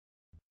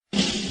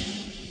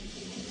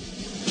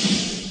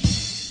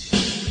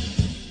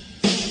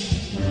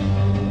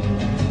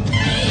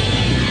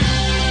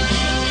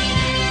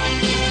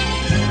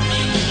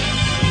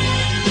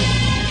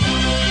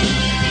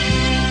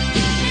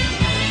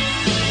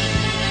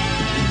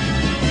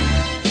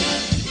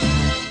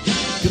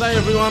G'day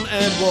everyone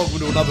and welcome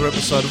to another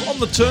episode of On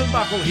the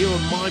Turnbuckle here on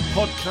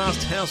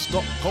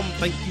mypodcasthouse.com.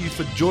 Thank you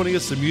for joining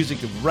us. The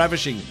music of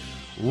ravishing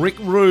Rick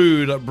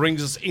Rude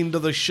brings us into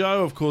the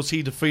show. Of course,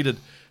 he defeated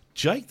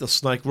Jake the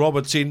Snake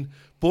Roberts in,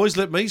 boys,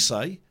 let me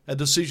say, a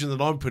decision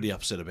that I'm pretty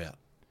upset about.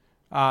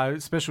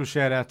 Special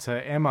shout out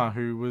to Emma,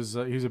 who's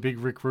a big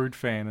Rick Rude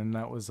fan, and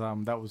that was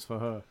for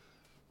her.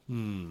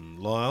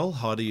 Lyle,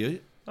 hi to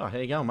you. Oh, how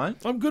you going, mate?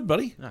 I'm good,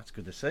 buddy. That's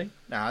good to see.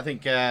 No, I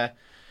think the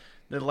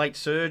late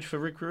surge for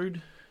Rick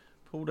Rude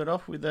pulled it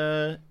off with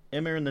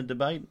Emma in the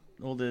debate.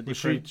 All the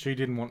different... She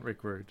didn't want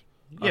Rick Rude.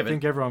 Yeah, I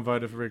think everyone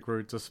voted for Rick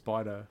Rude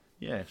despite her.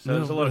 Yeah, so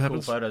there's a lot of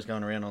cool photos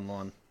going around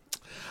online.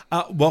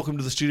 Welcome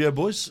to the studio,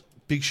 boys.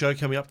 Big show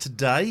coming up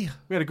today.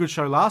 We had a good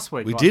show last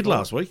week. We did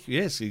last week,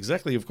 yes,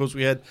 exactly. Of course,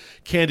 we had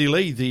Candy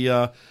Lee,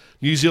 the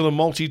New Zealand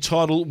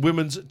multi-title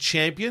women's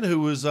champion, who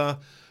was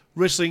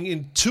wrestling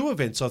in 2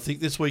 events, I think,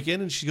 this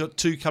weekend, and she's got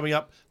 2 coming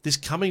up this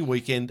coming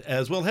weekend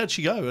as well. How'd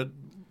she go?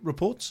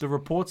 Reports? The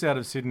reports out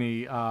of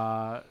Sydney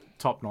are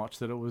top-notch,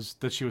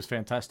 that she was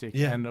fantastic.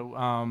 Yeah.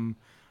 And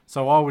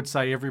so I would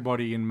say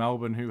everybody in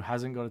Melbourne who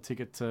hasn't got a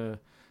ticket to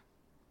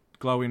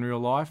Glow in Real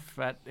Life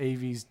at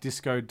Evie's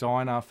Disco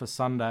Diner for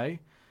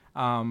Sunday,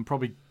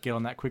 probably get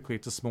on that quickly.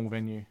 It's a small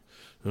venue.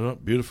 All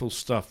right, beautiful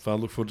stuff. I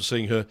look forward to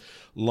seeing her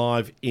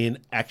live in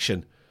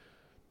action.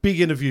 Big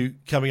interview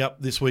coming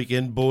up this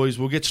weekend, boys.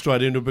 We'll get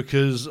straight into it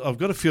because I've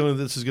got a feeling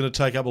this is going to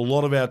take up a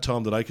lot of our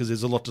time today because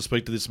there's a lot to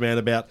speak to this man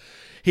about.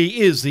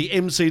 He is the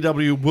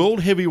MCW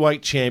World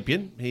Heavyweight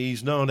Champion.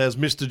 He's known as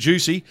Mr.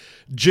 Juicy.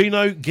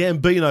 Gino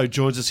Gambino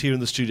joins us here in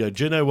the studio.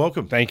 Gino,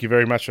 welcome. Thank you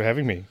very much for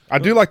having me. I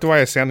do like the way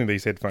I sound in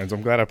these headphones.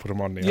 I'm glad I put them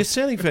on now. You're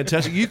sounding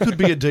fantastic. You could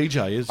be a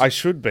DJ. I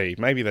should be.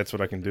 Maybe that's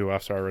what I can do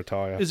after I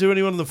retire. Is there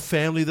anyone in the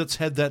family that's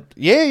had that?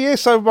 Yeah.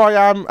 So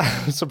my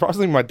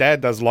surprisingly, my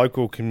dad does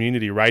local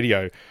community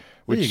radio,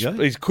 which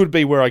could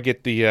be where I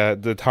get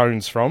the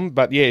tones from.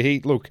 But yeah,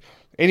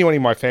 anyone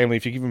in my family,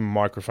 if you give them a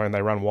microphone,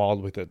 they run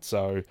wild with it.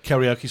 So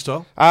karaoke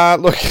style?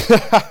 Look,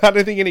 I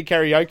don't think any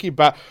karaoke,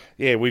 but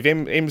yeah, we've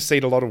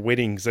emceed a lot of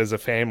weddings as a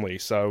family.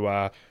 So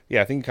I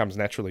think it comes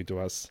naturally to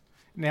us.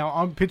 Now,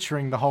 I'm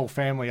picturing the whole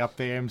family up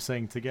there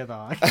emceeing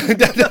together.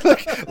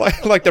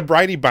 like the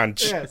Brady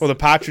Bunch or the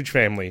Partridge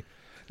Family.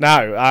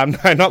 No,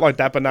 not like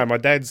that. But no, my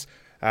dad's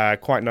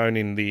quite known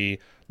in the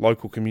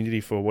local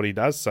community for what he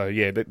does. So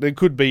yeah, there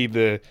could be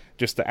the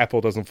apple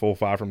doesn't fall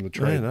far from the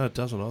tree. Yeah, no, it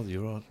doesn't either.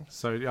 You're right.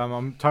 So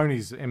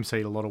Tony's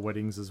emceed a lot of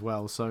weddings as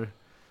well. So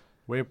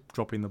we're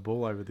dropping the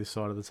ball over this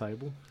side of the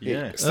table.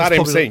 Yeah, start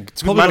emceeing.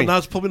 It's good money. No,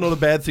 it's probably not a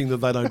bad thing that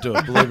they don't do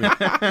it. Believe me,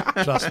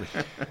 trust me.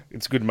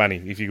 It's good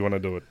money if you want to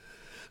do it.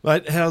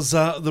 Mate, how's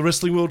the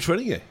wrestling world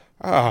treating you?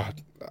 I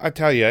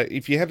tell you,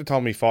 if you had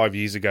told me 5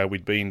 years ago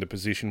we'd be in the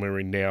position we're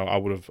in now, I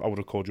would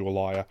have called you a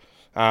liar.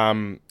 I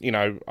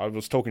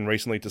was talking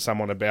recently to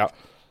someone about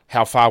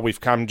how far we've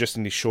come just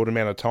in this short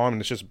amount of time,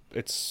 and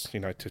it's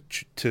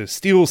to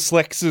steal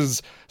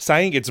Slex's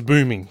saying, it's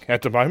booming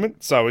at the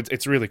moment, so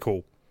it's really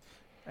cool.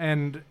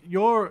 And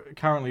you're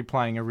currently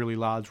playing a really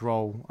large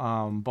role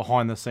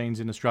behind the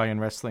scenes in Australian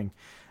wrestling,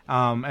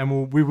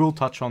 and we will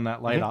touch on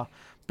that later. Mm-hmm.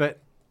 But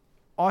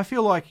I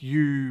feel like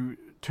you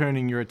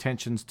turning your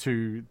attentions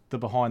to the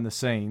behind the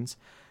scenes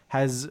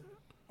has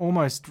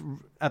almost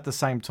at the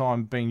same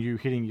time been you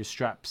hitting your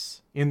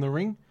straps in the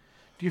ring.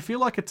 Do you feel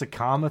like it's a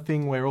karma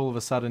thing where all of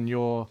a sudden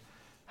you're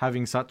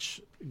having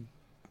such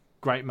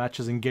great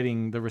matches and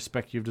getting the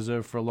respect you've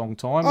deserved for a long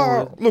time?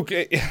 Look,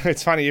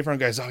 it's funny. Everyone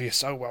goes, "Oh, you're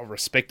so well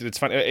respected." It's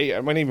funny.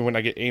 Even when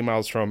I get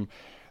emails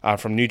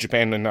from New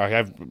Japan, and I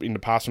have in the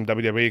past from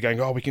WWE going,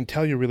 "Oh, we can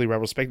tell you're really well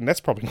respected." And that's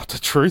probably not the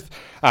truth.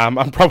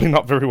 I'm probably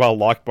not very well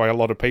liked by a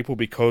lot of people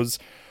because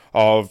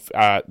of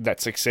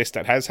that success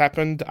that has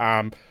happened.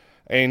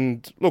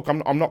 And look,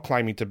 I'm not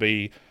claiming to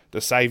be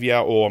the saviour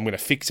or I'm going to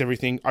fix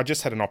everything. I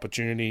just had an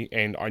opportunity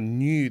and I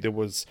knew there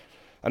was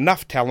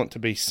enough talent to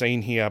be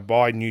seen here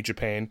by New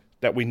Japan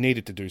that we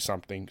needed to do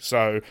something.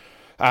 So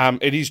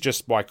it is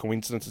just by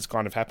coincidence it's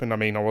kind of happened. I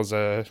mean, I was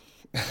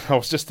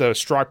just a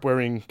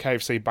stripe-wearing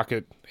KFC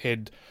bucket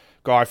head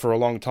guy for a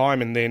long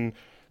time, and then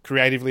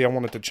creatively I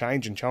wanted to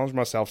change and challenge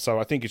myself. So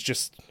I think it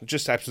just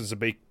happens to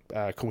be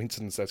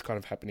coincidence that's kind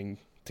of happening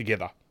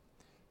together.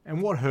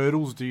 And what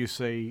hurdles do you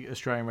see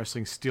Australian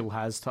wrestling still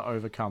has to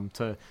overcome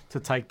to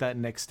take that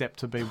next step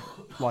to be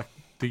like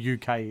the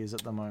UK is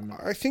at the moment?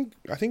 I think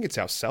it's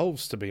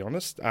ourselves, to be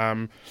honest.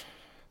 The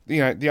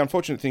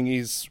unfortunate thing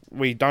is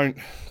we don't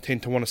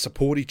tend to want to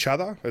support each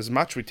other as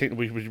much.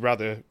 We'd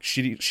rather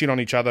shit on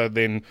each other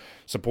than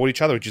support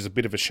each other, which is a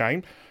bit of a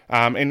shame.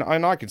 And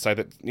I can say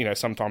that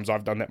sometimes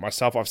I've done that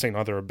myself. I've seen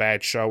either a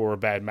bad show or a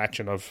bad match,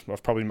 and I've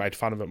probably made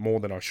fun of it more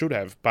than I should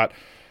have. But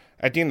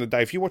at the end of the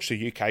day, if you watch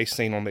the UK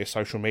scene on their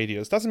social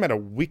medias, it doesn't matter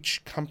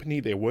which company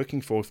they're working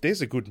for. If there's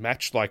a good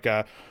match like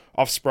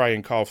Ospreay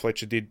and Kyle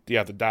Fletcher did the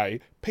other day,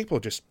 people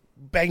are just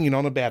banging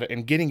on about it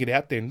and getting it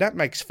out there, and that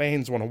makes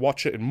fans want to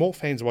watch it, and more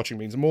fans watching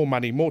means more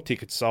money, more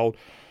tickets sold.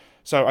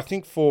 So I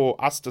think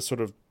for us to sort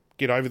of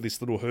get over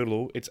this little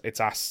hurdle, it's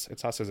us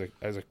as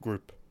a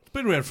group.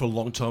 Been around for a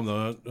long time,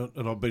 though,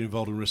 and I've been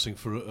involved in wrestling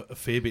for a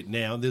fair bit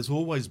now, and there's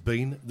always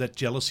been that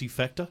jealousy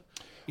factor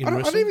in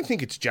wrestling. I don't even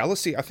think it's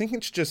jealousy. I think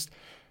it's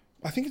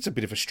a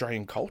bit of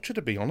Australian culture,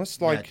 to be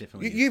honest. Like,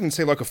 you even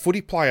see like a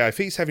footy player, if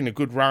he's having a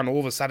good run, all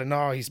of a sudden,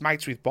 he's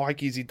mates with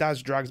bikies, he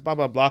does drugs, blah,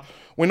 blah, blah.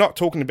 We're not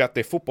talking about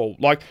their football.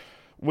 Like,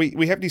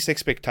 we have this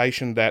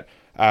expectation that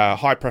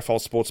high-profile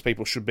sports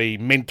people should be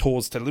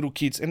mentors to little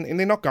kids, and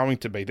they're not going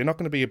to be. They're not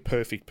going to be a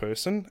perfect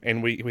person,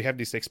 and we have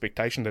this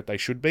expectation that they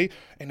should be.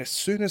 And as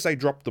soon as they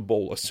drop the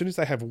ball, as soon as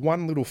they have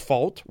one little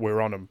fault, we're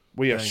on them.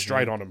 We are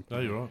straight on them. No,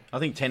 you're right. I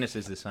think tennis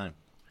is the same.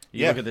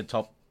 You look at the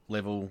top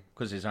level,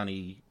 because there's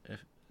only a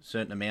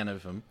certain amount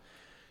of them.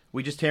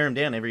 We just tear them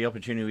down every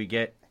opportunity we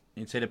get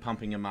instead of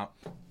pumping them up.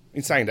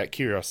 In saying that,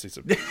 Kyrgios is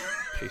a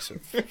piece of...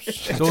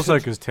 It's also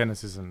because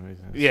tennis isn't...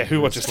 Yeah, who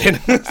watches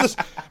tennis?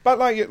 But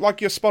like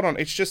you're spot on.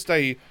 It's just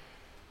this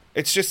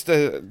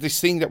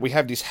thing that we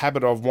have this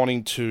habit of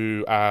wanting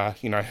to,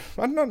 not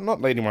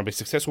letting anyone be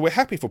successful. We're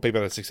happy for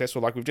people that are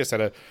successful. Like we've just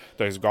had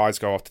those guys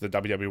go off to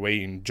the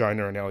WWE in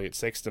Jonah and Elliot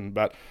Sexton.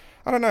 But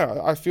I don't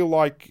know. I feel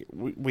like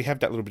we have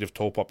that little bit of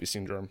tall poppy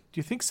syndrome. Do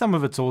you think some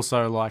of it's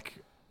also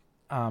like...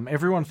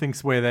 everyone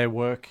thinks where they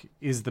work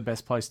is the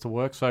best place to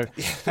work. So,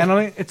 and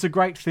I think it's a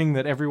great thing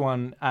that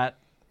everyone at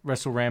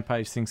Wrestle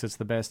Rampage thinks it's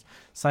the best.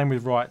 Same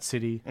with Riot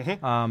City.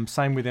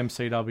 Same with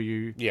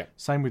MCW. Yeah.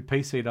 Same with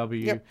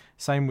PCW. Yep.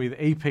 Same with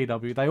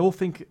EPW. They all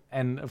think,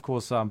 and of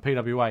course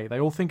PWA. They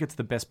all think it's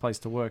the best place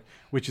to work,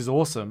 which is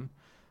awesome.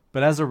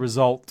 But as a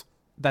result,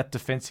 that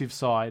defensive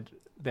side,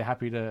 they're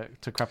happy to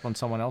crap on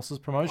someone else's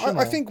promotion.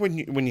 I think when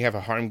you have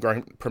a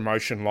homegrown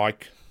promotion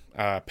like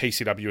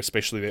PCW,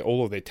 especially,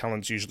 all of their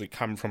talents usually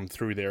come from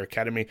through their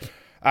academy.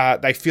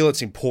 They feel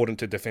it's important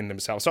to defend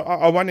themselves. So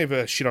I won't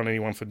ever shit on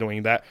anyone for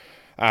doing that.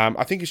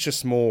 I think it's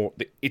just more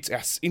it's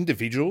us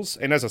individuals,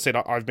 and as I said,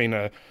 I've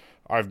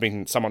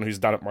been someone who's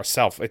done it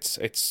myself.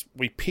 It's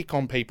we pick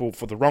on people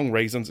for the wrong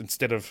reasons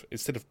instead of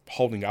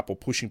holding up or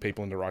pushing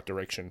people in the right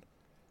direction.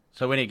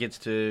 So when it gets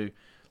to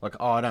like,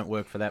 I don't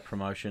work for that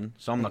promotion,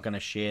 so I'm not going to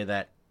share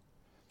that.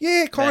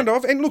 Yeah, kind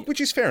of. And look,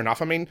 which is fair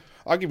enough. I mean,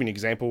 I'll give you an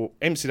example.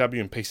 MCW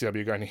and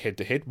PCW are going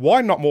head-to-head.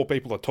 Why not more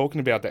people are talking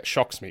about that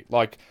shocks me.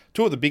 Like,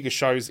 two of the biggest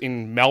shows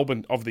in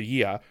Melbourne of the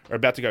year are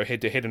about to go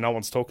head-to-head and no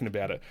one's talking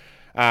about it.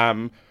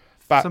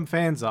 But some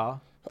fans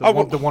are. That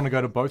want to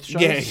go to both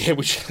shows? Yeah,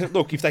 which,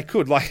 look, if they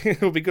could, like,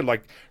 it would be good.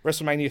 Like,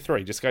 WrestleMania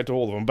 3, just go to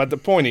all of them. But the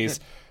point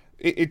is,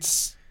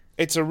 it's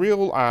a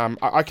real...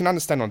 I can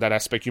understand on that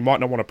aspect. You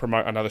might not want to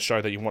promote another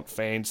show that you want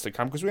fans to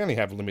come, because we only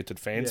have limited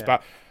fans. Yeah.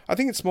 But I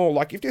think it's more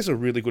like, if there's a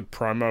really good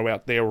promo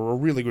out there or a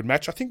really good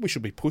match, I think we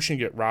should be pushing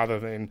it rather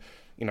than,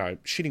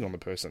 shitting on the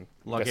person.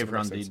 Like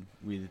everyone did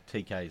with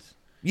TK's.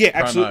 Yeah,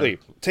 absolutely.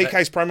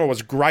 TK's promo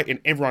was great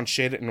and everyone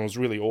shared it and it was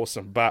really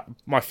awesome. But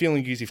my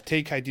feeling is, if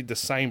TK did the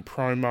same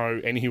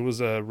promo and he was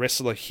a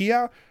wrestler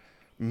here,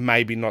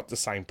 maybe not the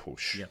same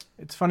push. Yeah.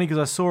 It's funny because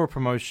I saw a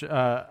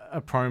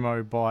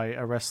promo by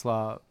a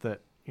wrestler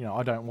that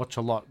I don't watch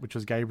a lot, which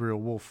was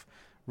Gabriel Wolf.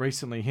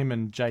 Recently, him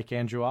and Jake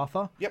Andrew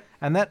Arthur. Yep.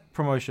 And that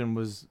promotion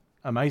was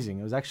amazing.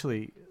 It was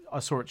actually, I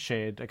saw it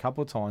shared a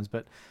couple of times,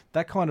 but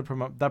that kind of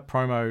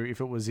promo,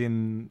 if it was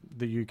in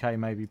the UK,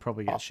 maybe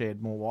probably gets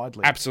shared more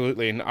widely.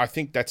 Absolutely, and I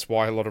think that's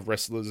why a lot of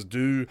wrestlers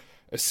do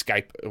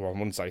escape. Well, I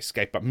wouldn't say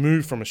escape, but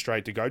move from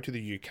Australia to go to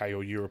the UK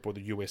or Europe or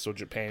the US or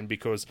Japan,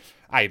 because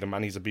the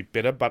money's a bit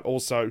better, but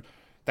also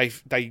they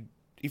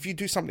if you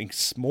do something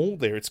small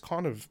there, it's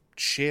kind of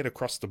shared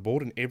across the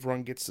board and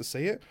everyone gets to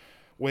see it.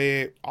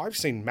 Where I've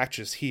seen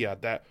matches here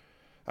that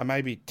are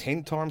maybe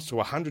 10 times to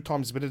 100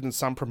 times better than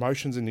some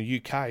promotions in the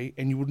UK,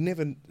 and you would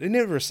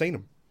never have seen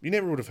them. You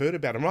never would have heard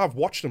about them. I've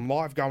watched them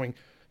live going,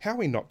 how are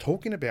we not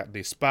talking about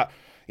this? But,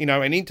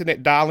 an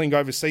internet darling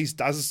overseas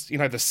does,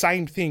 the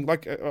same thing.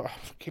 Like, I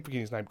keep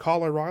forgetting his name.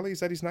 Kyle O'Reilly,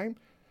 is that his name?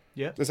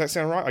 Yeah. Does that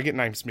sound right? I get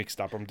names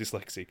mixed up. I'm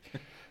dyslexic.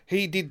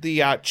 He did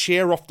the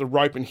chair off the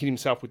rope and hit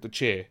himself with the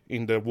chair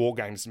in the War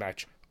Games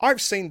match.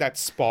 I've seen that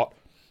spot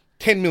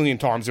 10 million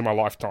times in my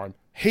lifetime.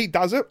 He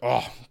does it.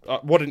 Oh,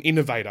 what an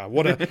innovator.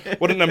 What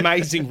an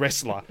amazing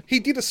wrestler. He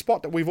did a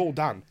spot that we've all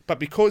done. But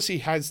because he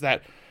has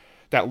that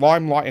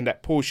limelight and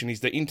that push and he's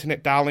the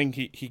internet darling,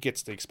 he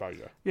gets the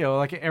exposure. Yeah, well,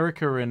 like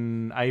Erica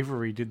and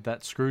Avery did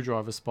that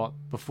screwdriver spot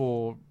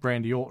before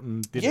Brandy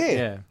Orton did it.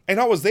 Yeah. And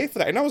I was there for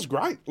that. And that was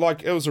great.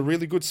 Like, it was a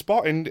really good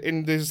spot.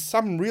 And there's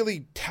some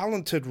really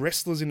talented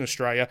wrestlers in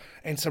Australia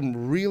and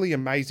some really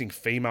amazing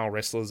female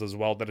wrestlers as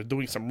well that are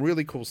doing some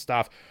really cool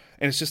stuff.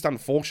 And it's just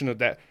unfortunate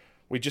that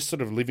we're just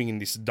sort of living in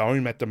this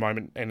dome at the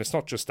moment, and it's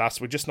not just us.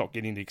 We're just not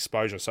getting the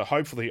exposure. So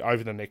hopefully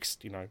over the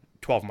next,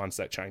 12 months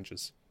that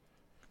changes.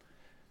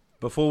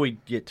 Before we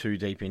get too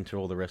deep into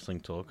all the wrestling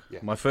talk,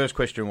 my first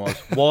question was,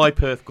 why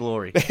Perth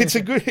Glory? It's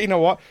a good, you know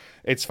what?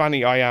 It's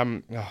funny. I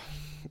mean,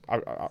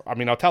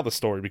 I'll tell the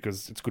story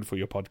because it's good for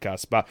your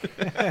podcast. But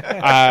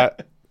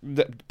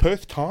the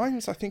Perth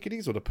Times, I think it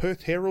is, or the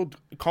Perth Herald,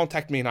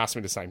 contact me and ask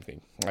me the same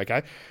thing.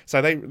 Okay,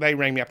 so they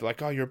rang me up. They're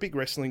like, "Oh, you're a big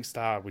wrestling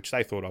star," which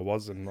they thought I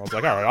was, and I was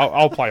like, "All right,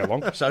 I'll play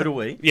along." So do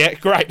we. Yeah,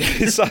 great.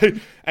 So,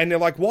 and they're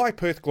like, "Why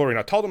Perth Glory?" And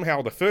I told them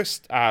how the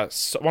first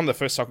one of the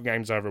first soccer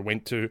games I ever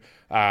went to.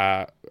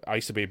 I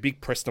used to be a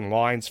big Preston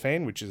Lions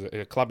fan, which is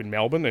a club in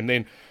Melbourne, and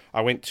then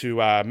I went to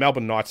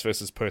Melbourne Knights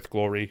versus Perth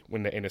Glory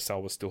when the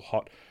NSL was still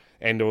hot.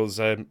 And there was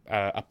a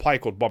player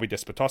called Bobby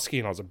Despotowski,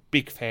 and I was a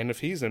big fan of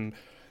his. And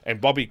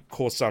Bobby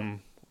caused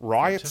some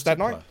riots that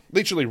night.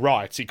 Literally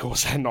riots he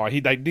caused that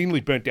night. They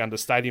nearly burnt down the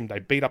stadium. They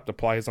beat up the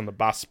players on the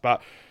bus.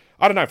 But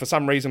I don't know, for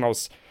some reason I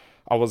was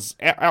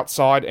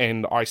outside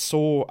and I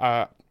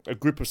saw a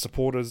group of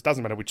supporters,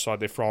 doesn't matter which side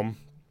they're from,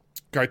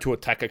 go to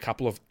attack a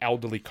couple of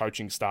elderly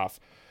coaching staff.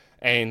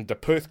 And the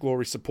Perth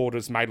Glory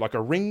supporters made like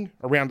a ring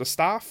around the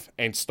staff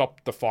and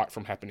stopped the fight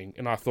from happening.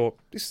 And I thought,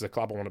 this is a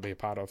club I want to be a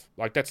part of.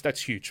 Like,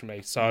 that's huge for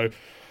me. So,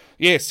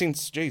 yeah,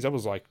 that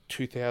was like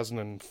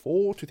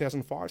 2004,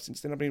 2005. Since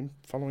then, I've been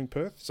following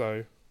Perth.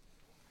 So,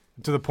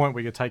 to the point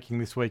where you're taking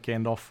this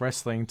weekend off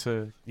wrestling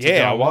to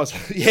yeah, I was.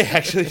 Yeah,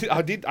 actually,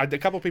 I did. A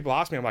couple of people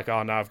asked me. I'm like,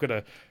 oh no, I've got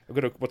a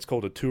what's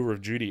called a tour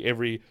of duty.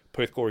 Every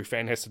Perth Glory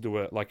fan has to do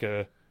a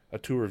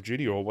tour of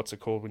duty, or what's it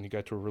called when you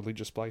go to a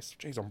religious place?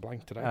 Jeez, I'm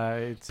blank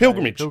today. It's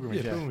pilgrimage.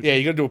 Pilgrimage. Yeah,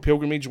 you got to do a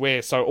pilgrimage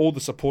where so all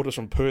the supporters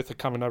from Perth are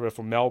coming over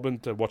from Melbourne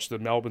to watch the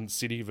Melbourne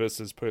City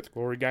versus Perth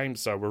Glory game.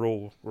 So we're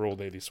all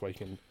there this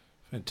weekend.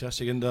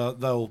 Fantastic, and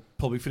they'll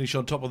probably finish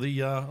on top of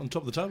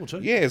the table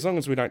too. Yeah, as long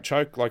as we don't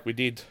choke like we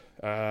did.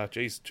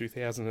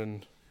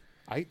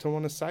 2008, I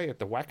want to say, at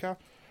the Wacker,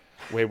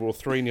 where we were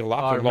 3-0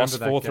 up and lost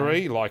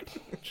 4-3. Like,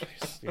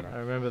 jeez, you know. I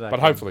remember that. But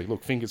hopefully,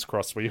 look, fingers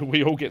crossed,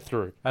 we all get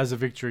through. As a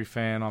Victory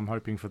fan, I'm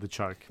hoping for the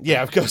choke.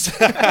 Yeah, of course.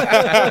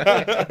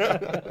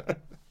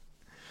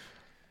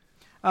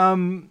 I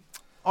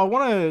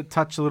want to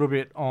touch a little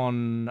bit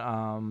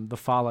on the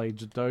Farley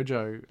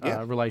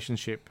Dojo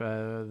relationship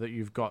that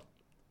you've got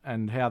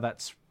and how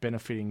that's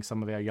benefiting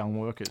some of our young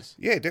workers.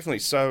 Yeah, definitely.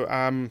 So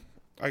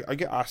I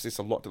get asked this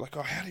a lot. They're like,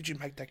 oh, how did you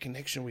make that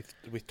connection with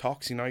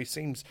Tox? You know, he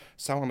seems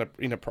so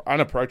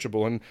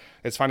unapproachable. And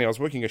it's funny, I was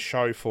working a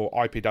show for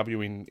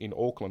IPW in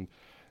Auckland,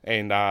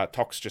 and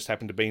Tox just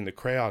happened to be in the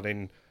crowd,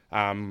 and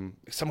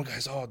someone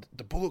goes, oh,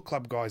 the Bullet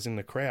Club guy's in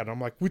the crowd. And I'm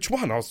like, which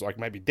one? I was like,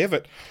 maybe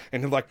Devitt.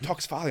 And they're like,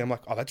 Tox Farley. I'm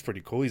like, oh, that's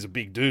pretty cool. He's a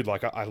big dude.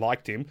 Like, I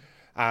liked him.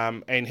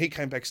 And he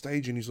came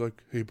backstage and he's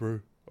like, hey, bro,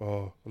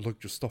 I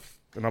liked your stuff.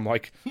 And I'm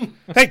like,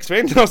 thanks,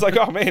 man. And I was like,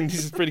 oh, man,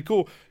 this is pretty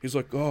cool. He's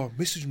like, oh,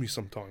 message me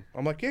sometime.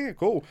 I'm like, yeah,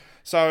 cool.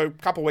 So a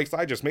couple of weeks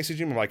later, I just messaged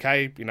him. I'm like,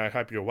 hey, you know,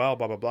 hope you're well,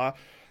 blah, blah, blah.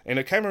 And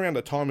it came around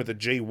the time of the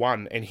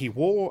G1, and he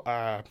wore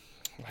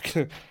like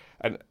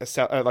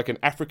an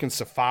African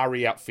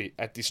safari outfit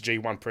at this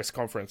G1 press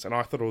conference. And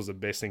I thought it was the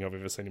best thing I've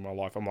ever seen in my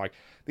life. I'm like,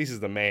 this is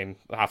the man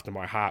after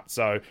my heart.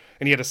 So,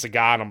 and he had a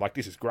cigar, and I'm like,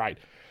 this is great.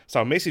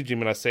 So I messaged him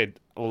and I said,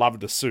 I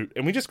love the suit.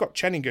 And we just got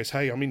chatting. He goes,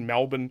 hey, I'm in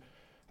Melbourne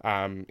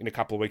in a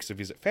couple of weeks to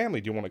visit family.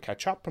 Do you want to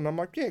catch up? And I'm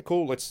like, yeah,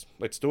 cool. Let's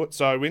do it.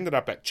 So we ended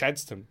up at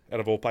Chadston, out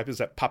of all places,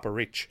 at Papa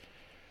Rich.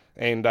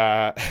 And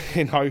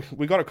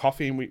we got a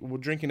coffee and we were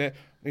drinking it.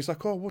 And he's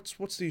like, oh,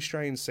 what's the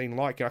Australian scene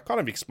like? And I kind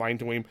of explained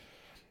to him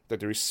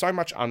that there is so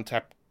much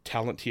untapped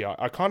talent here.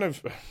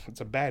 It's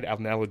a bad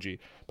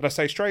analogy, but I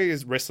say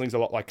Australia's wrestling's a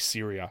lot like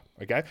Syria,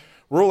 okay?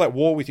 We're all at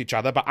war with each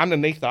other, but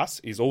underneath us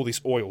is all this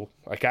oil,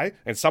 okay?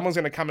 And someone's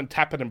going to come and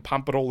tap it and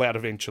pump it all out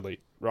eventually,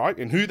 right?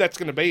 And who that's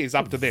going to be is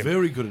up to them.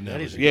 Very good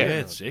analogy. Yeah,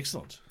 it's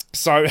excellent.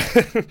 So,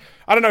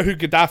 I don't know who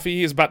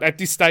Gaddafi is, but at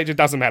this stage it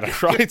doesn't matter,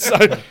 right? So,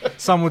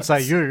 some would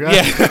say you.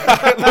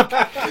 Yeah. Look,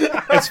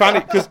 it's funny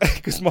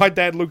because my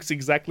dad looks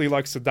exactly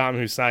like Saddam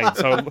Hussein,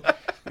 so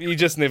you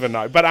just never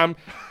know. But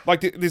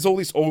like there's all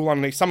this oil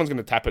underneath. Someone's going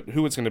to tap it.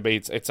 Who it's going to be,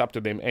 it's up to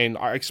them. And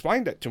I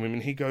explained that to him,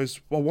 and he goes,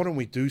 well, why don't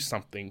we do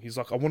something? He's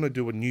like, I want to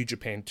do a New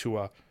Japan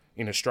tour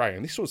in Australia.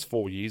 And this was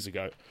 4 years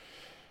ago.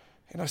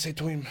 And I said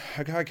to him,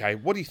 I go, okay,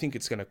 what do you think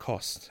it's going to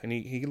cost? And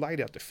he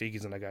laid out the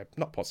figures, and I go,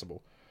 not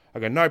possible. I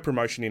go, no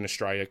promotion in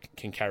Australia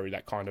can carry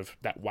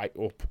that weight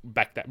or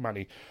back that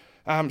money.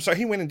 So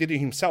he went and did it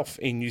himself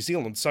in New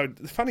Zealand. So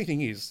the funny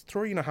thing is,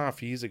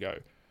 3.5 years ago,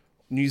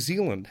 New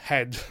Zealand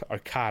had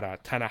Okada,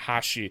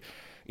 Tanahashi,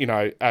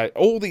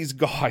 all these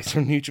guys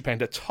from New Japan,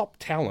 the top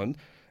talent,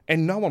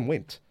 and no one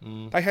went.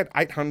 They had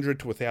 800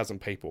 to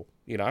 1,000 people,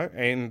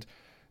 and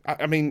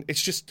I mean, it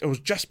was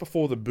just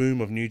before the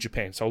boom of New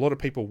Japan, so a lot of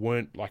people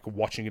weren't like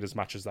watching it as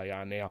much as they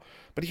are now.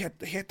 But he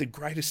had the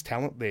greatest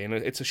talent there, and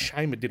it's a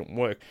shame it didn't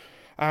work.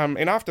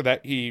 And after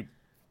that, he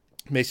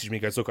messaged me,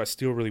 goes, look, I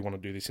still really want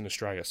to do this in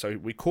Australia. So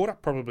we caught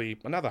up probably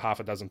another half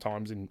a dozen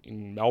times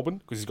in Melbourne,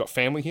 because he's got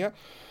family here.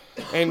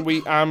 And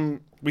we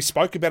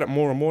spoke about it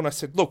more and more, and I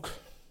said, look,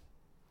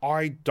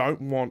 I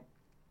don't want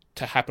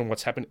to happen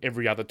what's happened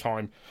every other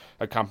time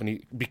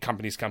big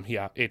companies come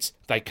here. It's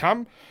they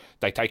come,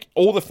 they take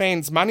all the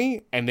fans'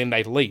 money, and then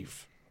they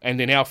leave. And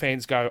then our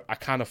fans go, I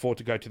can't afford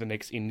to go to the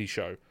next indie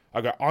show.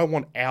 I go, I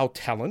want our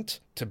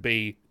talent to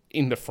be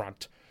in the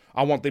front.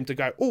 I want them to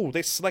go, oh,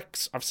 there's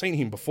Slex. I've seen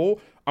him before.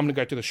 I'm going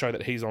to go to the show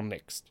that he's on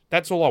next.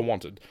 That's all I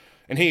wanted.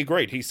 And he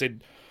agreed. He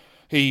said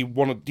he didn't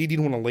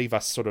want to leave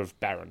us sort of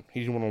barren.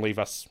 He didn't want to leave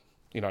us,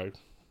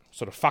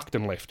 sort of fucked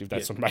and left, if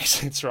that sort of makes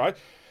sense, right?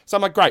 So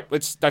I'm like, great,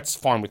 that's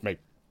fine with me,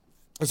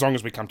 as long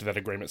as we come to that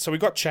agreement. So we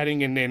got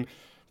chatting, and then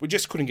we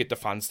just couldn't get the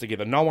funds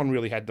together. No one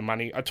really had the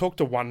money. I talked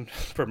to one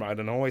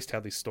promoter, and I always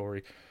tell this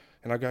story,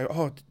 and I go,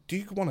 oh, do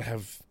you want to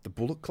have the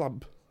Bullet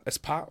Club as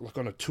part, like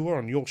on a tour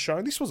on your show?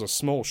 And this was a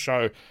small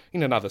show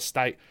in another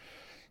state.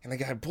 And they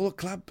go, Bullet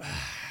Club?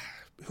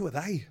 Who are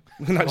they?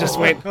 And I just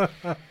went, don't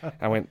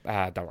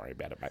worry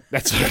about it, mate.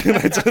 That's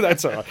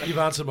all right. You've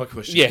answered my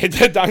question. Yeah,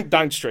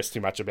 don't stress too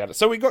much about it.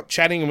 So we got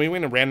chatting, and we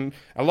went around.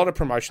 A lot of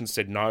promotions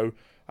said no.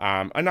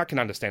 And I can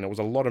understand it was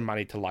a lot of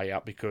money to lay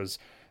out because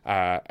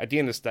at the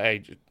end of the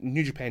day,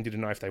 New Japan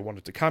didn't know if they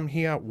wanted to come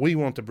here. We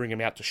wanted to bring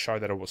them out to show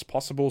that it was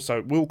possible.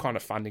 So we were kind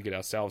of funding it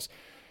ourselves.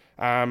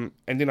 And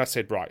then I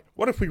said, right,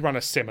 what if we run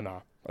a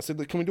seminar? I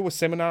said, can we do a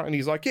seminar? And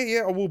he's like,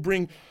 yeah, we'll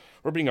bring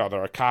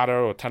either Okada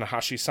or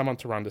Tanahashi, someone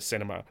to run the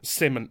seminar.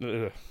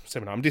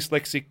 I'm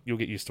dyslexic, you'll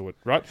get used to it,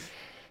 right?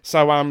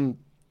 So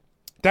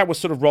that was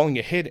sort of rolling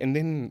ahead, and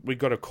then we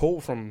got a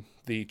call from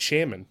the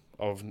chairman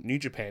of New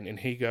Japan, and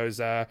he goes,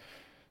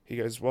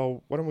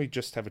 well, why don't we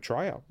just have a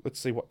tryout? Let's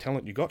see what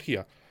talent you got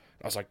here.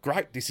 I was like,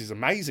 great, this is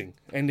amazing.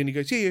 And then he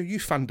goes, yeah, you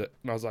fund it.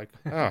 And I was like,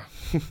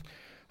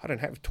 I don't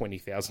have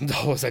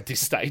 $20,000 at this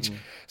stage.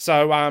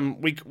 So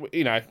we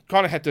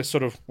kind of had to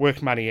sort of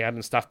work money out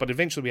and stuff, but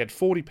eventually we had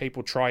 40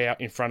 people try out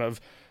in front of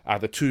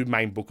the two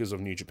main bookers of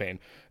New Japan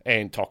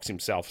and Talks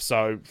himself.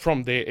 So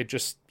from there, it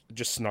just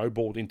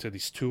snowballed into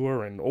this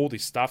tour and all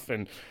this stuff,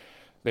 and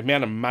the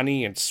amount of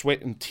money and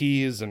sweat and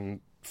tears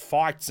and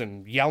fights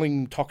and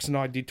yelling Talks and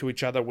I did to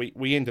each other,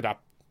 we ended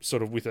up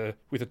sort of with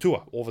a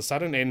tour all of a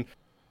sudden.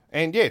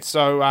 And yeah,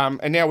 so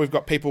and now we've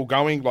got people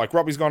going, like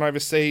Robbie's gone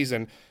overseas,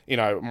 and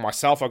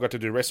myself, I got to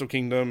do Wrestle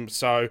Kingdom.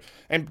 So,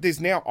 and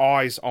there's now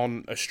eyes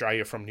on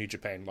Australia from New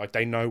Japan, like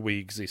they know we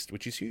exist,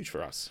 which is huge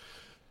for us.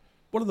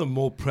 One of the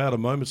more prouder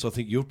moments I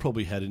think you've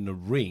probably had in the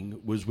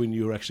ring was when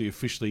you were actually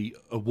officially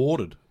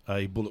awarded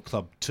a Bullet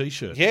Club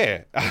T-shirt.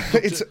 Yeah,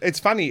 it's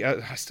funny.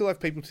 I still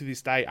have people to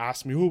this day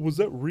ask me, "Oh, was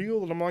that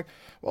real?" And I'm like,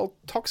 "Well,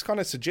 Tox kind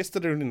of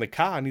suggested it in the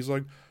car," and he's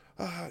like,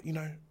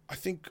 I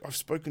think I've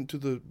spoken to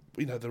the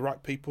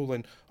right people,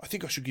 and I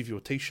think I should give you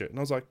a T-shirt." And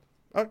I was like,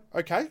 "Oh,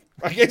 okay,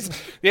 I guess,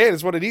 yeah,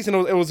 that's what it is." And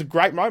it was a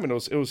great moment.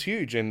 It was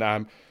huge, and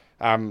I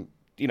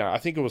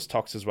think it was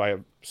Tox's way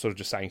of sort of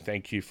just saying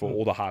thank you for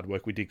all the hard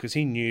work we did, because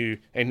he knew,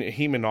 and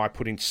him and I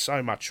put in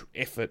so much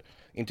effort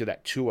into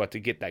that tour to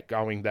get that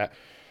going that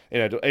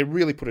it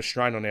really put a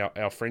strain on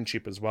our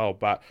friendship as well.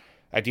 But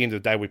at the end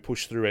of the day, we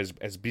pushed through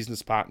as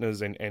business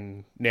partners,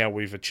 and now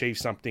we've achieved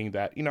something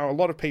that a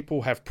lot of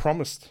people have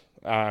promised.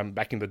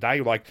 Back in the day,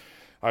 like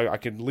I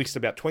can list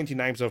about 20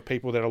 names of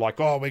people that are like,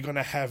 oh, we're going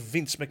to have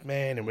Vince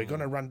McMahon and we're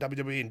going to run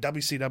WWE and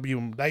WCW,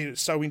 and they're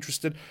so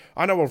interested.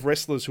 I know of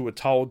wrestlers who were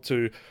told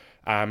to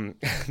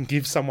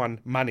give someone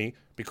money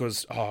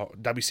because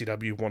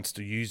WCW wants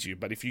to use you,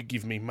 but if you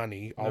give me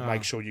money, I'll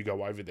make sure you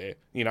go over there.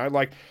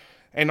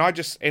 And I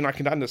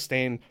can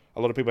understand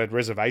a lot of people had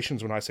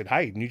reservations when I said,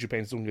 hey, New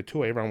Japan's doing a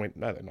tour. Everyone went,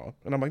 no, they're not.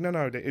 And I'm like, no,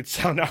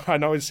 I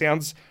know it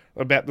sounds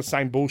about the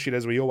same bullshit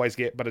as we always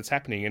get, but it's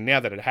happening. And now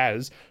that it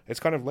has, it's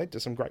kind of led to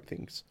some great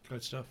things.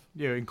 Great stuff.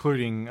 Yeah,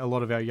 including a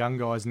lot of our young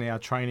guys now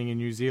training in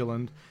New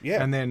Zealand.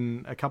 Yeah. And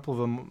then a couple of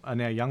them are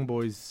now young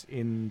boys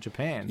in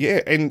Japan.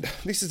 Yeah, and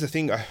this is the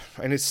thing,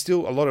 and it's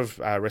still, a lot of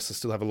wrestlers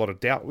still have a lot of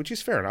doubt, which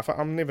is fair enough.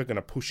 I'm never going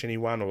to push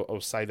anyone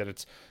or say that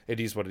it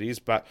is what it is,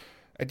 but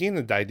at the end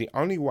of the day, the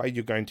only way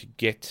you're going to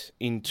get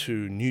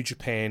into New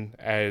Japan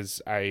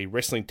as a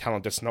wrestling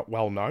talent that's not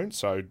well known,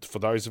 so for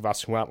those of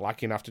us who aren't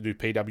lucky enough to do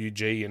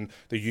PWG and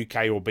the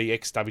UK or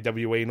BX,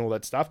 WWE and all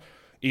that stuff,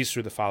 is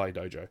through the Fale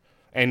Dojo.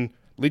 And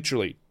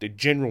literally, the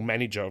general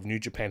manager of New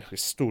Japan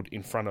has stood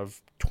in front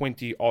of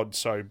 20-odd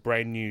so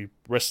brand new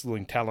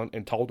wrestling talent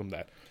and told them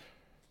that.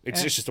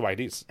 It's just the way it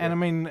is. And I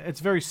mean, it's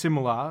very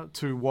similar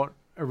to what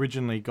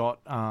originally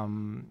got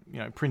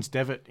Prince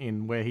Devitt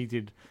in, where he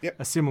did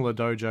a similar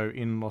dojo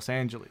in Los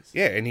Angeles.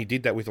 Yeah, and he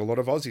did that with a lot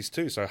of Aussies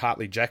too. So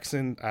Hartley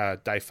Jackson,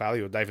 Dave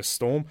Farley or Davis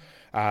Storm,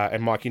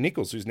 and Mikey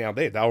Nichols, who's now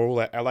there. They were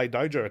all at LA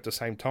Dojo at the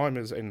same time,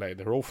 and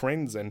they're all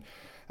friends, and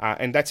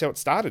that's how it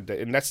started.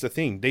 And that's the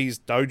thing. These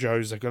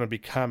dojos are going to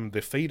become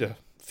the feeder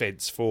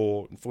feds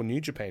for New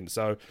Japan.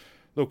 So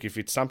look, if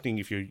it's something,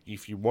 if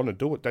you want to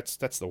do it, that's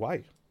the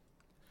way.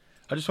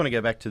 I just want to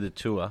go back to the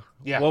tour.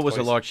 Yeah, what was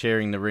it like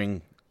sharing the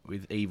ring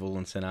with Evil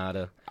and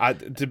Sonata?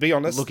 To be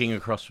honest, looking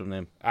across from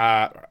them,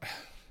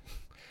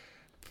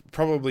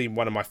 probably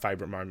one of my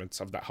favourite moments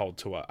of that whole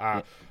tour.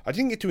 I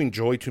didn't get to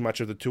enjoy too much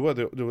of the tour.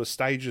 There were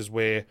stages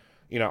where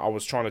I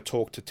was trying to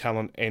talk to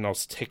talent and I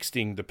was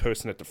texting the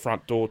person at the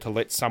front door to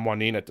let someone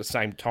in at the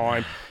same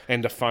time,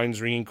 and the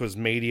phone's ringing because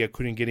media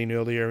couldn't get in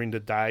earlier in the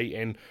day,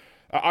 and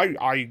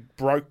I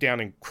broke down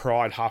and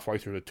cried halfway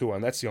through the tour,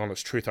 and that's the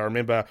honest truth. I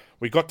remember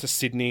we got to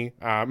Sydney.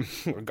 I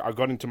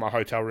got into my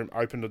hotel room,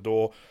 opened the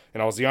door,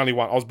 and I was the only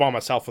one. I was by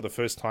myself for the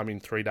first time in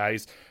 3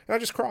 days, and I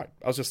just cried.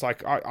 I was just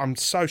like, I'm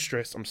so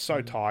stressed. I'm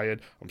so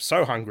tired. I'm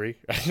so hungry.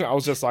 I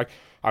was just like,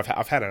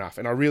 I've had enough,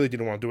 and I really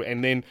didn't want to do it.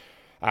 And then,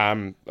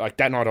 like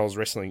that night I was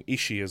wrestling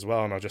Ishii as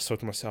well, and I just thought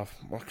to myself,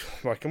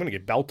 like I'm going to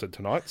get belted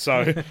tonight.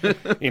 So,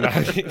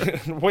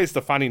 where's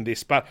the fun in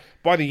this? But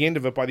by the end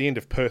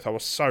of Perth, I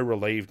was so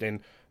relieved, and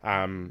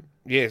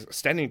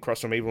standing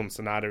across from Evil and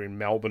Sonata in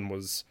Melbourne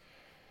was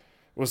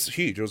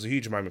huge. It was a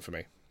huge moment for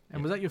me.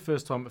 And was that your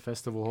first time at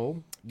Festival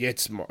Hall? Yeah,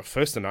 it's my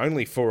first and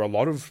only for a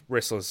lot of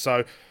wrestlers.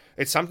 So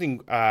it's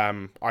something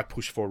I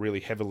push for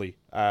really heavily.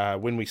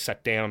 When we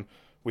sat down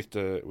with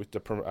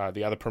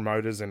the other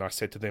promoters, and I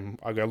said to them,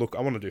 I go, look,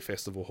 I want to do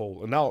Festival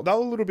Hall, and they were a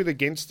little bit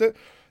against it.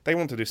 They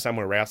wanted to do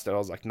somewhere else. That I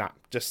was like, nah,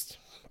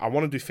 I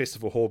want to do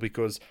Festival Hall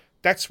because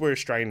that's where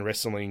Australian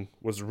wrestling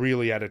was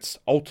really at its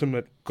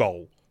ultimate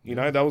goal.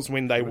 That was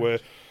when they were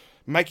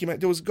making.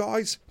 There was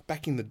guys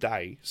back in the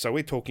day. So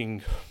we're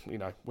talking,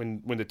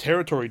 when the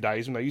territory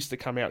days, when they used to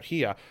come out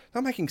here, they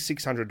were making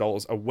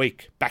 $600 a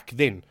week back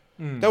then.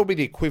 That would be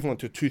the equivalent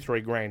to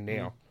 $2-3 grand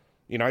now.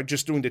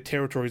 Just doing the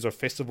territories of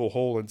Festival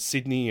Hall and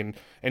Sydney and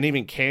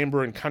even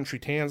Canberra and country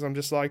towns. I'm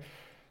just like,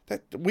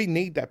 that we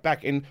need that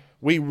back, and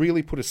we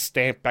really put a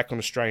stamp back on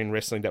Australian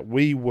wrestling that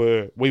we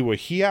were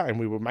here and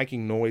we were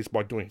making noise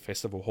by doing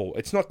Festival Hall.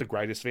 It's not the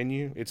greatest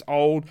venue. It's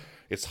old.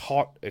 It's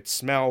hot. It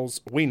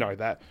smells. We know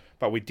that.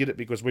 But we did it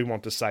because we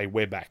want to say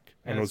we're back.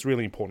 And it was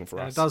really important for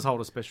us. It does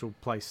hold a special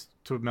place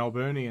to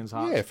Melburnians'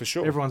 hearts. Yeah, for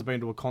sure. Everyone's been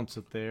to a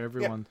concert there.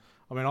 I mean,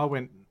 I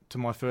went to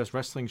my first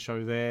wrestling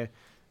show there,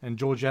 and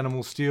George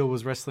Animal Steel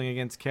was wrestling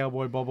against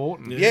Cowboy Bob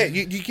Orton. Yeah,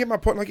 you get my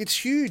point. Like, it's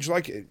huge.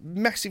 Like,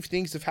 massive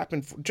things have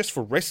happened just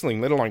for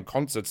wrestling, let alone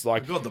concerts.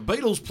 Like, God, the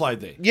Beatles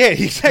played there. Yeah,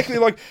 exactly.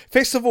 Like,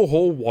 Festival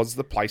Hall was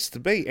the place to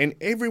be. And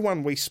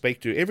everyone we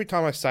speak to, every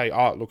time I say,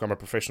 oh, look, I'm a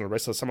professional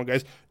wrestler, someone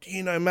goes, do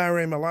you know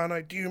Mario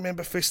Milano? Do you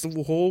remember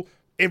Festival Hall?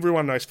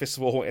 Everyone knows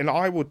Festival Hall. And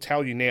I would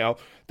tell you now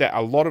that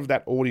a lot of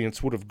that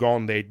audience would have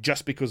gone there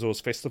just because it was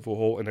Festival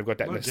Hall, and they've got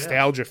that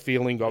nostalgia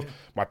feeling of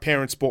my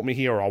parents brought me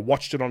here, or I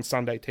watched it on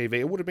Sunday TV.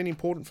 It would have been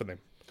important for them.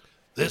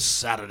 This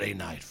Saturday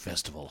night,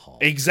 Festival Hall.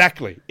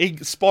 Exactly.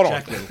 Spot on.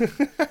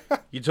 Exactly.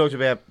 You talked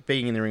about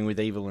being in the ring with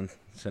Evil and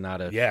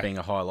Sonata being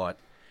a highlight.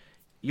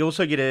 You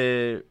also get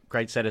a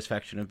great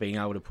satisfaction of being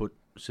able to put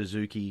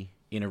Suzuki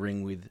in a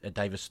ring with a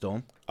Davis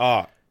Storm.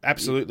 Oh,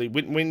 absolutely.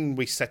 When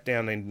we sat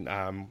down and,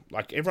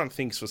 everyone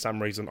thinks for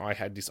some reason I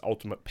had this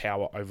ultimate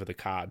power over the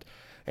card.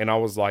 And I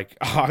was like,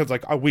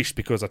 I wish,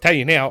 because I tell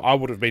you now, I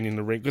would have been in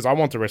the ring because I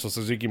want to wrestle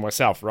Suzuki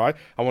myself, right?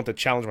 I want to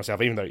challenge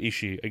myself, even though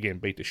Ishii, again,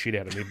 beat the shit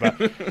out of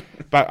me.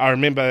 But I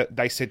remember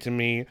they said to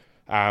me,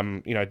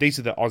 these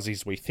are the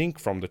Aussies we think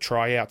from the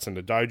tryouts and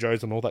the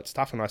dojos and all that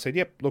stuff. And I said,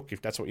 yep, look,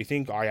 if that's what you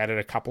think. I added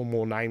a couple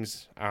more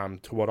names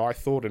to what I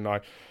thought, and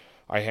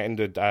I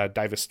handed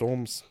Davis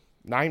Storm's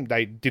name.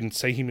 They didn't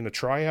see him in the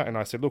tryout, and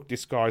I said, look,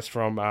 this guy's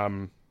from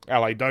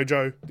LA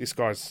Dojo. This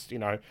guy's,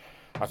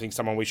 I think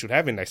someone we should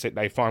have. And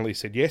they finally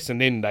said yes,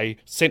 and then they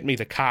sent me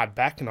the card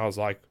back, and I was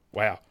like,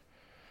 wow.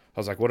 I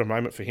was like, what a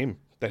moment for him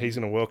that he's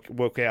going to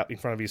work out in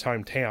front of his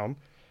hometown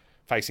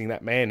facing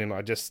that man. And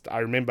I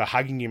remember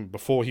hugging him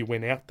before he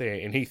went out there,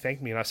 and he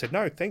thanked me, and I said,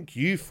 no, thank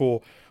you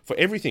for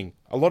everything.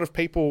 A lot of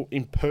people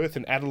in Perth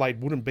and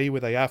Adelaide wouldn't be where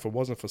they are if it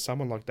wasn't for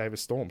someone like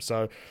Davis Storm.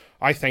 So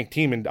I thanked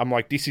him, and I'm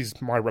like, this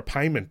is my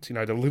repayment,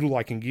 the little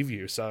I can give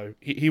you. So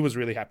he was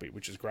really happy,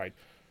 which is great.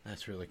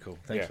 That's really cool.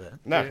 Thanks for that.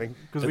 No,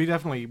 because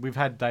we've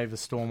had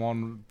Davis Storm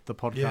on the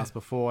podcast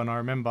before, and I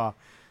remember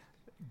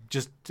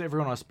just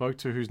everyone I spoke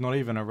to who's not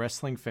even a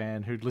wrestling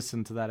fan who'd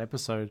listened to that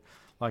episode,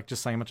 like,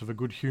 just saying how much of a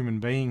good human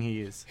being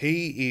he is.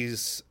 He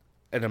is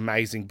an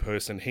amazing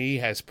person. He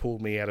has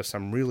pulled me out of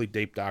some really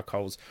deep, dark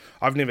holes.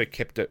 I've never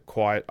kept it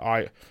quiet.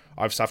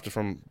 I've suffered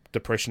from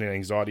depression and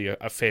anxiety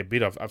a fair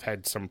bit. I've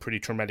had some pretty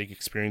traumatic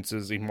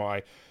experiences in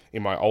my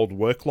old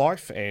work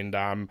life, and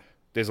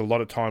there's a lot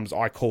of times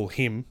I call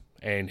him,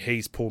 and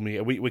he's pulled me.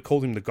 We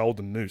called him the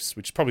Golden Noose,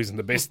 which probably isn't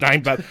the best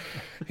name, but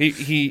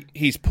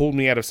he's pulled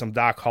me out of some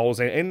dark holes,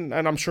 and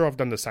I'm sure I've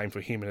done the same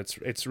for him. And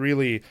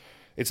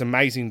it's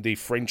amazing, the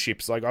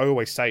friendships. Like I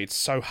always say, it's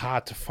so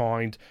hard to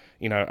find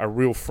a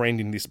real friend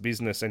in this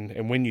business,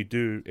 and when you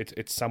do,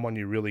 it's someone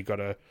you really got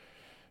to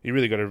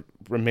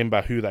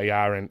remember who they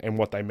are and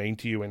what they mean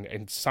to you,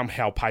 and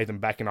somehow pay them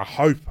back. And I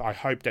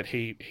hope that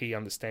he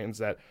understands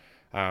that.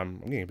 I'm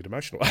getting a bit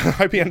emotional. I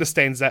hope he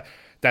understands that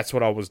that's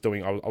what I was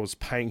doing. I was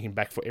paying him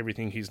back for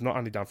everything he's not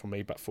only done for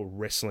me, but for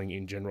wrestling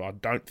in general. I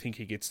don't think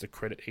he gets the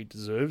credit he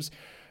deserves.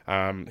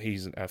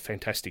 He's a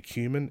fantastic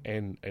human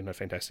and a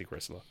fantastic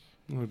wrestler.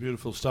 Oh,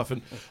 beautiful stuff.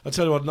 And I'll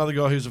tell you what, another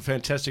guy who's a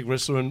fantastic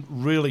wrestler, and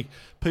really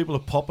people are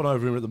popping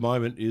over him at the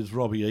moment, is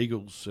Robbie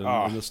Eagles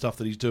and the stuff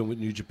that he's doing with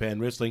New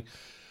Japan Wrestling.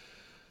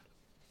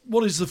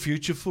 What is the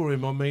future for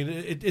him? I mean,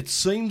 it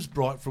seems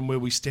bright from where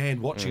we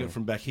stand watching it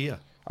from back here.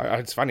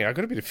 It's funny. I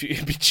got a bit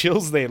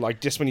chills there.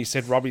 Like just when you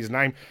said Robbie's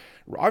name,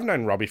 I've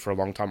known Robbie for a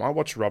long time. I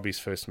watched Robbie's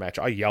first match.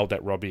 I yelled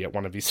at Robbie at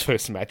one of his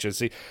first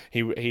matches.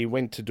 He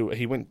went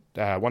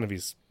one of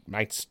his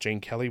mates, Gene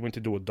Kelly, went to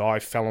do a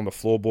dive, fell on the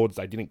floorboards.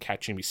 They didn't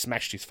catch him. He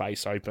smashed his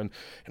face open.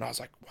 And I was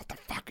like, what the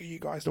fuck are you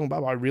guys doing,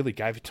 Bubba? I really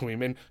gave it to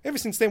him. And ever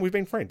since then, we've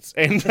been friends.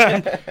 And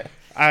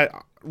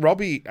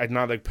Robbie,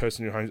 another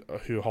person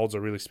who holds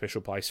a really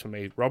special place for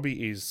me,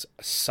 Robbie is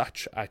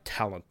such a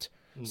talent,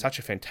 such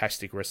a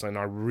fantastic wrestler. And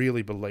I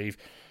really believe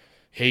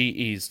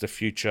he is the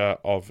future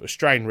of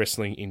Australian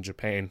wrestling in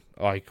Japan.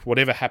 Like,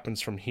 whatever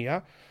happens from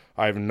here,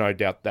 I have no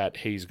doubt that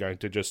he's going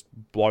to just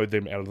blow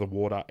them out of the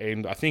water.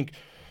 And I think,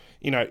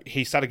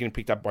 he started getting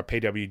picked up by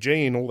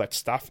PWG and all that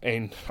stuff.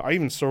 And I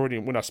even saw it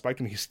when I spoke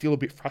to him. He's still a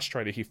bit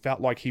frustrated. He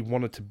felt like he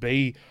wanted to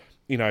be,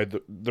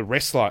 the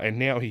wrestler, and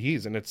now he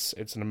is. And it's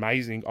an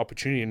amazing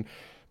opportunity. And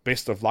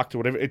best of luck to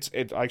whatever.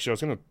 Actually,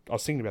 I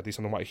was thinking about this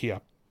on the way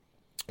here.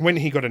 When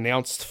he got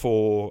announced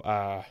for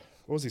what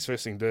was his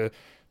first thing? The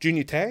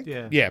junior tag?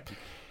 Yeah.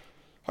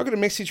 I got a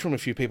message from a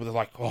few people. They're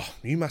like, "Oh,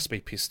 you must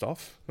be pissed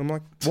off." I'm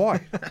like,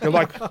 "Why?" They're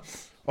like,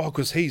 "Oh,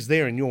 because he's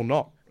there and you're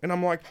not." And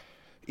I'm like,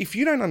 if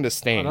you don't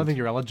understand... I don't think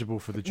you're eligible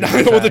for the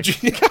junior tag. Or the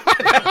junior...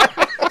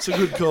 It's a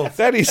good call.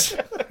 That is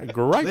a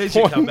great There's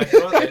point. your comeback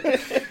right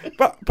there.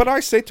 But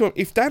I said to him,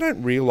 if they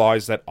don't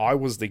realise that I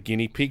was the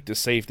guinea pig to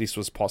see if this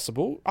was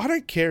possible, I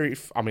don't care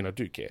if... I mean, I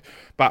do care.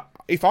 But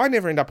if I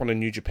never end up on a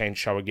New Japan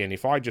show again,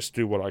 if I just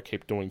do what I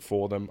keep doing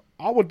for them,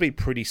 I would be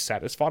pretty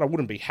satisfied. I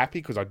wouldn't be happy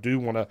because I do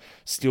want to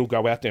still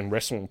go out there and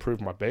wrestle and prove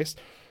my best.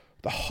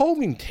 The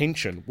whole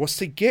intention was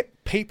to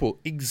get people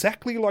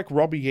exactly like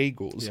Robbie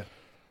Eagles... Yeah.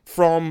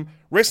 From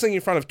wrestling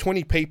in front of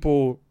 20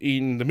 people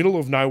in the middle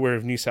of nowhere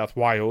of New South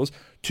Wales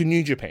to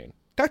New Japan.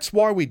 That's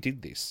why we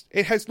did this.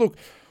 It has, look,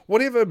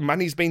 whatever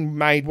money's been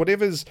made,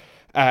 whatever's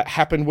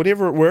happened,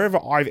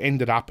 wherever I've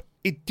ended up,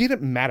 it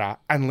didn't matter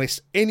unless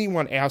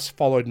anyone else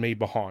followed me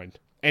behind.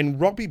 And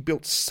Robbie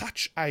built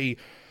such a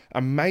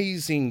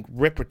amazing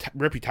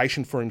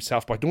reputation for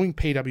himself by doing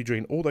PWG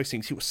and all those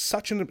things.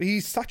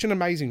 He's such an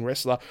amazing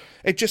wrestler.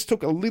 It just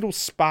took a little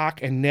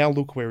spark, and now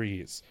look where he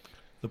is.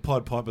 The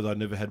Pied Piper, though,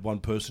 never had one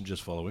person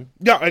just follow him.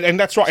 Yeah, and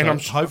that's right. So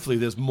and hopefully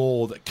there's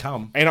more that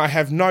come. And I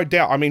have no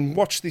doubt. I mean,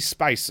 watch this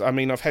space. I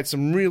mean, I've had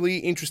some really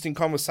interesting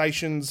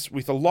conversations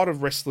with a lot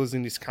of wrestlers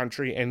in this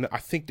country, and I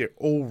think they're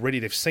all ready.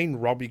 They've seen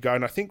Robbie go,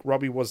 and I think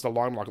Robbie was the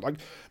limelight. Like,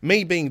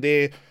 me being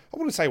there, I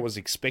wouldn't say it was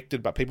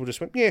expected, but people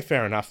just went, yeah,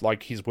 fair enough.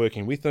 Like, he's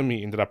working with them.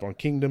 He ended up on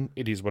Kingdom.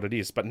 It is what it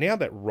is. But now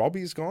that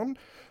Robbie's gone,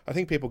 I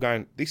think people are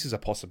going, this is a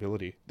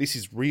possibility. This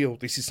is real.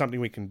 This is something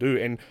we can do.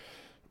 And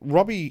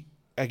Robbie...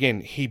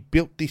 Again, he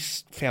built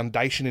this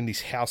foundation in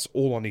this house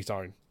all on his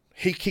own.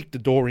 He kicked the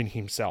door in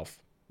himself,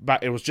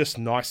 but it was just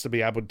nice to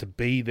be able to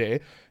be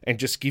there and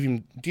just give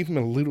him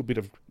a little bit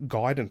of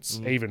guidance,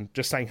 even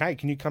just saying, hey,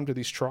 can you come to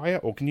this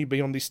tryout or can you be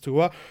on this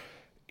tour?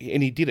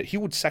 And he did it. He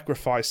would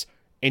sacrifice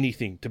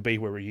anything to be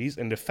where he is,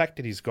 and the fact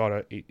that he's got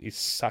it is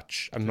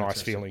such a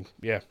nice feeling.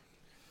 Yeah.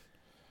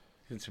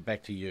 It's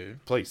back to you.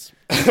 Please.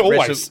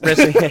 Always.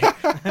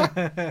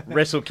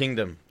 Wrestle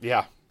Kingdom.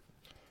 Yeah.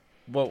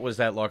 What was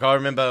that like? I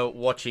remember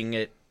watching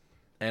it,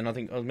 and I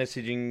think I was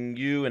messaging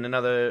you and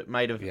another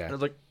mate of... Yeah. I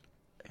was like,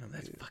 oh,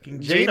 that's fucking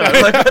Gino.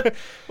 Like,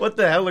 what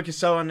the hell? Like, it's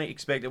so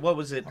unexpected. What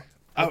was it?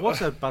 I've watched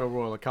that Battle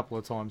Royal a couple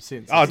of times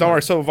since. Oh, don't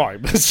worry, so have I.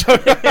 So,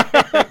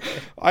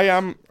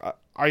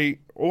 I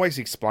always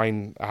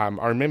explain, I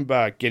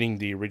remember getting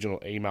the original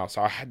email,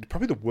 so I had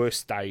probably the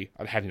worst day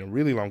I'd had in a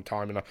really long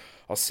time, and I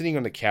was sitting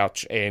on the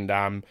couch, and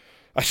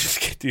I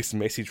just get this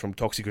message from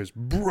Tox. He goes,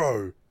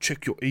 bro,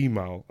 check your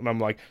email. And I'm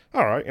like,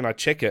 all right. And I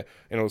check it.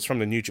 And it was from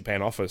the New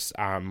Japan office,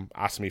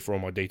 asking me for all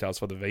my details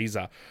for the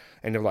visa.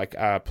 And they're like,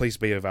 please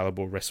be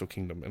available at Wrestle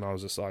Kingdom. And I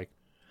was just like,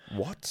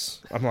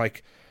 what? I'm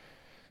like,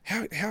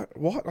 how,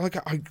 what? Like,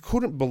 I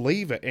couldn't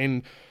believe it.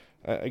 And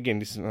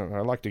again, I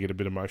like to get a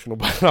bit emotional,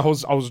 but I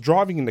was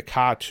driving in the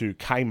car to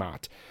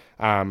Kmart,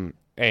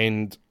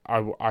 and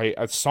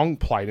a song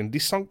played, and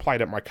this song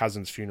played at my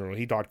cousin's funeral.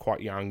 He died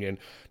quite young, and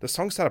the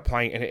song started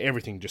playing, and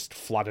everything just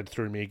flooded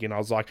through me again. I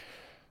was like,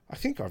 I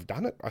think I've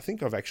done it. I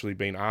think I've actually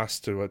been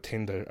asked to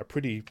attend a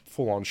pretty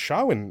full-on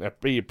show and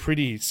be a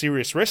pretty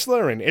serious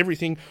wrestler, and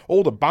everything,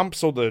 all the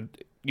bumps, all the,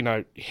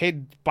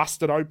 head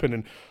busted open,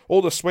 and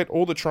all the sweat,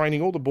 all the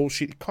training, all the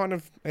bullshit, it kind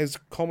of has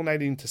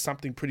culminated into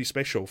something pretty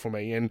special for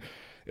me, and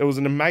it was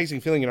an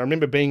amazing feeling. And I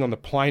remember being on the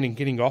plane and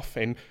getting off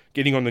and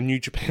getting on the New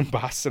Japan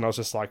bus, and I was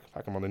just like,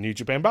 fuck, I'm on the New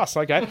Japan bus,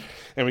 okay.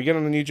 And we get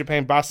on the New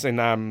Japan bus,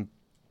 and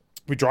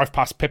we drive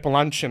past Pepper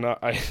Lunch,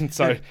 and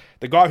so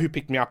the guy who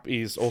picked me up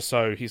is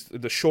also, he's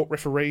the short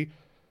referee,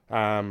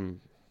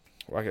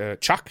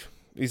 Chuck.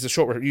 He's the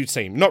short referee. You'd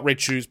see him, not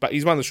red shoes, but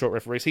he's one of the short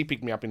referees. He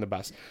picked me up in the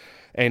bus,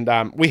 and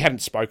we hadn't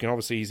spoken.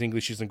 Obviously, his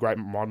English isn't great.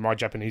 My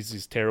Japanese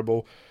is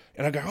terrible.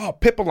 And I go, oh,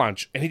 Pepper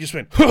Lunch. And he just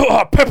went,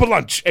 oh, Pepper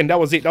Lunch. And that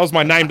was it. That was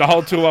my name the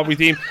whole tour with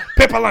him.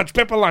 Pepper Lunch,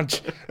 Pepper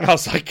Lunch. And I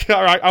was like,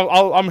 all right,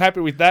 I'm happy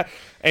with that.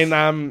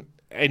 And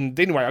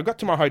anyway, I got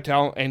to my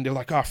hotel, and they're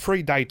like, oh,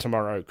 free day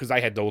tomorrow, because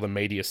they had all the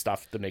media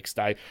stuff the next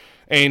day.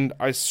 And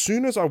as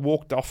soon as I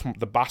walked off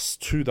the bus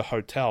to the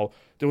hotel,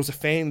 there was a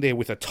fan there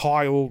with a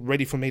tile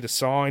ready for me to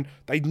sign.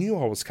 They knew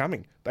I was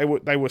coming. They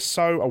were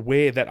so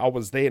aware that I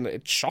was there, and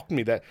it shocked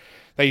me that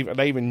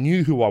they even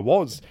knew who I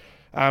was.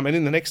 And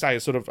then the next day,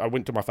 I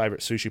went to my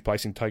favourite sushi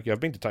place in Tokyo. I've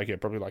been to Tokyo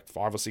probably like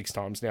 5 or 6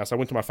 times now. So I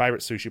went to my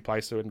favourite sushi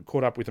place and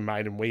caught up with a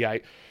mate and we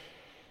ate.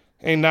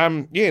 And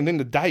and then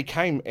the day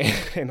came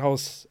and I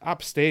was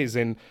upstairs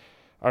and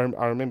I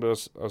remember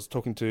I was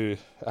talking to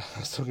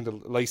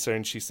Lisa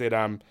and she said,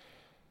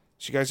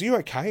 she goes, "Are you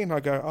okay?" And I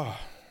go, "Oh,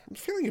 I'm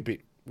feeling a bit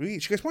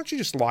weird." She goes, "Why don't you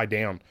just lie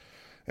down?"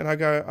 And I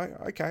go,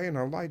 "Okay." And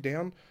I lay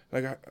down. And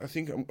I go, I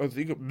think,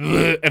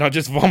 and I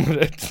just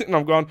vomited. And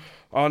I'm going,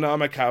 "Oh no,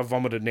 I'm okay. I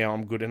vomited now.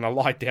 I'm good." And I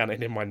lie down, and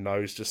then my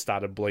nose just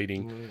started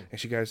bleeding. And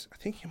she goes, "I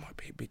think you might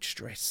be a bit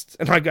stressed."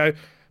 And I go,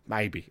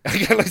 "Maybe."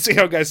 Okay, let's see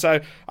how it goes.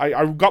 So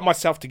I got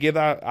myself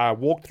together,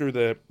 walked through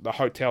the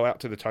hotel out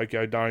to the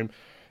Tokyo Dome,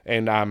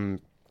 and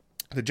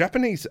the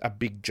Japanese are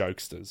big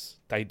jokesters.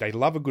 They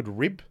love a good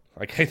rib.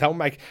 Okay,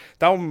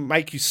 they'll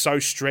make you so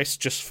stressed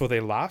just for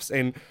their laughs.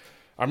 And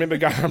I remember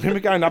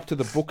going up to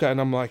the booker, and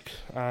I'm like,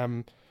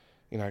 when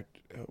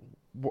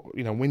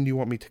do you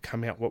want me to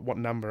come out? What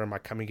number am I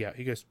coming out?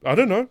 He goes, "I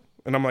don't know."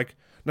 And I'm like,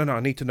 No, I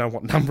need to know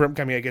what number I'm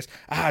coming out. He goes,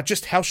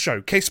 just house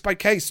show, case by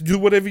case, do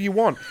whatever you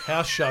want.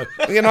 House show.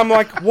 And I'm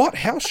like, what?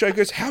 House show? He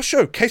goes, house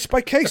show, case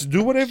by case,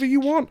 do whatever you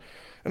want.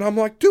 And I'm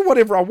like, do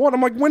whatever I want.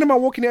 I'm like, when am I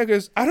walking out? He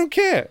goes, I don't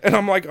care. And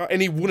I'm like,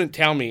 and he wouldn't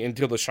tell me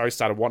until the show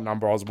started what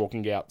number I was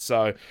walking out.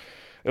 So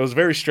it was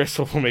very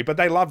stressful for me. But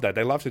they love that.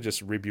 They love to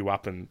just rib you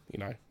up and,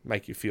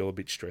 make you feel a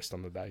bit stressed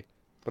on the day.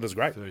 But it was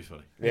great. Very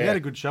funny. Yeah. You had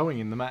a good showing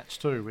in the match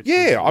too. Which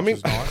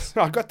was nice.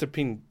 I got to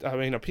pin.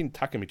 I pinned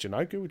Taka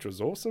Michinoku, which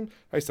was awesome.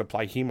 I used to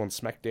play him on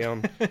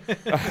SmackDown.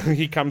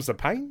 Here Comes the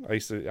Pain. I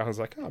was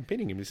like, I'm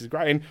pinning him. This is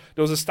great. And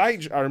there was a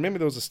stage. I remember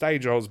there was a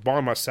stage. I was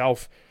by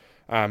myself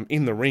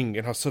in the ring,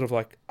 and I was sort of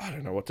like, I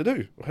don't know what to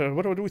do.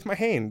 What do I do with my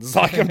hands?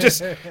 Like I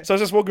was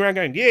just walking around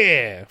going,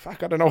 yeah,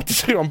 fuck, I don't know what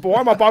to do. Why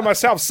am I by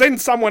myself? Send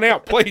someone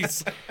out,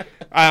 please.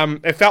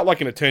 It felt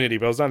like an eternity,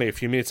 but it was only a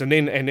few minutes. And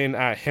then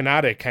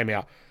Hinata came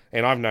out.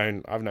 And I've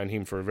known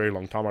him for a very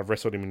long time. I've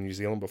wrestled him in New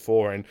Zealand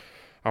before, and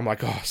I'm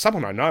like,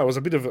 someone I know. It was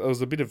a bit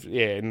of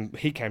yeah. And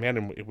he came out,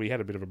 and we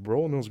had a bit of a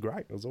brawl, and it was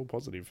great. It was all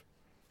positive.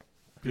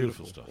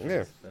 Beautiful stuff.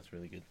 Yeah, that's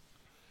really good.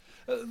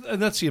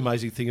 And that's the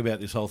amazing thing about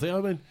this whole thing. I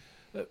mean,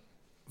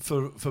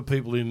 for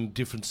people in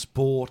different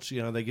sports,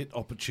 they get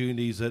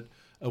opportunities that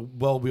are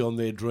well beyond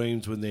their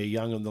dreams when they're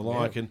young and the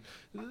like. And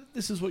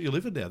this is what you're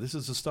living now. This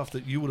is the stuff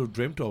that you would have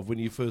dreamt of when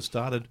you first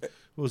started.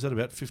 What was that,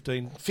 about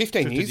 15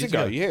 years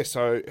ago? Yeah,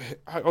 so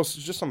I was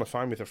just on the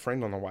phone with a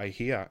friend on the way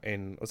here,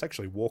 and it was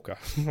actually Walker.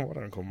 I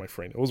don't call him my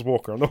friend. It was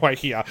Walker on the way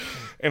here.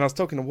 And I was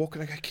talking to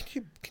Walker, and I go,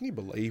 can you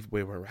believe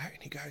where we're at?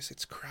 And he goes,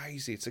 it's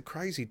crazy. It's a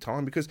crazy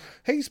time, because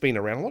he's been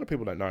around. A lot of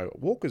people don't know.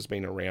 Walker's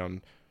been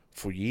around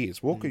for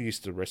years. Walker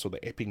used to wrestle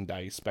the Epping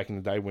days back in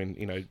the day when,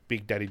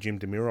 Big Daddy Jim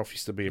Demiroff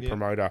used to be a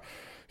promoter.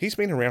 He's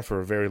been around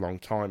for a very long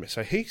time.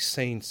 So he's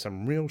seen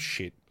some real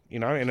shit.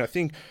 And I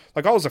think,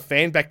 I was a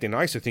fan back then.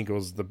 I used to think it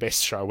was the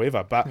best show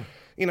ever. But,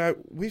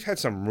 we've had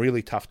some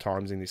really tough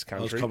times in this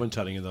country. I was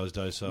commentating in those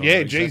days, so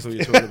yeah, geez. Exactly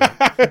what you're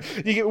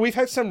talking about. We've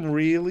had some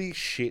really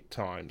shit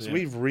times. Yeah.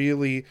 We've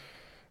really...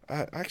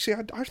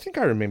 actually, I think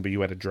I remember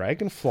you had a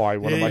dragonfly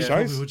one of my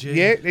shows. Would,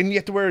 yeah, and you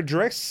had to wear a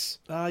dress.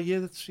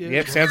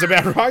 Yep, sounds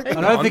about right.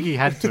 I don't think he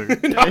had to.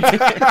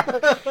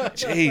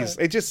 Jeez,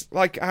 it just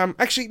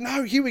actually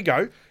no. Here we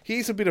go.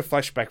 Here's a bit of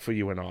flashback for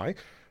you and I.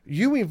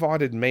 You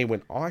invited me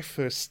when I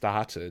first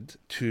started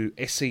to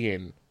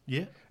SEN.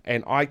 Yeah,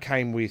 and I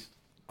came with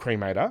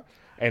Cremator,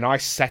 and I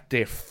sat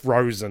there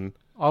frozen.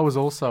 I was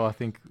also, I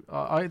think,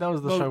 that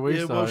was the show we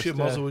used to host.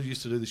 Mozzle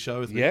used to do the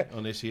show with me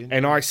on SEN.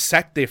 And I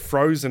sat there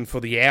frozen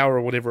for the hour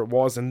or whatever it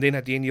was, and then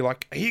at the end you're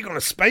like, are you going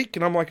to speak?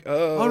 And I'm like,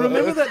 I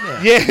remember that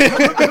now. Yeah. I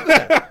remember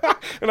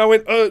that. And I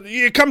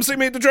went, come see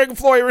me at the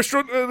Dragonfly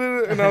restaurant.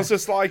 And I was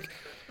just like...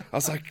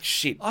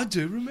 shit. I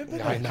do remember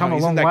that. I know, come a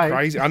long way.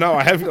 Crazy? I know,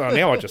 I have.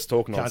 Now I just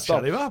talk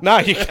non-stop. Can't shut him up. No,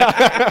 you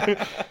can't.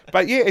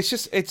 But yeah,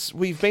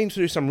 we've been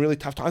through some really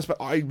tough times, but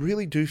I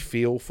really do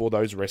feel for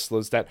those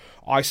wrestlers that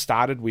I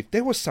started with.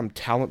 There was some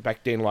talent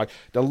back then, like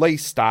the Lee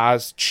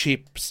Stars,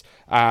 Chips,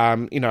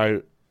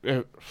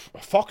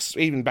 Fox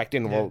even back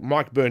then, well,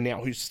 Mike Byrne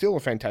now, who's still a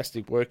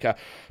fantastic worker,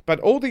 but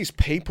all these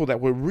people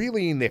that were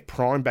really in their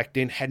prime back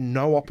then had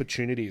no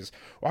opportunities.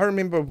 I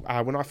remember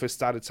when I first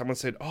started, someone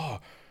said,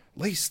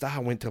 Lee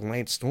Starr went to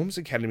Lance Storm's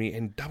Academy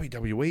and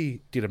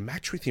WWE did a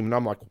match with him. And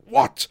I'm like,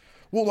 what?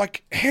 Well,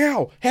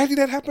 how? How did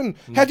that happen?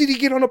 How did he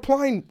get on a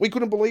plane? We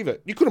couldn't believe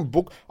it. You couldn't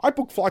book. I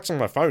book flights on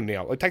my phone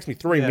now. It takes me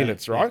 3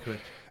 minutes, right?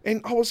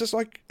 And I was just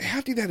like, how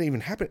did that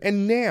even happen?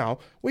 And now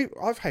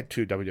I've had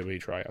 2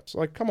 WWE tryouts.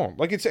 Come on.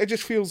 It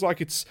just feels like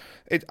these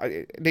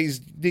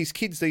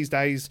kids these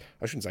days,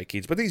 I shouldn't say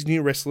kids, but these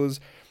new wrestlers,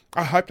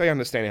 I hope they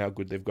understand how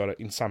good they've got it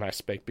in some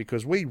aspect,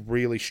 because we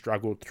really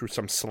struggled through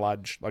some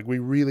sludge. We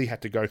really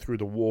had to go through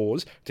the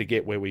wars to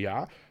get where we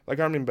are. I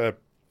remember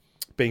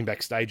being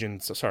backstage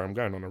and... Sorry, I'm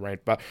going on a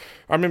rant, but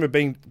I remember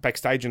being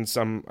backstage and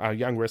some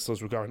young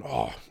wrestlers were going,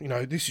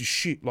 this is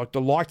shit. The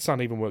lights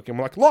aren't even working.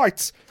 I'm like,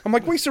 lights? I'm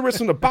like, we used to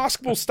wrestle in a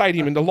basketball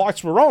stadium and the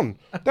lights were on.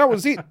 That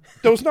was it.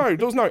 There was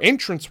no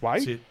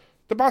entranceway.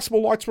 The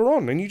basketball lights were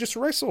on and you just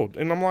wrestled.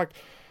 And I'm like,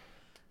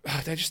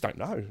 they just don't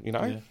know, you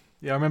know?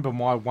 Yeah, I remember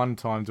my one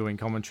time doing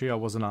commentary. I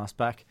wasn't asked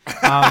back.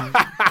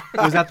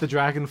 It was at the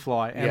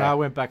Dragonfly, and I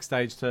went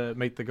backstage to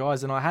meet the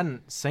guys, and I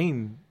hadn't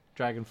seen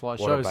Dragonfly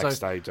shows.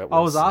 Backstage so I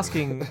was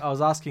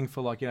asking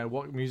for, like, you know,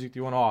 what music do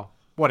you want? Oh,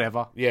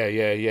 whatever.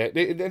 Yeah.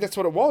 That's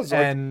what it was.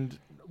 And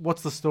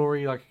what's the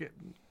story? Like,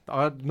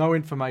 I had no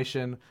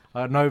information.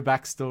 I had no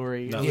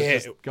backstory. No.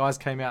 Just guys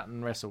came out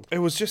and wrestled. It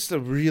was just a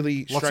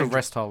really lots of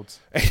rest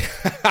holds.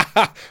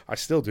 I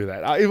still do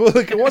that. It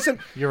wasn't.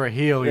 You're a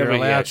heel. You're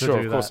allowed to do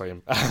that. Of course I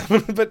am.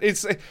 But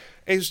it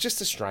was just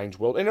a strange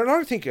world, and I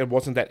don't think it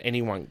wasn't that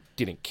anyone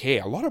didn't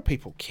care. A lot of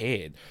people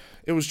cared.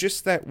 It was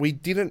just that we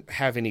didn't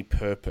have any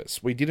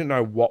purpose. We didn't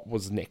know what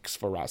was next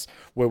for us.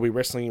 Were we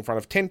wrestling in front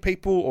of 10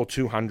 people or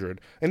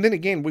 200? And then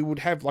again, we would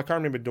have, like, I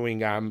remember doing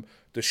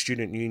the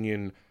Student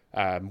Union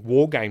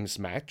War Games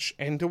match,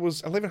 and there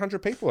was 1,100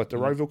 people at the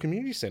Rowville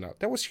Community Centre.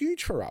 That was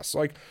huge for us.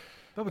 Like,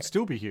 that would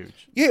still be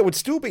huge. Yeah, it would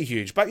still be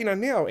huge. But, you know,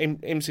 now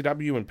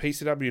MCW and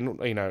PCW and,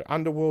 you know,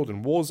 Underworld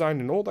and Warzone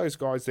and all those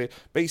guys,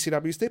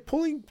 BCWs, they're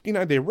pulling, you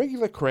know, their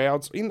regular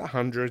crowds in the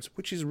hundreds,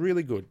 which is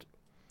really good.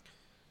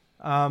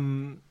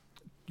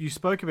 You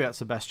spoke about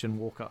Sebastian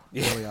Walker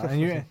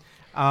earlier,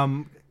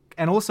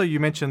 and also you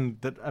mentioned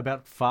that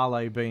about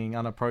Farley being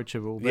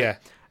unapproachable. But,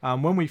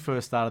 when we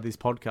first started this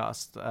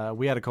podcast,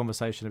 we had a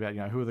conversation about,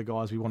 you know, who are the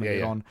guys we want to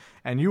get on,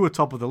 and you were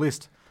top of the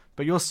list.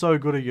 But you're so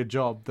good at your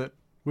job that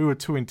we were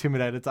too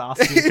intimidated to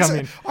ask you to come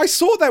in. I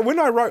saw that when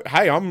I wrote,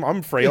 hey,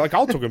 I'm free. Like,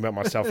 I'll talk about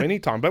myself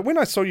anytime. But when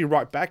I saw you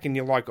write back and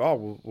you're like,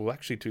 oh, we're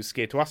actually too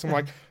scared to ask, I'm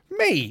like,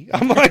 me?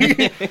 I'm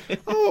like,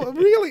 oh,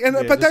 really?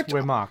 And but that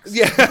we're marks.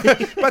 Yeah.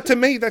 But to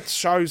me, that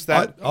shows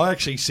that. I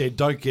actually said,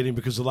 don't get him,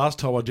 because the last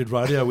time I did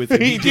radio with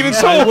him, he didn't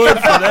say a word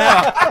for an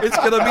hour. It's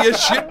going to be a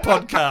shit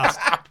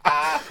podcast.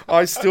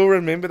 I still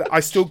remember that. I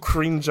still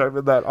cringe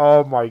over that.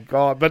 Oh my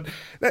God. But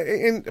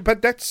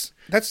that's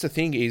the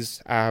thing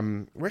is,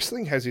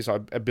 wrestling has this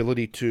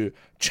ability to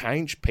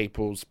change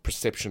people's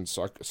perceptions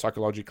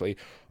psychologically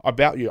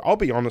about you. I'll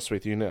be honest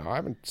with you now. I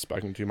haven't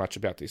spoken too much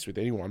about this with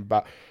anyone,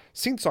 but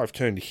since I've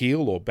turned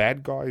heel, or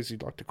bad guy, as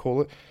you'd like to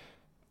call it,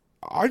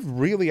 I've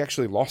really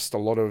actually lost a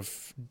lot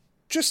of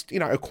just, you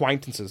know,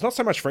 acquaintances. Not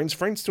so much friends.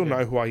 Friends still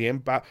know who I am,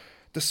 but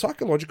the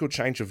psychological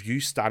change of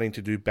you starting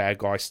to do bad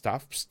guy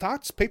stuff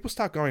people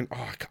start going,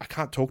 oh, I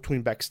can't talk to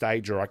him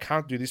backstage, or I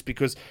can't do this,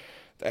 because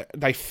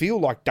they feel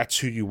like that's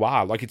who you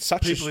are. Like, it's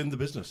such people in the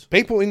business.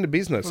 People in the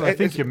business. Well, I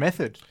think your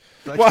method.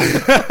 Well,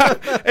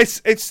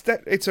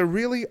 it's a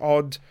really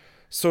odd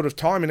sort of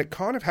time, and it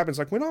kind of happens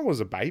like when I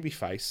was a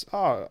babyface.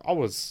 I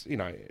was, you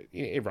know,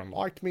 everyone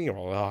liked me,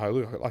 or I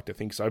like to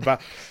think so. But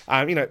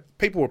you know,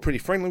 people were pretty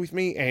friendly with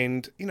me,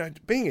 and you know,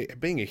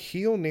 being a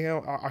heel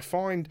now, I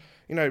find,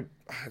 you know,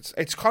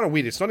 it's kind of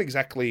weird. It's not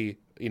exactly,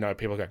 you know,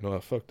 people go, no,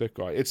 fuck that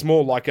guy. It's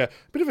more like a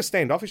bit of a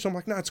standoffish. So I'm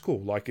like, no, it's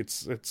cool. Like,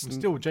 it's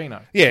still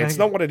Gino. Yeah, it's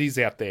not what it is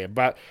out there.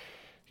 But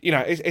you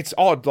know, it's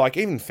odd. Like,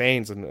 even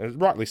fans,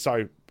 and rightly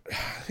so,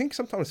 I think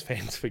sometimes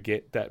fans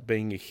forget that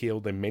being a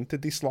heel, they're meant to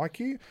dislike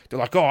you. They're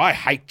like, oh, I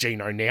hate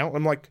Gino now.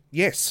 I'm like,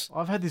 yes.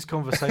 I've had this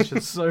conversation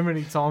so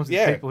many times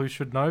with people who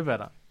should know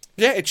better.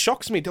 Yeah, it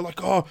shocks me. They're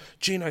like, oh,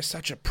 Gino's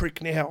such a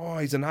prick now. Oh,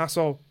 he's an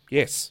asshole.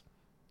 Yes,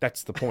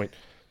 that's the point.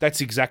 That's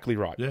exactly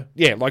right.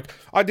 Yeah. Like,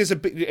 there's a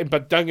bit,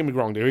 but don't get me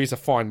wrong. There is a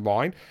fine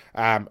line.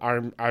 I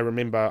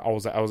remember I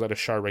was at a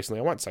show recently.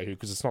 I won't say who,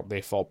 because it's not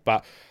their fault.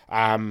 But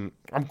I'm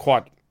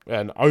quite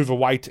an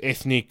overweight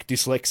ethnic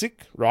dyslexic,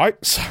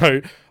 right?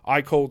 So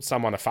I called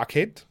someone a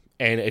fuckhead,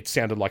 and it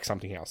sounded like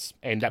something else.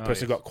 And that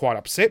person got quite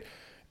upset.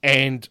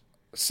 And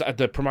so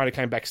the promoter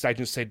came backstage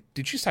and said,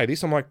 "Did you say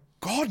this?" I'm like,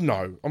 "God,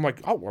 no." I'm like,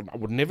 "Oh, well, I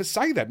would never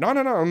say that." No.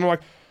 I'm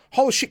like,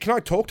 holy shit, can I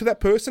talk to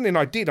that person? And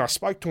I did. I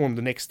spoke to him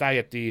the next day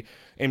at the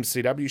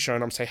MCW show,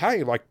 and I'm saying,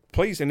 hey, like,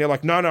 please. And they're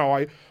like, no,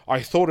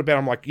 I thought about it.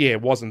 I'm like, yeah,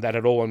 it wasn't that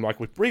at all. And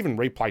like, we even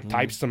replayed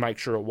tapes to make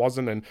sure it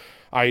wasn't. And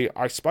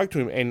I spoke to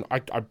him, and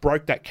I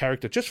broke that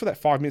character just for that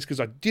 5 minutes,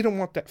 because I didn't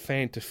want that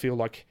fan to feel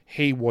like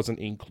he wasn't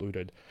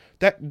included.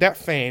 That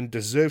fan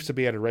deserves to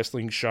be at a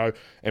wrestling show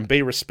and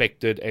be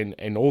respected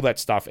and all that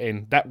stuff.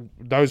 And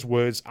those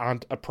words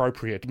aren't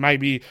appropriate.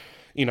 Maybe,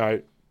 you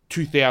know,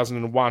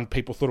 2001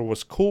 people thought it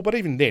was cool, but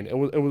even then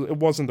it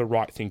wasn't the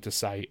right thing to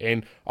say.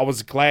 And I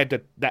was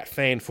glad that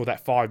fan for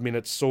that 5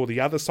 minutes saw the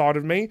other side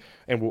of me,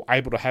 and we were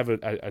able to have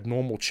a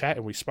normal chat,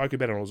 and we spoke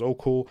about it, and it was all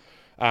cool.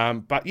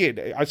 But yeah,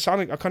 I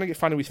kind of get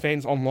funny with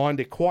fans online.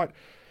 They're quite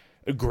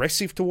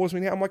aggressive towards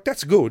me now. I'm like,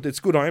 that's good. It's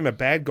good. I am a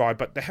bad guy,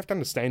 but they have to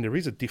understand there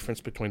is a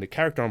difference between the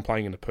character I'm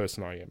playing and the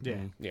person I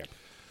am. Yeah.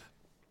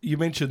 You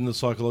mentioned the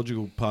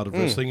psychological part of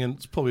wrestling, and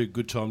it's probably a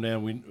good time now.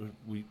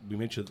 We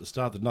mentioned at the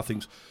start that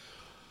nothing's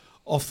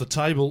off the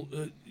table.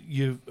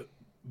 You've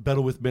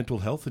battled with mental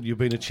health, and you've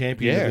been a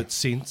champion of it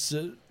since.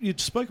 You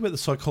spoke about the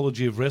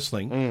psychology of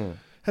wrestling.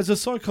 Has the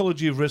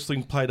psychology of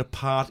wrestling played a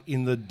part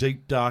in the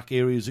deep, dark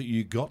areas that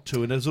you got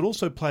to, and has it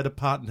also played a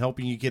part in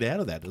helping you get out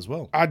of that as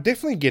well? I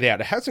definitely get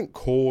out. It hasn't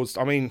caused,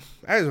 I mean,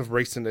 as of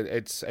recent,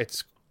 it's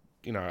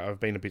you know, I've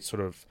been a bit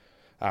sort of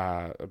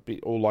a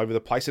bit all over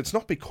the place. It's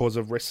not because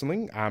of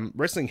wrestling.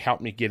 Wrestling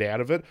helped me get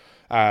out of it.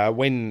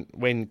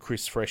 When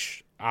Chris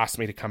Fresh asked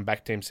me to come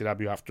back to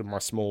MCW after my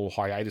small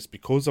hiatus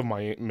because of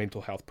my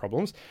mental health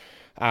problems,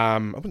 I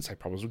wouldn't say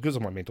problems, because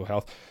of my mental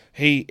health,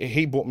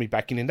 he brought me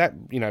back in, and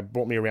that,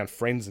 brought me around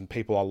friends and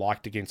people I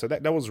liked again. So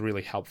that was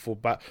really helpful.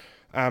 But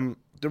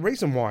the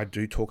reason why I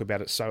do talk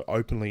about it so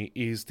openly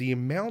is the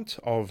amount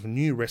of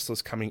new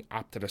wrestlers coming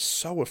up that are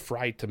so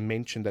afraid to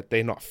mention that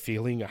they're not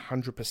feeling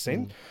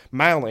 100%,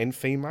 male and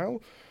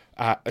female,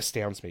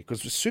 astounds me.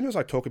 Because as soon as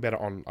I talk about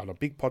it on a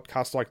big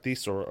podcast like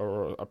this,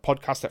 or a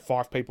podcast that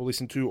 5 people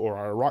listen to, or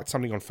I write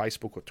something on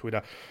Facebook or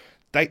Twitter,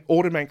 they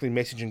automatically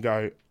message and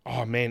go,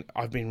 oh man,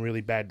 I've been really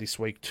bad this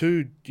week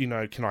too. Can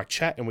I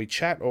chat? And we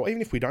chat. Or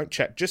even if we don't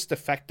chat, just the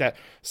fact that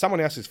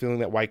someone else is feeling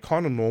that way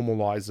kind of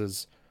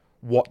normalizes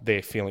what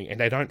they're feeling, and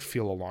they don't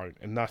feel alone.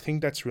 And I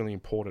think that's really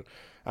important.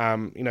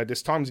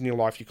 There's times in your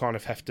life you kind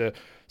of have to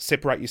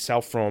separate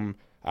yourself from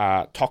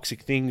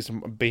toxic things,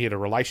 be it a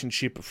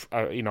relationship,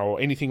 or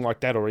anything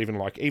like that, or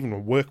even a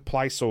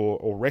workplace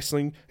or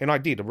wrestling. And I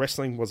did.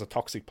 Wrestling was a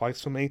toxic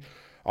place for me.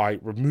 I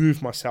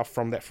removed myself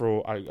from that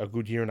for a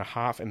good year and a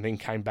half, and then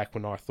came back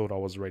when I thought I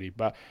was ready.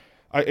 But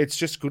it's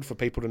just good for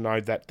people to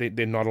know that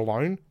they're not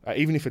alone,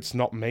 even if it's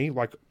not me.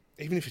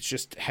 Even if it's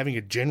just having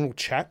a general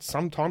chat,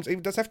 sometimes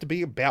it doesn't have to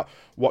be about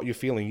what you're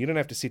feeling. You don't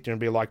have to sit there and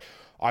be like,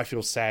 I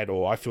feel sad,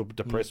 or I feel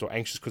depressed or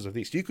anxious because of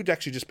this. You could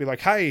actually just be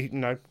like, hey,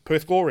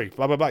 Perth Glory,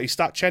 blah, blah, blah. You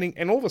start chatting,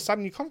 and all of a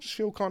sudden you kind of just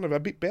feel kind of a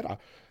bit better.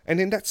 And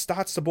then that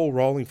starts the ball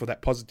rolling for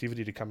that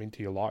positivity to come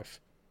into your life.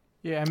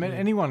 Yeah, I mean,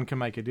 anyone can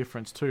make a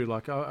difference too.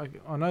 Like, I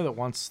know that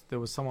once there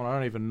was someone I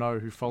don't even know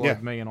who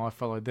followed me, and I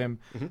followed them.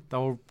 Mm-hmm. They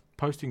were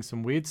posting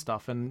some weird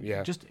stuff, and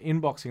just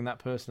inboxing that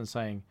person and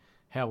saying,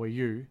 how are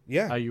you?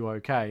 Yeah. Are you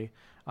okay?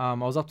 I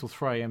was up till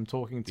 3 a.m.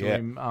 talking to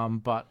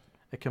him, but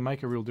it can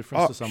make a real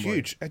difference to somebody.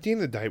 Huge. At the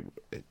end of the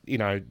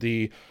day,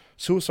 the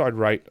suicide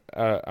rate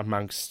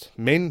amongst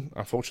men,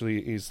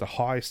 unfortunately, is the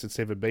highest it's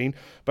ever been.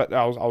 But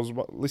I was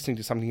listening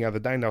to something the other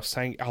day, and they were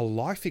saying our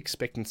life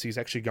expectancy is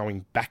actually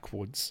going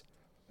backwards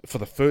for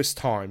the first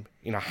time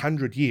in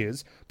 100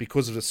 years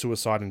because of the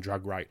suicide and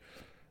drug rate.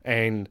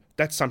 And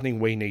that's something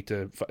we need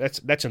to.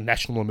 That's a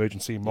national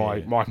emergency in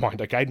my mind.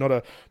 Okay, not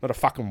a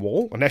fucking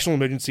war. A national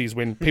emergency is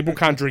when people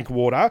can't drink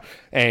water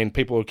and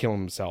people are killing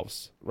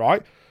themselves.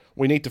 Right?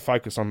 We need to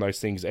focus on those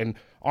things. And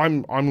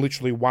I'm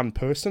literally one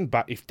person,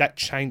 but if that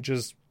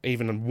changes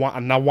even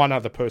one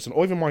other person,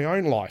 or even my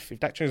own life,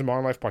 if that changes my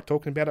own life by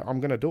talking about it, I'm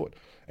going to do it.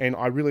 And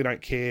I really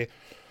don't care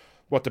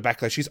what the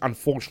backlash is.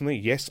 Unfortunately,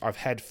 yes, I've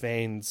had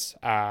fans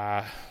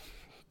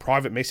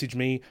private message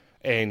me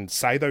and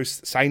say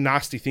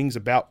nasty things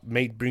about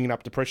me bringing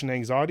up depression and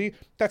anxiety.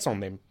 That's on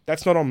them.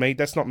 That's not on me.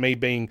 That's not me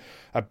being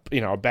a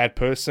bad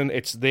person.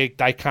 It's they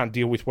can't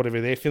deal with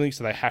whatever they're feeling,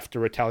 so they have to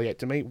retaliate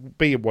to me.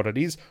 Be it what it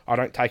is. I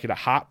don't take it at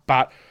heart,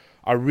 but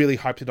I really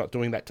hope they're not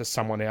doing that to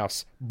someone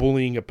else,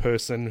 bullying a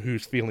person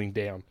who's feeling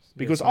down.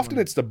 Because often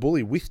it's the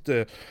bully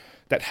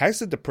that has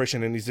the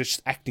depression and is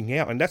just acting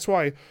out. And that's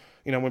why,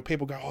 when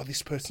people go, oh,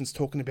 this person's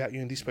talking about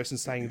you and this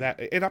person's saying that,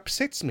 it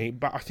upsets me.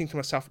 But I think to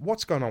myself,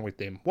 what's going on with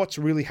them? What's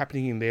really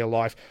happening in their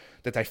life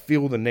that they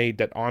feel the need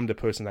that I'm the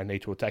person they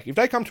need to attack? If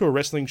they come to a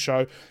wrestling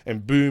show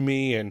and boo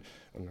me, and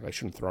they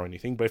shouldn't throw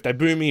anything, but if they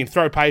boo me and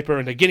throw paper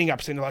and they're getting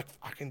upset and they're like,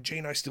 fucking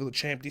Gino's still the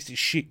champ, this is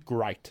shit,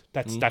 great.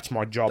 That's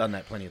my job. Done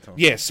that plenty of times.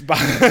 Yes, but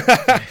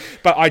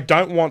but I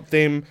don't want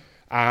them...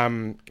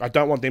 then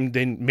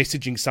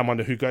messaging someone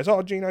who goes,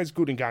 oh, Gino's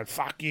good, and going,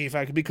 fuck you,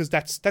 because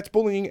that's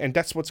bullying, and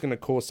that's what's going to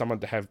cause someone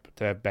to have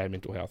bad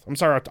mental health. I'm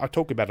sorry, I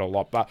talk about it a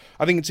lot, but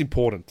I think it's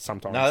important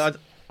sometimes. No,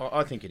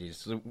 I think it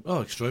is.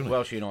 Oh, extremely.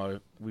 Welsh and I,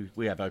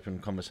 we have open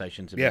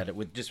conversations about it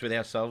with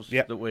ourselves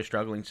that we're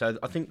struggling. So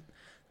I think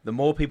the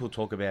more people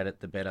talk about it,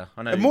 the better.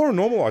 I know. The more it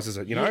normalises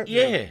it,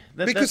 Yeah.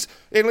 Because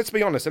let's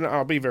be honest, and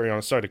I'll be very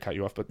honest. Sorry to cut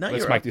you off, but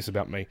let's make this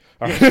about me.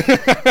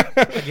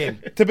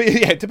 Again, to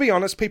be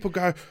honest, people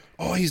go,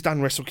 "Oh, he's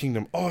done Wrestle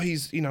Kingdom. Oh,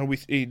 he's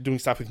doing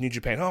stuff with New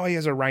Japan. Oh, he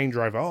has a Range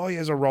Rover. Oh, he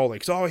has a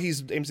Rolex. Oh,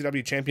 he's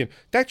MCW champion."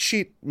 That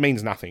shit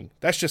means nothing.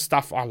 That's just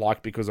stuff I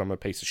like because I'm a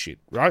piece of shit,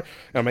 right?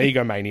 I'm an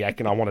egomaniac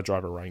and I want to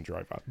drive a Range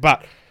Rover.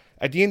 But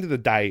at the end of the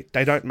day,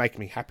 they don't make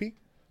me happy.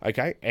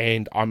 Okay,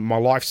 and my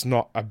life's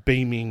not a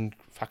beaming,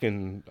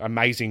 fucking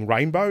amazing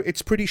rainbow.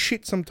 It's pretty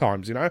shit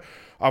sometimes,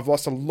 I've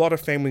lost a lot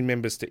of family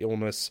members to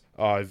illness.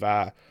 I've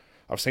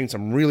seen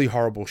some really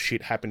horrible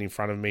shit happen in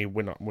front of me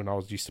when I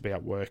was used to be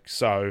at work.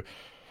 So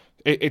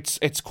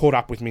it's caught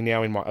up with me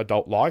now in my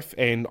adult life,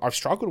 and I've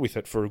struggled with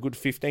it for a good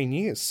 15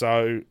 years.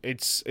 So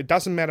it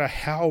doesn't matter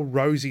how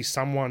rosy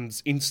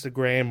someone's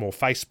Instagram or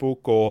Facebook,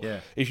 or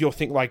if you'll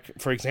think, like,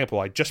 for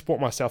example, I just bought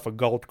myself a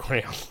gold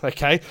crown,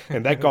 okay?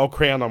 And that gold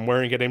crown I'm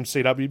wearing at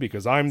MCW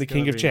because I'm the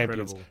king of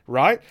champions,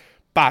 right?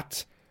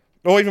 But,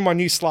 or even my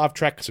new Slav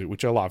tracksuit,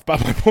 which I love.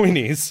 But my point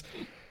is,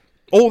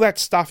 all that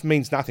stuff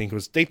means nothing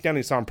because deep down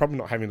inside I'm probably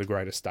not having the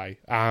greatest day.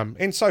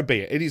 And so be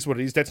it. It is what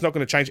it is. That's not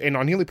going to change. And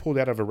I nearly pulled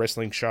out of a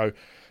wrestling show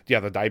the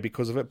other day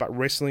because of it. But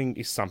wrestling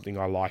is something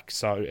I like.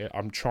 So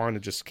I'm trying to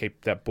just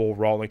keep that ball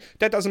rolling.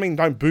 That doesn't mean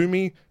don't boo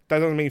me. That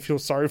doesn't mean you feel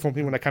sorry for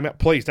me when they come out.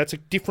 Please, that's a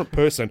different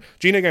person.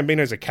 Gino Gambino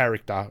is a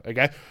character,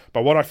 okay?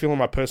 But what I feel in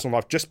my personal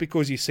life, just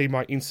because you see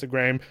my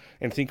Instagram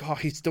and think, oh,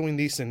 he's doing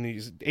this and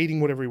he's eating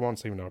whatever he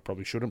wants, even though I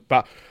probably shouldn't,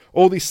 but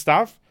all this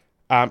stuff,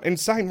 and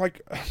same,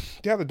 like,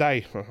 the other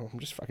day, I'm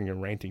just fucking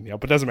ranting now,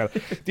 but it doesn't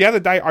matter. The other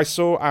day, I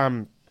saw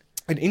an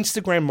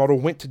Instagram model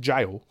went to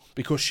jail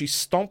because she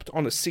stomped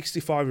on a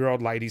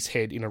 65-year-old lady's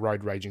head in a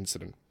road rage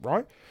incident,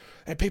 right?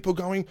 And people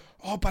going,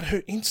 oh, but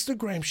her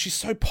Instagram, she's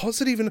so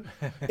positive, and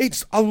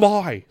it's a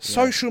lie. Yeah.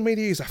 Social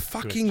media is a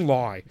fucking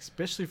lie.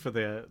 Especially for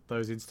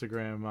those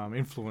Instagram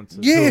influencers.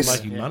 Yes. Who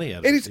are making money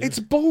out of it. It's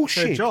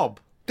bullshit. Their job.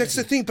 That's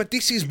the thing, but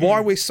this is why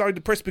we're so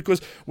depressed,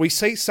 because we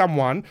see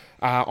someone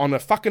on a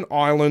fucking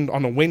island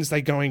on a Wednesday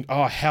going,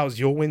 oh, how's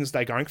your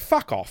Wednesday going?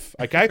 Fuck off,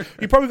 okay?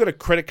 You probably got a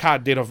credit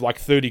card debt of like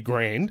 30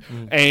 grand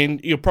and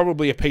you're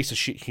probably a piece of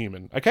shit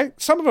human, okay?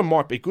 Some of them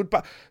might be good,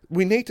 but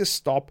we need to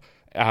stop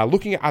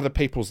looking at other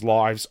people's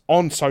lives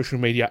on social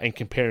media and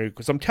comparing,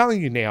 because I'm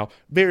telling you now,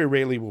 very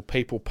rarely will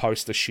people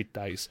post the shit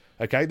days,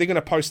 okay? They're going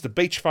to post the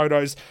beach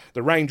photos,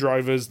 the Range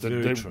Rovers,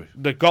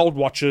 the gold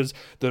watches,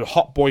 the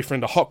hot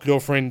boyfriend, the hot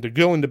girlfriend, the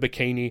girl in the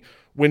bikini.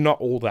 We're not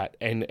all that,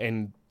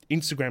 and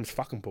Instagram's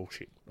fucking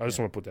bullshit. I just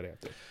want to put that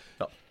out there.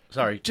 Oh,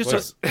 sorry.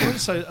 I want to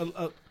say,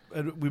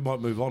 and we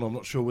might move on. I'm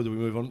not sure whether we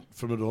move on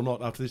from it or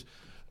not after this.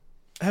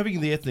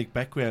 Having the ethnic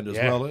background as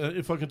well,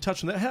 if I can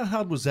touch on that, how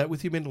hard was that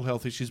with your mental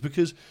health issues?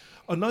 Because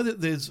I know that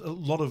there's a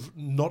lot of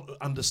not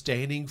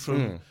understanding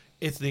from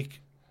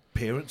ethnic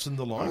parents and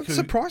the like.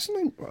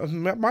 Surprisingly,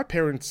 my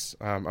parents,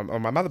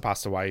 my mother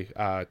passed away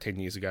 10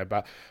 years ago,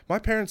 but my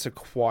parents are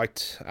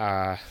quite,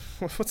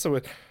 what's the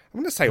word?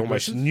 I'm going to say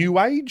almost new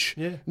age.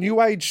 Yeah.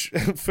 New age,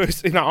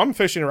 I'm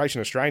first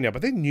generation Australian,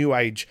 but they're new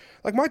age.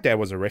 Like, my dad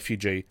was a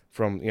refugee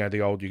from, the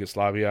old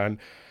Yugoslavia, and,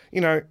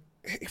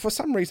 for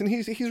some reason,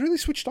 he's really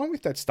switched on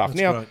with that stuff. That's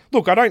now,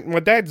 look,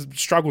 my dad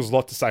struggles a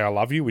lot to say I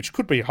love you, which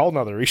could be a whole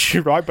nother issue,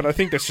 right? But I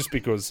think that's just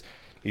because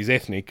he's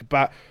ethnic.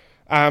 But,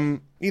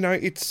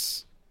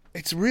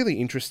 it's really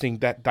interesting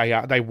that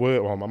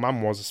my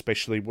mum was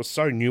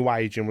so new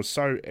age and was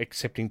so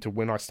accepting to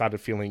when I started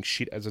feeling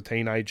shit as a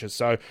teenager.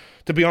 So,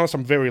 to be honest,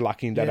 I'm very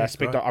lucky in that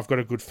aspect. Right. I've got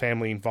a good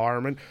family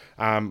environment.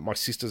 My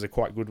sisters are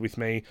quite good with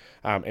me,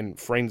 and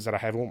friends that I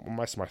have.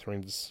 Most of my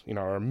friends,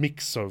 are a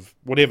mix of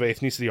whatever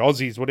ethnicity,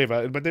 Aussies,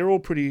 whatever, but they're all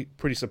pretty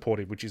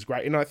supportive, which is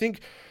great. And I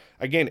think,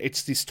 again,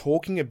 it's this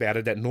talking about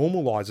it that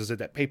normalizes it,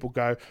 that people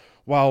go,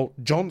 well,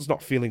 John's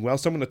not feeling well,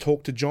 so I'm going to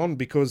talk to John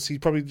because he's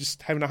probably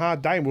just having a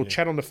hard day, and we'll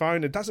chat on the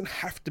phone. It doesn't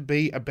have to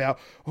be about,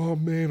 oh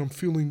man, I'm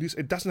feeling this.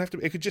 It doesn't have to.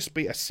 It could just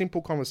be a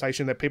simple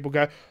conversation that people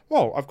go,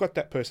 well, I've got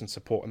that person's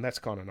support, and that's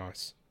kind of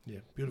nice. Yeah,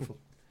 beautiful.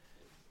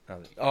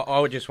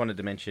 I just wanted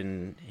to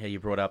mention how you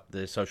brought up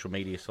the social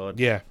media side.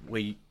 Yeah.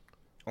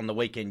 On the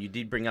weekend, you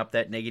did bring up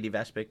that negative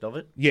aspect of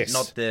it. Yes.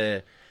 Not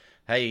the,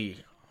 hey,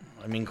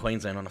 I'm in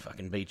Queensland on a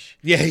fucking beach.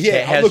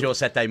 Yeah. How's your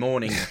Saturday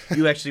morning?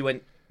 You actually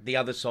went the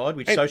other side,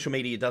 which social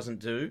media doesn't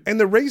do. And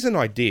the reason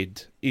I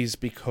did is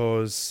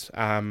because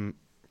I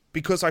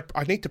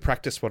need to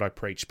practice what I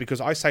preach, because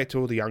I say to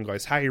all the young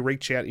guys, hey,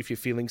 reach out if you're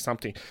feeling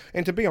something.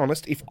 And to be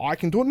honest, if I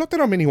can do it, not that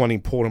I'm anyone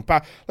important,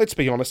 but let's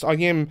be honest, I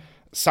am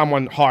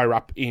someone higher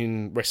up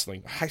in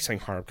wrestling. I hate saying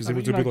higher up because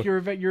you're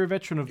a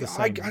veteran of the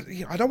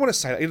scene. I don't want to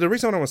say that. The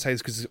reason I don't want to say this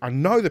is because I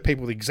know the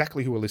people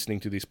exactly who are listening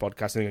to this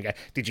podcast and they're going to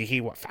go, did you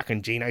hear what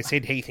fucking Gino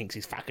said? He thinks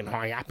he's fucking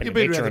high up. You've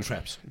been around the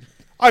traps.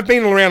 I've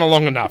been around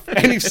long enough.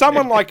 And if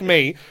someone like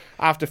me,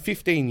 after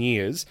 15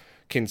 years,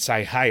 can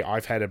say, hey,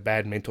 I've had a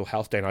bad mental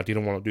health day and I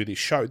didn't want to do this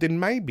show, then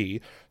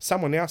maybe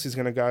someone else is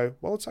going to go,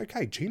 well, it's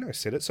okay, Gino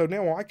said it, so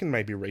now I can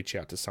maybe reach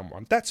out to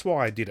someone. That's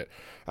why I did it.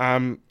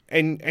 And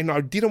I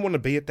didn't want to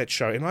be at that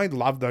show, and I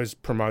love those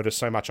promoters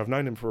so much. I've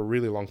known them for a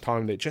really long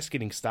time. They're just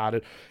getting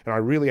started, and I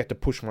really had to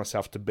push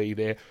myself to be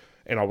there.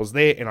 And I was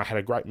there, and I had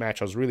a great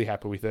match. I was really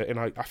happy with it, and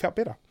I felt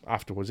better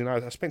afterwards.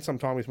 I spent some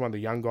time with one of the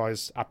young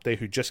guys up there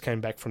who just came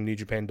back from New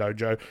Japan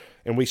Dojo,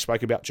 and we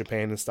spoke about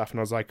Japan and stuff,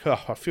 and I was like, oh,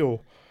 I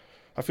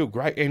feel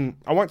great. And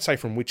I won't say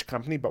from which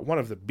company, but one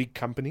of the big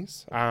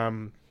companies,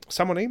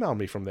 someone emailed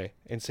me from there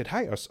and said,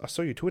 hey, I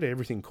saw your Twitter,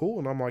 everything cool?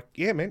 And I'm like,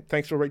 yeah, man,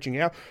 thanks for reaching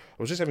out.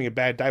 I was just having a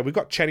bad day. We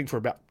got chatting for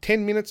about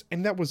 10 minutes,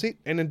 and that was it.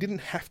 And it didn't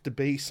have to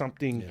be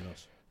something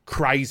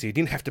crazy. It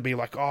didn't have to be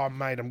like, oh,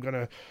 mate, I'm going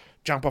to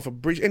jump off a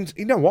bridge. And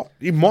you know what?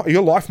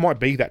 Your life might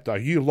be that, though.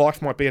 Your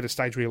life might be at a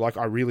stage where you're like,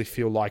 I really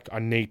feel like I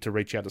need to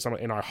reach out to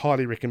someone. And I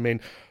highly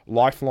recommend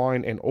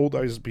Lifeline and all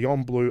those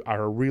Beyond Blue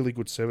are a really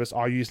good service.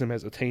 I used them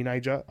as a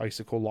teenager. I used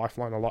to call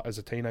Lifeline a lot as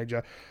a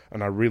teenager,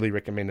 and I really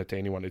recommend it to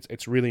anyone.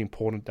 It's really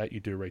important that you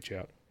do reach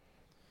out.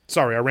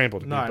 Sorry, I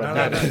rambled a bit.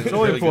 No. It's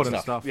all really important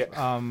stuff.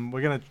 Yeah.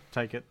 We're going to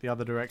take it the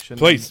other direction.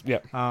 Please, yeah.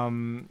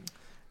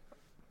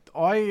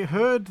 I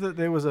heard that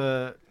there was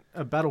a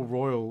battle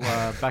royal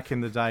back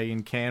in the day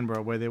in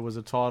Canberra where there was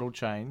a title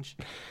change,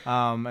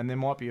 and there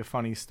might be a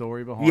funny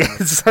story behind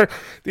it. So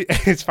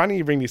it's funny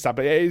you bring this up.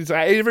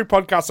 Every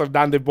podcast I've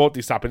done, they've brought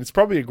this up, and it's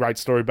probably a great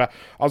story. But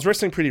I was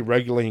wrestling pretty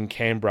regularly in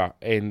Canberra,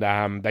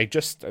 and they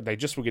just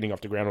were getting off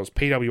the ground. It was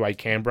PWA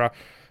Canberra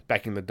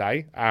back in the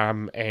day,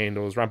 and it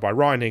was run by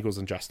Ryan Eagles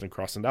and Justin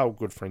Cross, and they were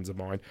good friends of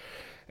mine.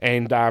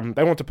 And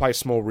they wanted to play a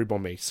small rib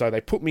on me, so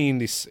they put me in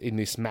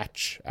this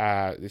match,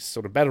 this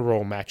sort of battle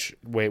royal match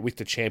where with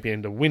the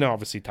champion, the winner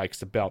obviously takes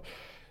the belt.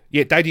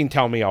 Yet they didn't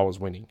tell me I was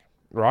winning,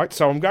 right?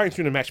 So I'm going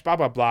through the match, blah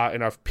blah blah,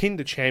 and I've pinned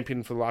the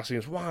champion for the last thing.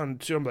 1,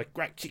 2. I'm like,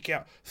 great kick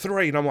out,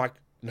 3, and I'm like,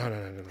 no.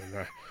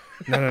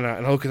 And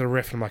I look at the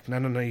ref and I'm like,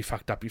 no, you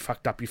fucked up.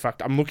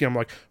 I'm looking, I'm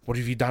like, what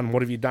have you done?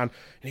 And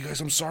he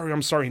goes, I'm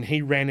sorry. And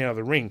he ran out of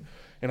the ring.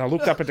 And I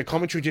looked up at the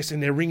commentary just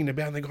and they're ringing the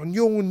bell and they're going,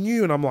 you're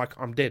new. And I'm like,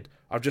 I'm dead.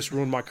 I've just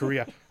ruined my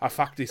career. I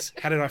fucked this.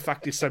 How did I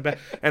fuck this so bad?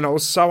 And I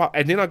was so up.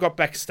 And then I got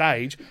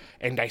backstage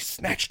and they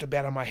snatched the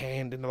belt out of my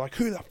hand and they're like,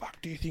 who the fuck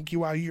do you think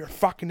you are? You're a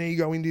fucking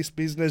ego in this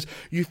business.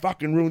 You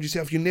fucking ruined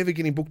yourself. You're never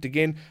getting booked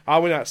again. I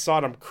went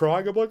outside. I'm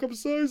crying. I'm like, I'm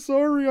so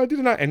sorry. I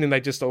didn't know. And then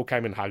they just all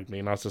came and hugged me.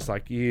 And I was just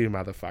like, you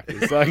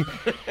motherfuckers. Like,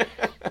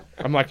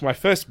 I'm like, my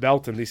first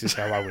belt and this is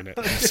how I win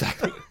it. So,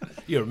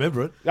 you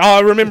remember it? Oh,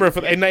 I remember it.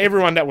 And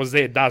everyone that was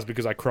there does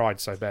because I cried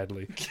so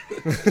badly.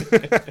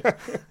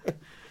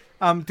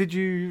 Did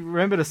you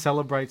remember to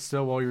celebrate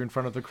still while you were in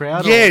front of the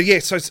crowd? Yeah.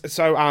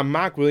 So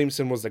Mark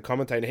Williamson was the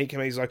commentator. He came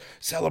in, he's like,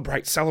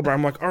 celebrate.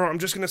 I'm like, all right, I'm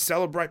just going to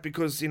celebrate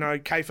because,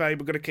 kayfabe,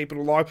 we've got to keep it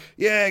alive.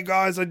 Yeah,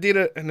 guys, I did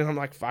it. And then I'm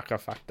like, fuck, I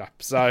fucked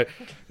up. So,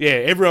 yeah,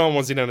 everyone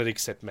was in on it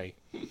except me.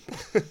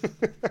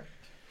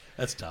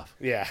 That's tough.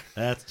 Yeah.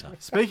 That's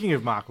tough. Speaking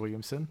of Mark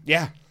Williamson.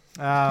 Yeah.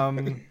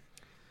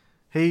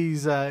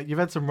 He's you've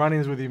had some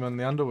run-ins with him on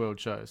the Underworld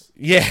shows.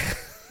 Yeah.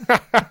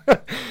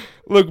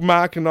 Look,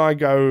 Mark and I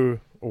go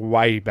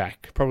way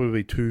back,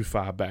 probably too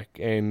far back.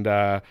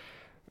 And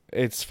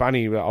it's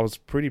funny, I was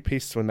pretty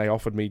pissed when they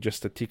offered me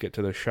just a ticket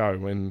to the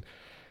show. And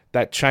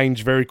that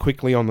changed very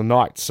quickly on the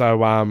night. So,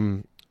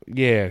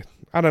 yeah,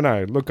 I don't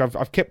know. Look,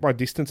 I've kept my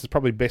distance. It's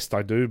probably best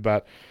I do,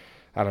 but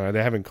I don't know.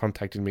 They haven't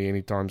contacted me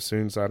anytime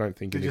soon, so I don't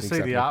think Did you see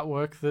happening. The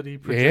artwork that he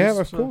produced? Yeah,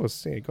 of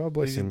course. Yeah, God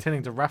bless He's him.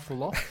 intending to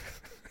raffle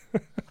off.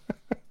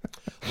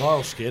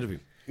 Lyle's scared of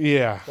him.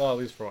 Yeah. Lyle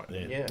is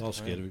frightened. Yeah. Lyle's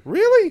scared of him.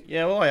 Really?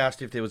 Yeah, well, I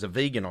asked if there was a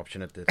vegan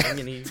option at the thing,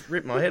 and he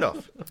ripped my head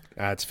off.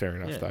 That's fair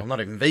enough, Yeah, though. I'm not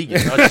even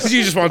vegan.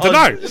 You just wanted to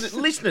know.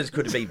 Listeners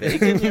could be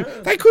vegan.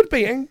 They could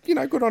be, and,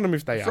 good on them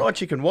if they are. Fried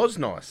chicken was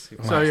nice.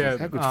 So, yeah.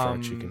 How good's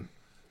fried chicken?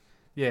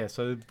 Yeah,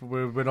 so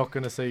we're not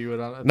going to see you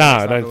at No,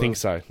 I don't think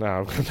so.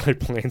 No, I've got no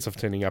plans of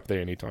turning up there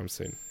anytime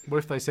soon. What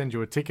if they send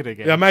you a ticket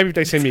again? Yeah, maybe if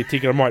they send me a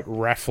ticket, I might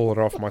raffle it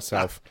off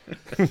myself.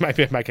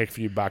 Maybe I'd make a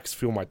few bucks,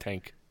 fill my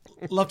tank.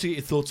 Love to get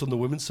your thoughts on the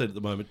women's scene at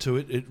the moment too.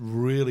 It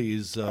really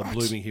is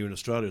blooming here in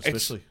Australia,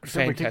 especially.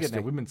 Except we keep getting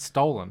our women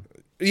stolen.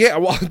 Yeah,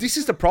 well, this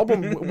is the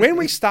problem. When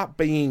we start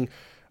getting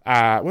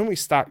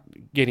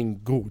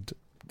good,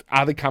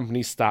 other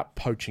companies start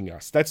poaching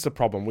us. That's the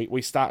problem.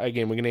 We start,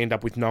 again, we're going to end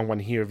up with no one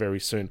here very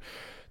soon.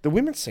 The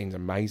women's scene's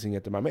amazing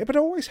at the moment, but it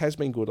always has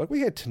been good. Like,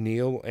 we had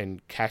Tennille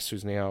and Cass,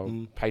 who's now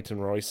Peyton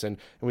Royce, and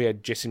we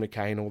had Jessie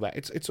McKay and all that.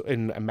 It's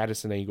and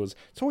Madison Eagles.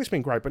 It's always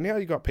been great, but now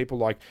you've got people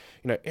like,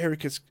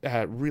 Erica's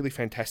really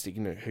fantastic.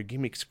 Her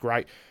gimmick's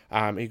great.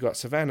 You've got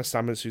Savannah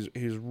Summers, who's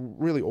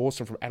really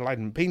awesome from Adelaide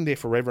and been there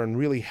forever and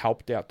really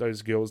helped out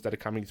those girls that are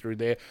coming through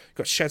there. You've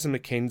got Shazza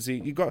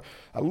McKenzie. You've got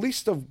a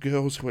list of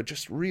girls who are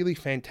just really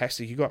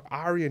fantastic. You've got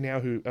Aria now,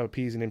 who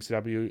appears in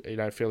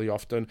MCW, fairly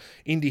often.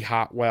 Indy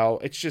Hartwell.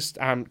 It's just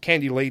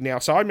Candy Lee now.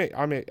 So I met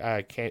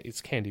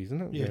it's Candy,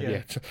 isn't it?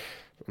 Yeah.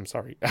 I'm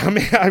sorry.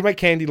 I met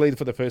Candy Lee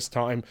for the first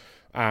time.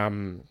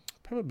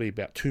 Probably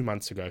about 2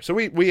 months ago. So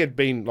we had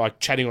been like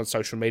chatting on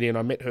social media, and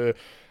I met her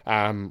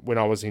when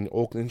I was in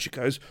Auckland.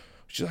 She's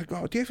like,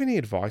 oh, do you have any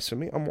advice for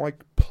me? I'm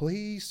like,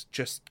 please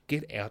just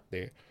get out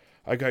there.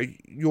 I go,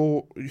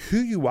 who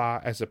you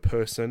are as a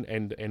person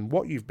and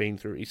what you've been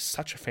through is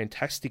such a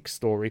fantastic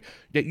story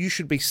that you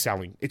should be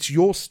selling. It's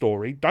your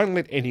story. Don't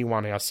let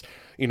anyone else,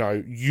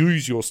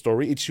 use your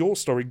story. It's your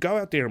story. Go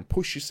out there and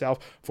push yourself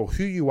for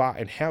who you are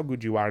and how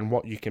good you are and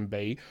what you can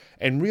be,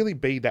 and really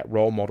be that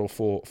role model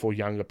for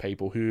younger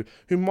people who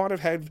might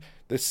have had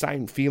the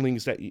same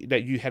feelings that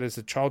you had as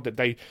a child, that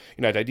they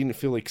didn't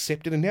feel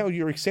accepted, and now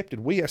you're accepted.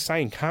 We are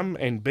saying, come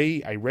and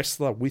be a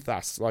wrestler with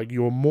us. Like,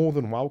 you're more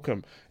than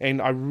welcome. And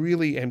I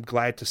really am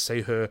glad to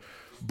see her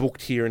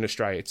booked here in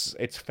Australia.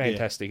 It's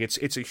fantastic. Yeah.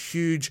 It's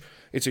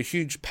a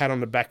huge pat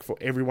on the back for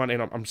everyone,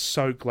 and I'm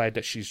so glad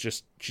that she's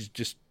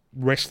just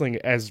wrestling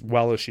as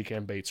well as she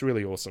can be. It's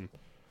really awesome.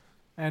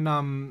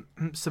 And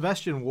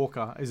Sebastian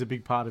Walker is a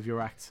big part of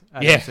your act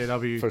at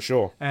MCW. For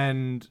sure.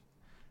 And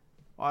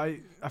I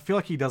feel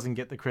like he doesn't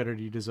get the credit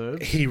he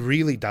deserves. He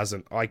really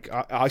doesn't.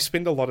 I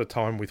spend a lot of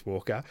time with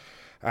Walker.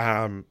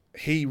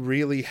 He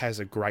really has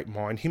a great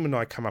mind. Him and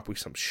I come up with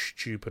some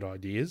stupid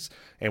ideas,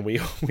 and we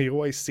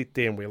always sit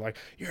there and we're like,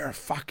 you're a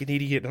fucking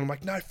idiot. And I'm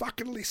like, no,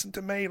 fucking listen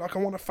to me. Like, I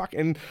want to fuck.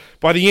 And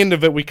by the end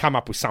of it, we come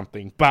up with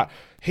something. But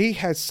he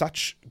has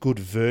such good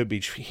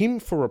verbiage. Him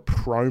for a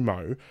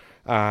promo,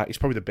 is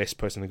probably the best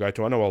person to go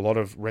to. I know a lot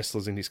of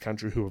wrestlers in this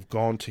country who have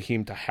gone to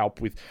him to help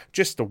with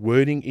just the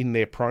wording in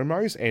their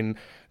promos, and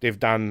they've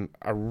done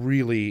a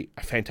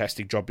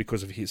fantastic job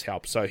because of his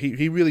help. So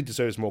he really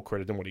deserves more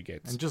credit than what he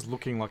gets. And just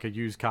looking like a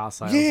used car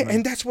salesman. Yeah,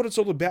 and that's what it's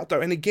all about,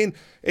 though. And again,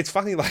 it's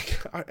funny, like,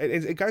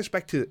 it goes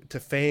back to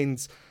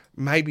fans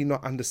maybe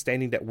not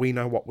understanding that we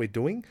know what we're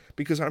doing,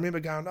 because I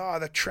remember going, oh,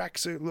 the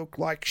tracksuit looked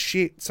like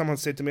shit. Someone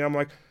said to me, I'm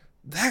like,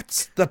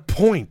 that's the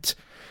point.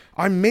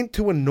 I meant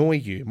to annoy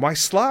you. My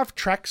Slav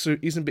tracksuit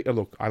isn't big.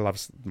 Look, I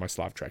love my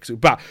Slav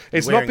tracksuit, but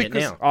it's not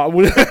because I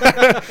would.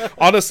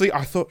 Honestly,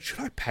 I thought, should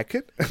I pack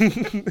it?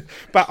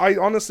 But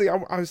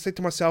I said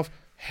to myself,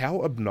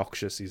 how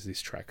obnoxious is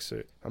this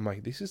tracksuit? I'm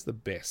like, this is the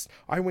best.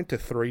 I went to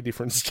 3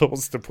 different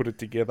stores to put it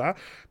together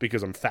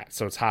because I'm fat,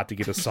 so it's hard to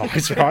get a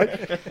size,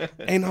 right?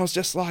 And I was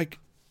just like,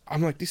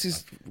 I'm like, this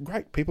is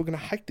great. People are going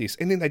to hate this.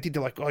 And then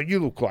they're like, oh, you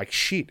look like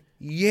shit.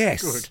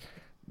 Yes. Good.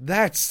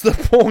 That's the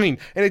point.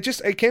 And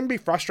it can be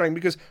frustrating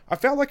because I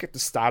felt like at the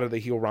start of the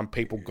heel run,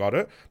 people got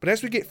it. But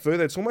as we get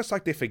further, it's almost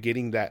like they're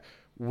forgetting that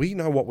we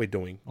know what we're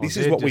doing. This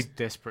is what we're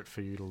desperate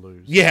for you to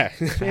lose. Yeah,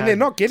 and they're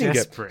not getting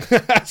desperate.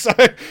 It. So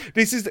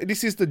this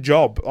is the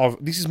job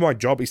this is my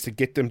job, is to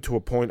get them to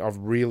a point of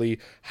really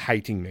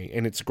hating me.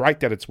 And it's great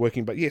that it's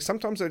working. But yeah,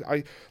 sometimes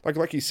I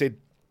like you said,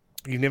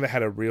 you've never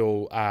had a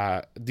real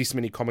this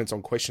many comments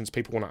on questions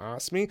people want to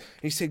ask me. And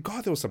you said,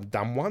 God, there were some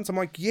dumb ones. I'm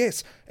like,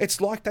 yes.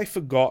 It's like they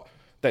forgot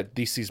that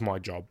this is my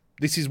job.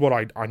 This is what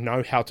I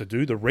know how to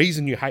do. The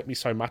reason you hate me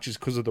so much is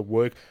because of the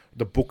work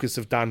the bookers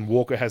have done,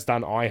 Walker has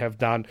done, I have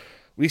done.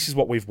 This is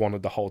what we've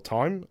wanted the whole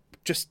time.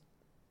 Just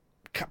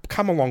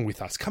come along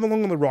with us. Come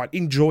along on the ride.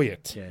 Enjoy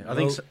it. Yeah, I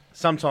think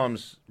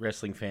sometimes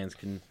wrestling fans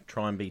can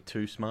try and be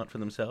too smart for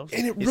themselves.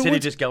 And instead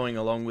of just going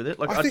along with it.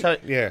 Like I tell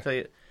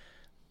you,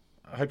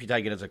 I hope you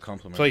take it as a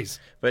compliment. Please.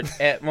 But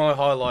my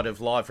highlight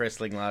of live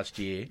wrestling last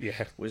year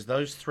was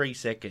those 3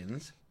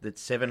 seconds that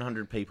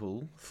 700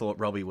 people thought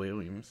Robbie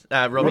Williams.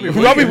 Robbie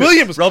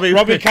Williams.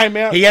 Robbie came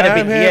out. He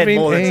had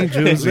more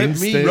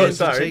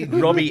than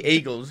Robbie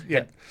Eagles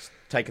had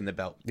taken the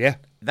belt. Yeah.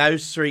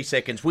 Those 3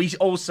 seconds, we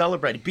all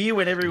celebrated. Beer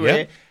went everywhere.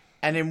 Yep.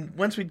 And then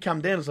once we'd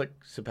come down, it was like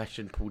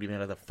Sebastian pulled him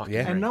out of the fucking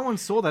ring. And no one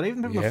saw that.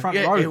 Even people in the front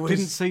row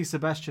didn't see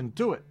Sebastian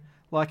do it.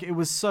 Like, it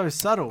was so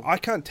subtle. I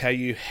can't tell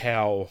you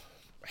how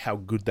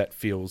good that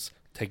feels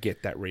to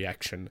get that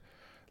reaction.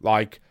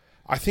 Like,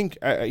 I think,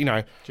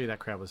 Gee, that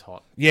crowd was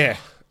hot. Yeah.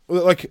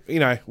 Like,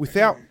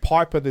 without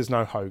Piper, there's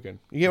no Hogan.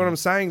 You get what I'm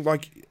saying?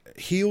 Like,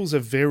 heels are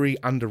very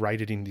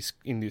underrated in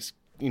the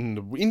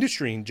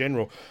industry in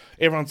general.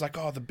 Everyone's like,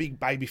 oh, the big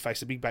baby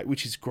face,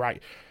 which is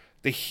great.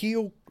 The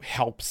heel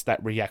helps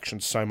that reaction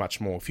so much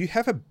more. If you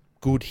have a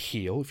good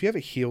heel, if you have a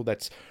heel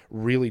that's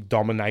really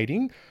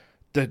dominating,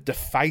 the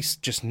face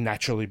just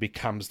naturally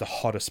becomes the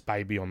hottest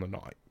baby on the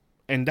night.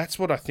 And that's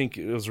what I think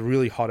was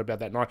really hot about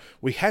that night.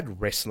 We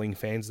had wrestling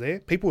fans there.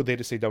 People were there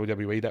to see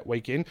WWE that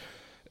weekend.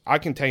 I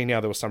can tell you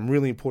now, there were some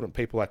really important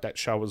people at that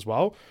show as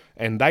well.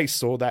 And they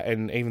saw that,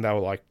 and even they were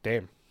like,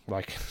 damn,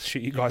 like,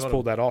 shit, you guys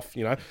pulled that off,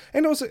 And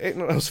it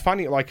was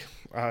funny, like,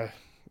 I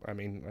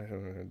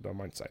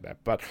won't say that,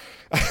 but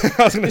I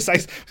was going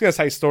to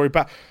say a story,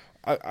 but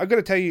I got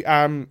to tell you,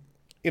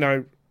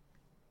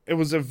 it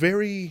was a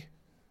very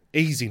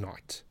easy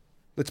night.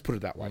 Let's put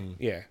it that way.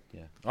 Yeah.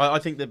 I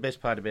think the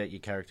best part about your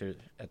character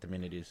at the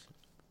minute is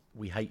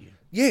we hate you.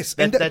 Yes,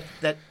 that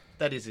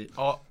is it.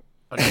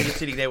 I know you're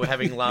sitting there, we're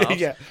having laughs.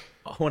 Yeah.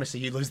 I want to see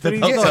you lose the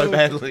belt so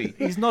badly.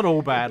 He's not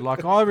all bad.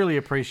 Like, I really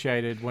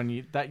appreciated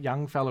when that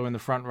young fellow in the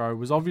front row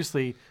was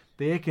obviously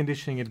the air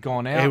conditioning had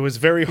gone out. It was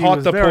very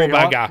hot, the poor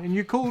bugger. And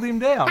you cooled him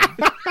down.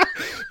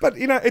 But,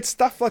 it's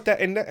stuff like that.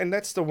 And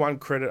that's the one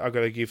credit I've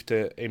got to give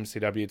to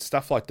MCW. It's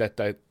stuff like that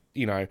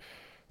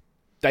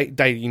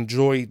they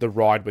enjoy the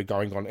ride we're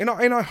going on. And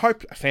I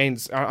hope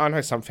fans, I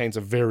know some fans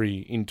are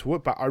very into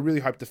it, but I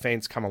really hope the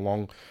fans come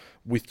along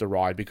with the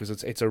ride because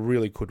it's a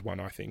really good one,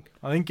 I think.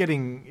 I think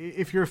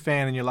if you're a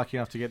fan and you're lucky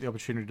enough to get the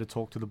opportunity to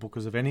talk to the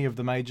bookers of any of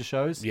the major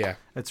shows,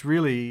 it's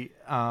really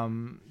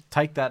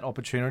take that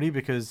opportunity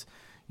because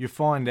you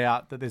find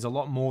out that there's a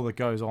lot more that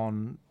goes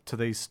on to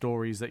these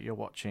stories that you're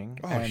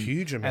watching. Oh,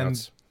 huge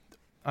amounts.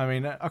 I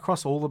mean,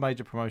 across all the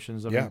major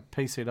promotions, mean,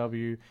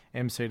 PCW,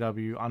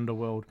 MCW,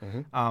 Underworld,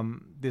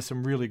 there's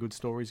some really good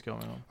stories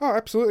going on. Oh,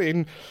 absolutely.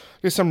 And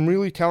there's some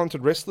really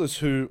talented wrestlers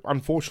who,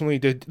 unfortunately,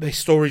 their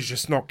story's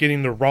just not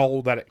getting the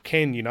role that it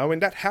can,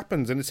 and that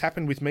happens, and it's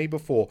happened with me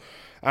before.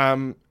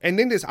 And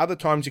then there's other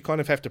times you kind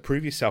of have to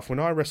prove yourself. When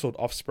I wrestled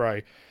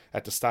Ospreay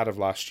at the start of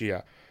last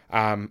year,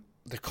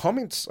 the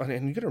comments,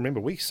 and you got to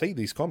remember, we see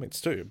these comments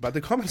too, but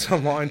the comments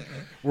online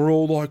were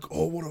all like,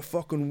 oh, what a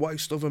fucking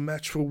waste of a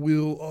match for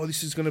Will. Oh,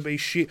 this is going to be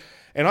shit.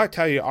 And I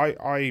tell you,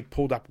 I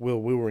pulled up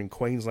Will. We were in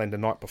Queensland the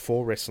night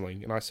before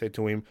wrestling, and I said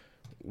to him,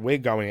 we're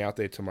going out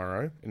there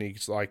tomorrow. And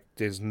he's like,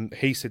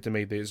 he said to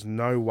me, there's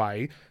no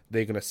way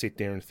they're going to sit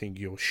there and think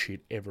you're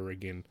shit ever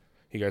again.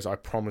 He goes, I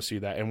promise you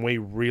that. And we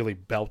really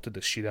belted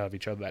the shit out of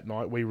each other that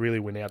night. We really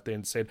went out there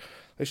and said,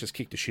 let's just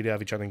kick the shit out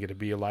of each other and get a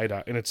beer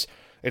later. And it's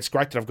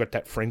great that I've got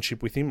that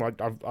friendship with him. I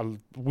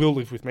will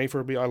live with me for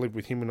a bit. I lived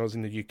with him when I was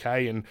in the UK,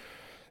 and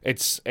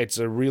it's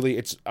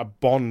a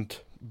bond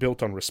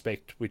built on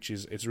respect, which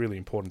is it's really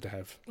important to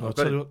have. I'll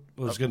tell you what,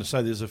 I was going to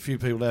say, there's a few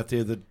people out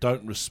there that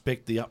don't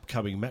respect the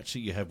upcoming match that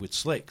you have with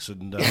Slex,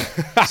 and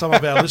some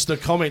of our listener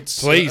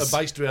comments are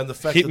based around the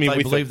fact that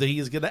they believe that he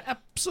is going to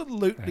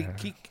absolutely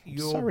kick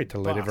your Sorry to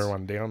let butt.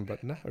 everyone down,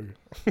 but no.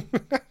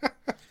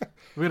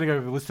 We're going to go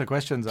with a list of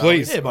questions.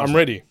 Please, Yeah, I'm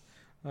ready.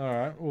 All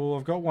right. Well,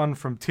 I've got one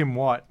from Tim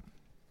White,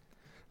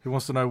 who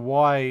wants to know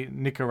why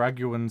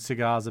Nicaraguan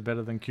cigars are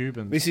better than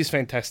Cubans. This is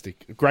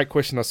fantastic. Great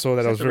question. I saw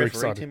that. I was very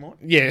excited. Tim White?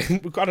 Yeah,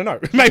 I don't know.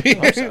 Maybe.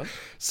 So.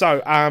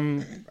 So,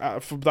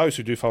 for those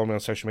who do follow me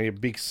on social media,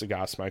 big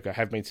cigar smoker. I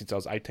have been since I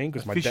was 18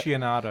 because my dad.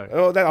 Aficionado.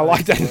 Oh, I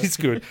like that. It's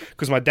good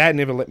because my dad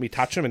never let me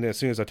touch them, and then as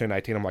soon as I turned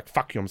 18, I'm like,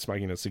 "Fuck you! I'm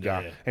smoking a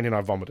cigar," and then I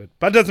vomited.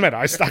 But it doesn't matter.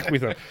 I stuck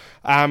with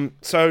them.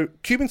 So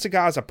Cuban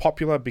cigars are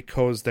popular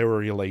because they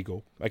were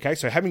illegal. Okay,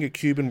 so having a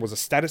Cuban was a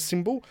status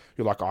symbol.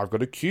 You're like, I've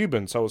got a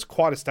Cuban, so it was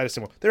quite a status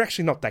symbol. They're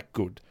actually not that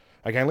good.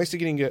 Okay, unless you're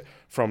getting it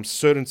from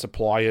certain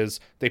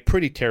suppliers, they're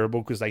pretty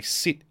terrible because they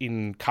sit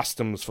in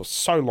customs for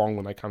so long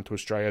when they come to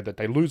Australia that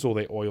they lose all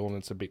their oil and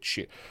it's a bit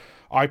shit.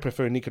 I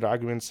prefer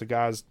Nicaraguan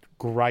cigars.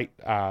 Great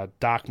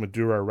dark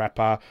Maduro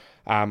wrapper.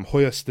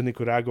 Joyas de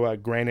Nicaragua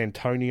Gran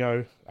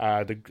Antonio.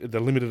 The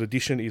limited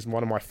edition is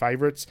one of my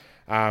favourites.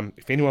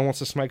 If anyone wants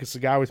to smoke a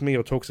cigar with me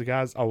or talk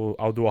cigars,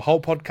 I'll do a whole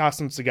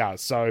podcast on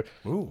cigars. So,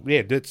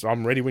 yeah,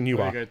 I'm ready when you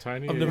There are. you go,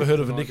 Tony. I've never heard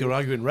of a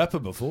Nicaraguan rapper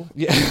before.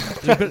 Yeah,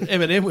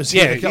 Eminem was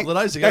here a couple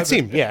of days ago. That's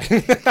him, yeah.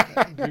 You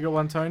got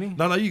one, Tony?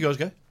 No, you guys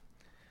go.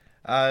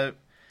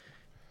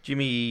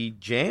 Jimmy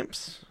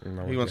Jamps.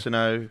 No He wants to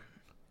know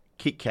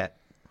Kit Kat,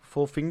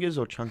 4 fingers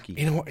or chunky?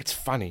 You know what? It's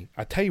funny.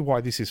 I tell you why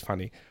this is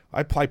funny.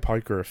 I play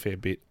poker a fair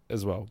bit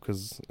as well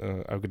because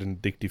I've got an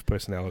addictive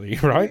personality,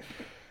 right?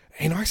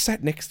 And I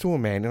sat next to a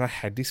man and I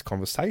had this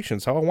conversation.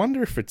 So I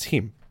wonder if it's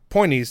him.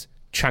 Point is,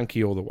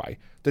 chunky all the way.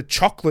 The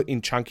chocolate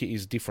in chunky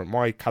is different.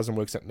 My cousin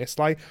works at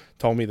Nestle,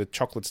 told me the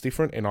chocolate's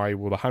different, and I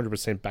will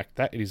 100% back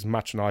that. It is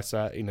much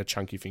nicer in a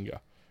chunky finger.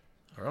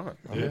 All right.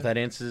 I hope that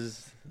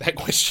answers That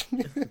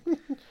question.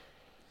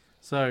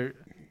 So,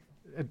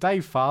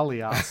 Dave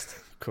Farley asked,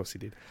 Of course he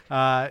did.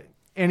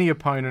 any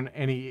opponent,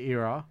 any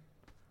era,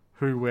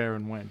 who, where,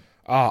 and when?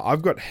 Oh,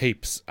 I've got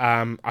heaps.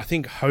 I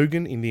think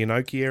Hogan in the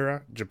Inoki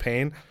era,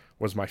 Japan,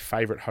 was my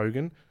favourite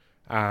Hogan.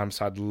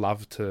 So I'd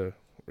love to...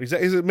 Is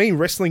it me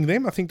wrestling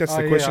them? I think that's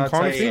the question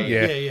kind of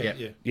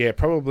thing. Yeah,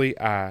 probably.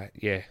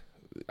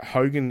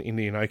 Hogan in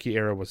the Inoki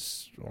era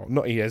was... Well,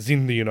 not as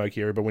in the Inoki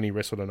era, but when he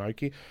wrestled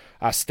Inoki.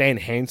 Stan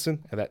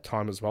Hansen at that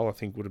time as well, I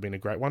think would have been a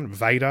great one.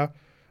 Vader.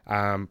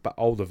 But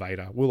older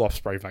Vader. Will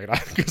Ospreay Vader.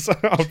 Because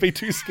I'll be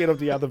too scared of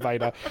the other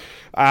Vader.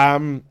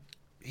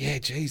 Yeah,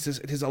 geez,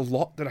 there's a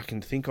lot that I can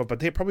think of,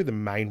 but they're probably the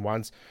main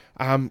ones.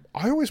 I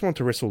always want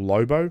to wrestle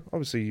Lobo.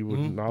 Obviously, you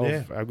wouldn't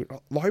know.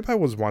 Lobo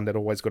was one that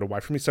always got away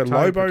from me. So Tony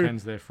Lobo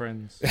pretends they're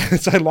friends.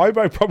 so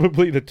Lobo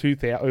probably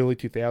the early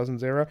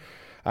 2000s era.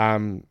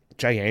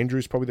 Jay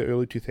Andrews probably the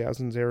early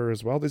 2000s era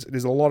as well.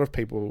 There's a lot of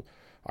people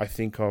I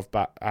think of,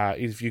 but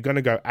if you're going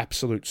to go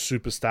absolute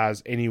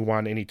superstars,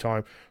 anyone,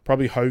 anytime,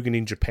 probably Hogan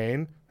in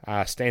Japan,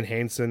 Stan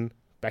Hansen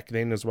back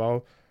then as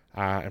well,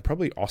 and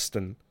probably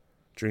Austin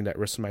during that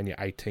WrestleMania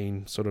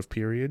 18 sort of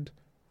period.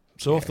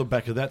 So off the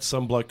back of that,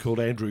 some bloke called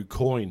Andrew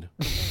Coyne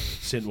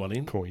sent one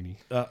in. Coiny.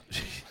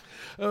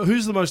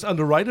 Who's the most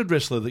underrated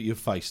wrestler that you've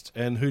faced,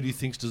 and who do you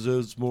think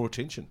deserves more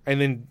attention?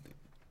 And then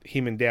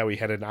him and Dowie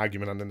had an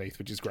argument underneath,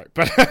 which is great.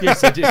 But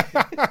Yes, I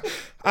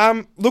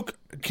did. look,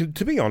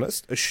 to be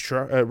honest,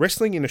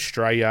 wrestling in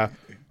Australia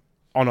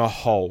on a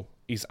whole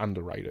is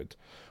underrated.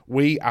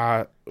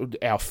 Our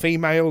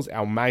females,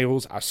 our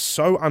males are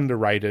so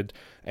underrated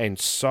and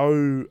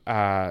so,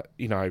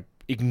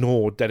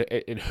 ignored that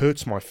it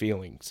hurts my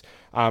feelings.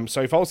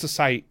 So if I was to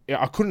say,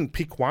 I couldn't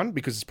pick one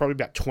because there's probably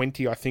about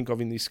 20 I think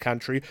of in this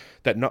country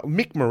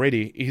Mick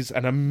Moretti is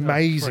an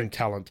amazing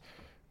talent.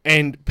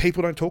 And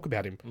people don't talk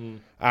about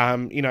him.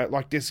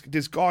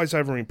 There's guys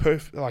over in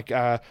Perth,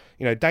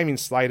 Damien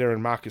Slater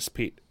and Marcus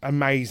Pitt,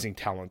 amazing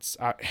talents.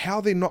 How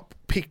they're not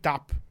picked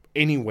up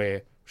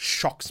anywhere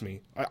shocks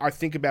me. I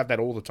think about that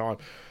all the time.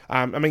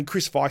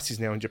 Chris Weiss is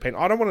now in Japan.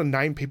 I don't want to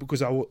name people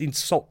because I will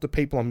insult the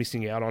people I'm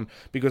missing out on,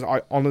 because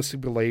I honestly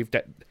believe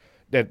that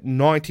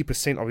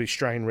 90% of the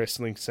Australian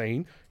wrestling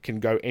scene can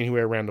go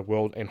anywhere around the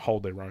world and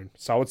hold their own.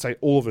 So I would say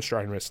all of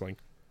Australian wrestling.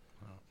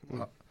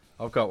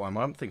 I've got one.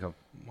 I think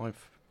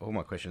all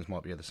my questions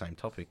might be on the same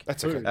topic.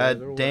 That's okay.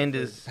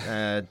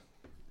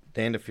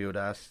 Danderfield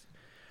asked,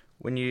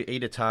 when you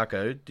eat a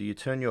taco, do you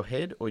turn your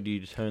head or do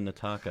you turn the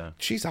taco?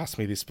 She's asked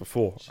me this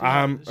before. She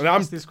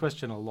asks this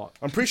question a lot.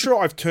 I'm pretty sure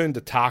I've turned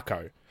the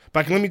taco.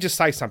 But let me just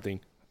say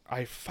something.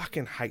 I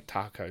fucking hate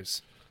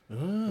tacos.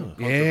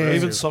 Yeah.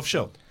 Even soft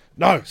shell.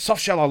 No,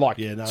 soft shell I like.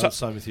 Yeah, no,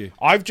 same with you.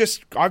 I've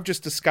just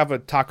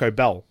discovered Taco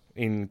Bell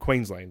in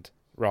Queensland,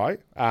 right?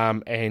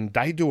 And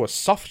they do a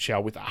soft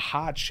shell with a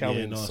hard shell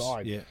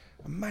inside. Nice. Yeah.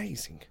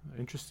 Amazing.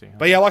 Interesting.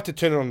 But yeah, I like to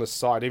turn it on the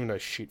side, even though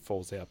shit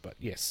falls out. But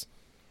yes.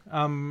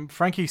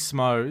 Frankie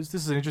Smoes,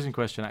 this is an interesting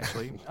question,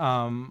 actually.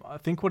 I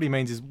think what he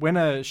means is when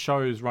a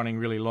show is running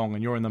really long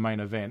and you're in the main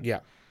event,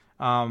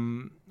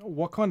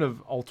 what kind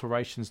of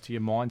alterations to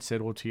your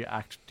mindset or to your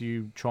act do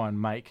you try and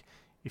make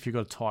if you've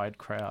got a tired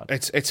crowd?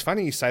 It's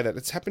funny you say that.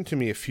 It's happened to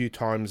me a few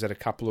times at a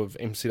couple of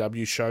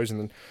MCW shows,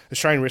 and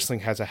Australian Wrestling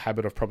has a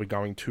habit of probably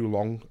going too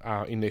long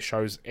in their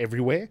shows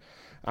everywhere.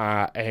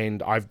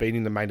 And I've been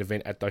in the main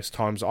event at those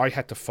times. I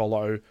had to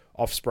follow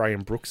Ospreay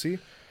and Brooksy.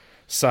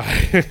 So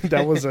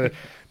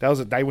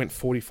they went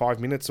 45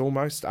 minutes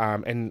almost.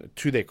 And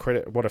to their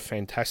credit, what a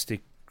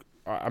fantastic,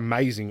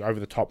 amazing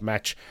over-the-top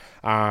match.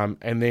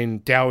 And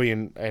then Dowie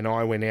and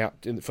I went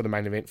out for the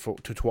main event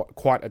to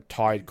quite a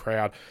tired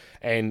crowd.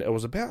 And it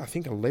was about, I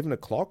think, 11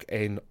 o'clock,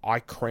 and I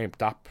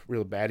cramped up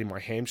real bad in my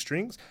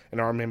hamstrings. And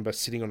I remember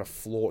sitting on a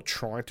floor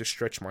trying to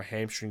stretch my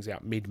hamstrings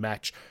out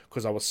mid-match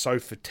because I was so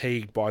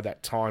fatigued by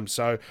that time.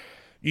 So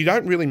you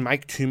don't really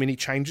make too many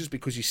changes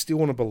because you still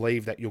want to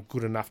believe that you're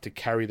good enough to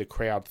carry the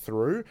crowd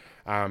through,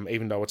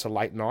 even though it's a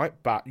late night,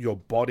 but your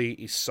body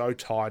is so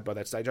tired by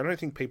that stage. I don't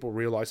think people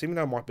realise, even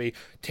though it might be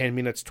 10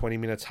 minutes, 20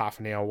 minutes,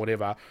 half an hour,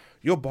 whatever,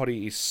 your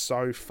body is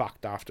so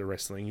fucked after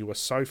wrestling. You are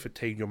so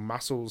fatigued. Your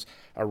muscles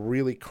are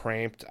really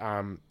cramped.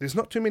 There's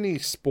not too many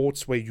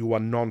sports where you are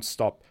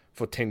non-stop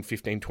for 10,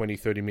 15, 20,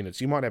 30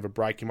 minutes. You might have a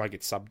break, you might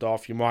get subbed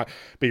off, you might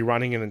be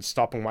running and then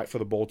stop and wait for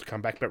the ball to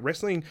come back. But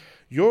wrestling,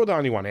 you're the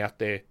only one out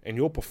there and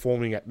you're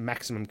performing at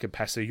maximum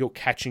capacity. You're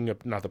catching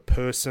another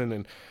person,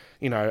 and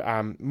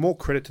more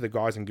credit to the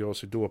guys and girls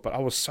who do it. But I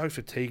was so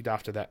fatigued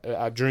after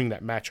that, during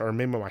that match. I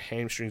remember my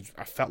hamstrings,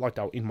 I felt like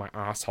they were in my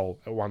asshole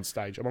at one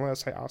stage. Am I allowed to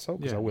say asshole?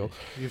 Because I will.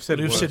 You've said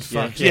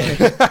fuck.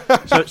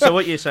 Yeah. So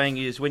what you're saying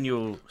is when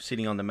you're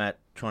sitting on the mat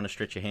trying to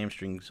stretch your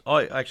hamstrings,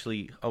 I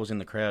was in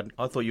the crowd.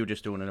 I thought you were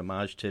just doing an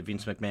homage to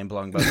Vince McMahon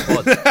blowing both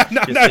quads.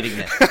 Sitting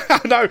there.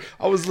 No,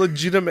 I was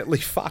legitimately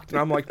fucked. And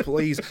I'm like,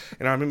 please.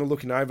 And I remember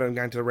looking over and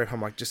going to the ref.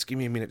 I'm like, just give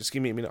me a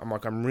minute. I'm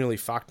like, I'm really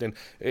fucked. And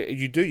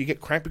you get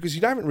cramped because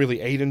you haven't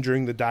really eaten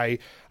during the day.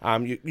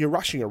 You're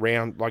rushing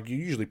around. Like, you're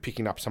usually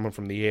picking up someone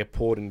from the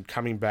airport and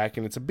coming back.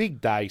 And it's a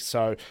big day.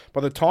 So by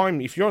the time,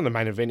 if you're on the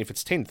main event, if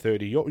it's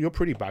 10:30, you're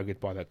pretty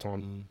buggered by that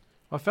time.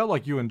 I felt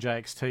like you and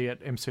JXT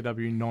at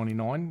MCW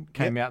 99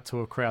 came out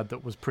to a crowd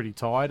that was pretty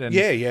tired and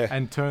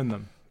and turned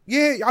them.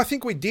 Yeah, I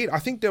think we did. I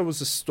think there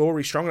was a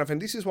story strong enough,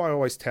 and this is why I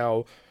always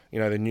tell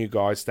the new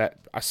guys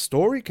that a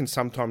story can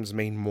sometimes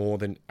mean more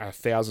than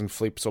 1,000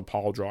 flips or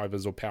pile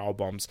drivers or power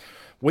bombs.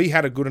 We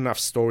had a good enough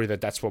story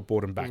that's what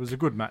brought them back. It was a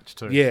good match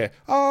too. Yeah.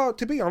 Oh,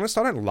 to be honest,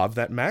 I don't love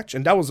that match,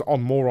 and that was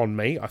more on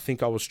me. I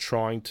think I was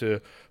trying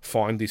to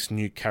find this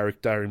new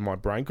character in my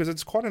brain because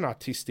it's quite an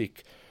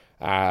artistic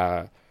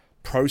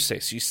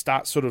process. You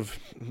start sort of,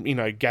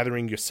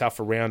 gathering yourself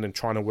around and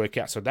trying to work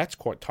out. So that's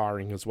quite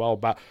tiring as well.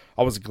 But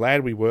I was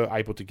glad we were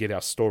able to get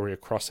our story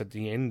across at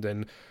the end.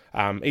 And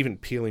even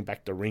peeling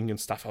back the ring and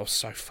stuff, I was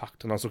so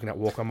fucked. And I was looking at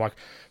Walker. I'm like,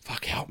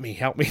 fuck, help me.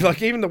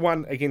 Like, even the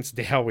one against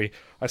Dowie,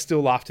 I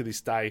still laugh to this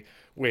day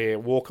where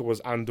Walker was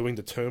undoing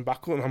the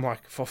turnbuckle. And I'm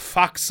like, for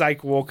fuck's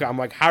sake, Walker. I'm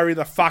like, hurry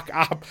the fuck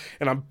up.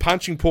 And I'm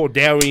punching poor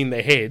Dowie in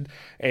the head.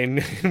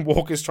 And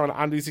Walker's trying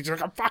to undo things.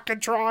 Like, I'm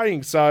fucking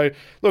trying. So,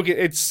 look,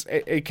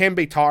 it can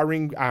be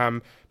tiring.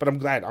 But I'm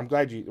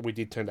glad we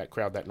did turn that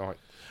crowd that night.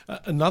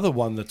 Another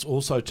one that's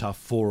also tough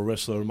for a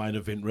wrestler, a main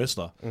event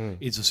wrestler,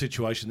 is a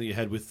situation that you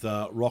had with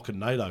Rock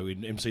and NATO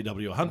in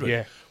MCW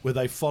 100, where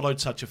they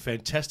followed such a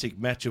fantastic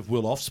match of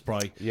Will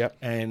Ospreay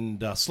and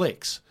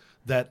Slex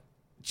that,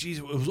 geez,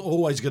 it was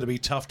always going to be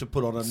tough to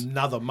put on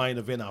another main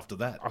event after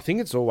that. I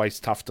think it's always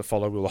tough to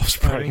follow Will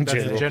Ospreay in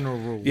general. That's a general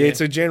rule. Yeah,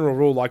 it's a general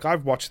rule. Like,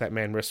 I've watched that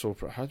man wrestle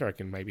for, I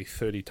reckon, maybe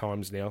 30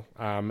 times now,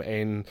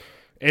 and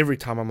every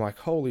time I'm like,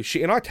 holy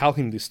shit. And I tell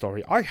him this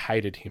story. I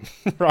hated him,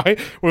 right?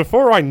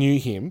 Before I knew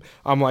him,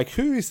 I'm like,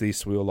 who is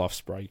this Will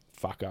Ospreay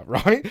fucker,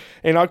 right?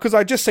 And because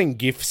I just seen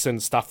GIFs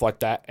and stuff like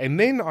that. And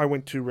then I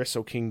went to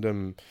Wrestle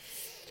Kingdom,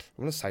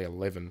 I'm going to say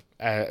 11,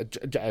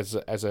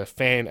 as a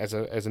fan, as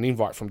an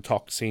invite from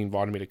Talks. He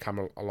invited me to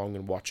come along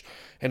and watch.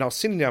 And I was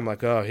sitting there, I'm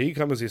like, oh, here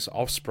comes this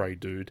Ospreay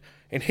dude.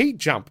 And he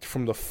jumped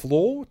from the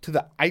floor to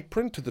the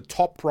apron to the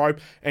top rope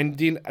and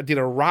did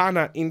a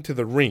Rana into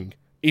the ring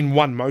in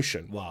one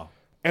motion. Wow.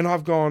 And I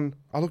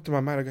looked at my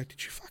mate, I go,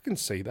 did you fucking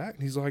see that?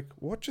 And he's like,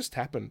 what just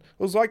happened?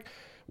 It was like,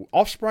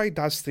 Ospreay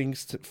does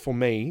things for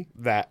me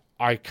that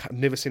I've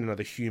never seen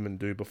another human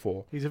do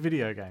before. He's a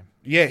video game.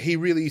 Yeah, he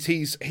really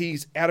is.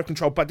 He's out of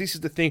control. But this is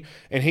the thing.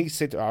 And he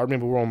said, I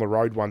remember we were on the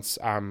road once,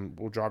 we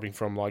were driving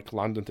from like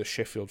London to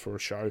Sheffield for a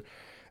show.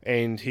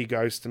 And he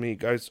goes to me,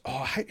 oh,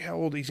 I hate how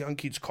all these young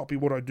kids copy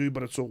what I do,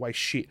 but it's always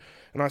shit.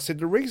 And I said,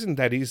 the reason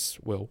that is,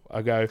 Will,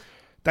 I go,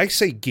 they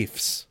see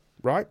GIFs.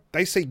 Right?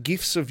 They see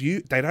GIFs of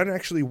you. They don't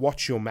actually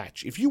watch your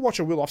match. If you watch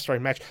a Will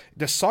Ospreay match,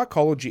 the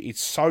psychology is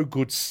so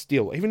good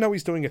still. Even though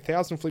he's doing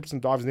 1,000 flips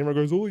and dives and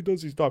everyone goes, all he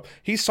does is dive.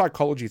 His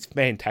psychology is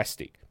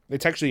fantastic.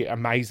 It's actually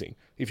amazing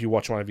if you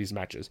watch one of his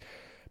matches.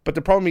 But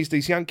the problem is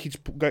these young kids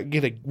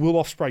get a Will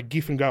Ospreay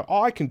gif and go,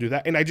 oh, I can do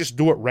that. And they just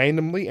do it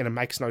randomly and it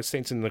makes no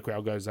sense. And the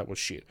crowd goes, that was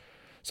shit.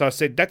 So I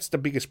said, that's the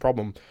biggest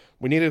problem.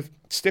 We need to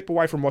step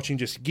away from watching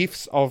just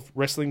gifs of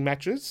wrestling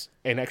matches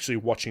and actually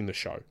watching the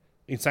show.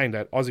 In saying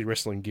that, Aussie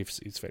wrestling gifs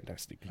is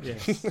fantastic.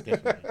 Yes,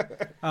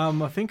 definitely.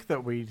 I think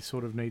that we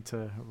sort of need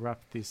to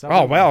wrap this up.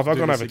 Oh, wow, have I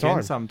gone over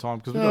time? Sometime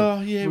because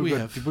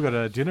we've got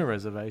a dinner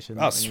reservation.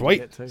 Oh,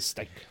 sweet.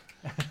 Steak.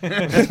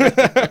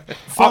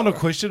 Final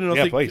question, and I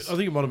think please.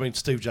 it might have been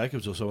Steve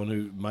Jacobs or someone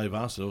who may have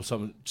asked it, or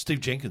someone.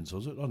 Steve Jenkins,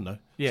 was it? I don't know.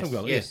 Yes.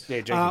 Yes.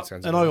 Yeah, Jenkins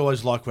sounds and I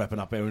always like wrapping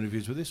up our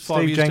interviews with this.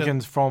 Steve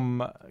Jenkins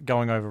from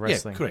Going Over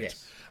Wrestling. Yeah, correct.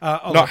 Yes.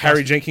 Not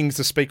Harry Jenkins,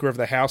 the Speaker of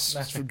the House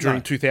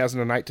during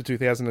 2008 to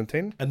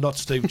 2010. And not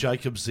Steve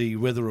Jacobs, the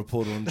weather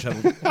reporter on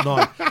Channel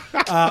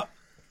 9.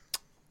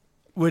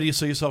 Where do you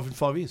see yourself in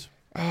 5 years?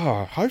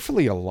 Oh,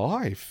 hopefully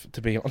alive,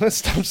 to be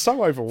honest. I'm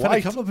so overweight. I've had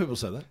a couple of people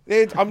say that.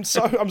 Yeah, I'm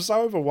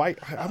so overweight.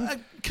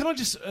 Can I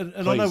just,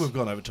 and I know we've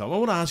gone over time, I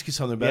want to ask you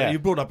something about it. You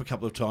brought it up a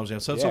couple of times now,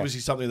 so it's obviously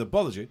something that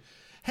bothers you.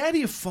 How do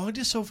you find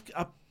yourself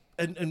up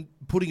and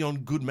putting on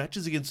good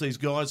matches against these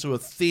guys who are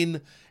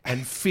thin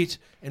and fit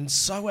and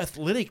so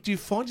athletic? Do you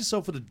find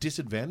yourself at a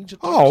disadvantage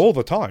at times? Oh, all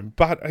the time.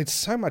 But it's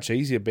so much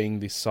easier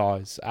being this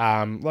size.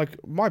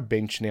 Like, my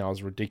bench now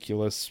is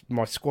ridiculous.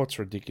 My squat's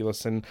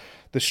ridiculous. And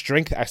the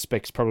strength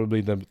aspect's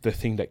probably the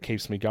thing that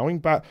keeps me going.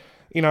 But,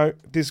 you know,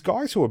 there's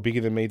guys who are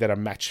bigger than me that are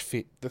match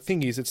fit. The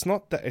thing is, it's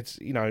not that it's,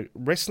 you know,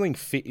 wrestling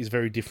fit is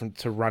very different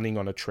to running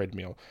on a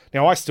treadmill.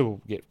 Now, I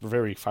still get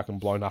very fucking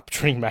blown up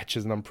during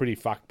matches and I'm pretty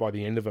fucked by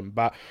the end of them.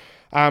 But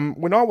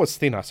when I was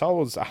thinner, so I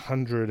was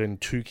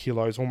 102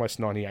 kilos, almost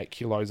 98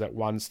 kilos at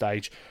one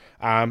stage,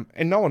 and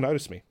no one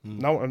noticed me.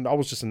 And I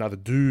was just another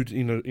dude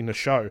in a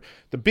show.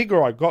 The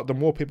bigger I got, the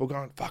more people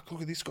going, fuck,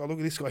 look at this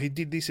guy, he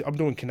did this. I'm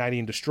doing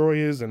Canadian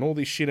Destroyers and all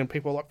this shit, and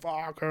people are like,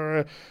 fuck.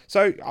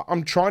 So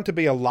I'm trying to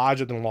be a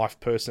larger-than-life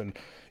person.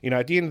 You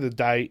know, at the end of the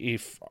day,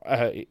 if,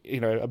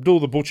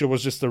 Abdul the Butcher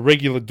was just a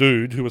regular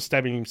dude who was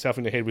stabbing himself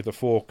in the head with a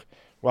fork,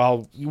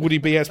 well, would he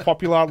be as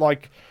popular?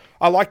 Like,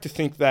 I like to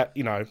think that,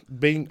 you know,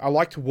 I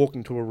like to walk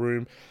into a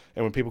room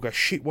and when people go,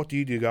 shit, what do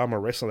you do? Go, I'm a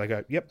wrestler. They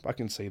go, yep, I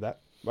can see that.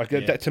 Like,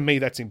 that, to me,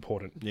 that's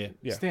important. Yeah.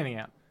 Standing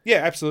out. Yeah,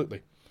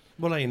 absolutely.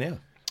 What are you now?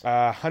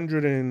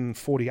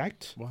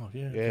 148. Wow,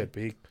 yeah. Yeah,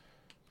 big.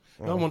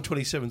 No, I'm on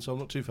 27, so I'm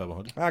not too far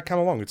behind you. Come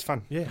along. It's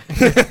fun. Yeah.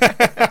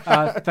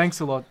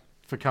 Thanks a lot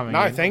for coming.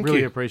 No, in. thank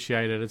really you.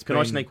 appreciate it. It's Can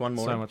been I sneak one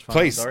more so in? much fun.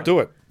 Please, Sorry. do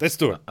it. Let's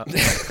do it.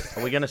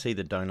 Are we going to see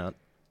the donut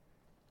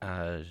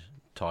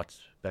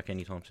tights back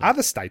anytime soon?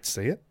 Other states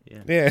see it.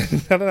 Yeah.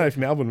 I don't know if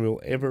Melbourne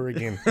will ever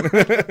again.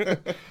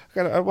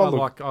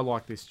 I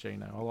like this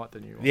Gino. I like the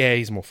new one. Yeah,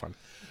 he's more fun.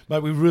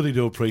 Mate, we really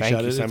do appreciate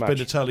Thank it. you so It's much.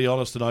 been a totally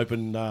honest and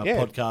open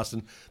podcast,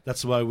 and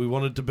that's the way we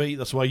wanted it to be.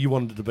 That's the way you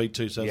wanted it to be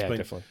too, so it's been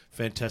definitely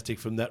fantastic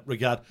from that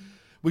regard.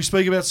 We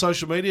speak about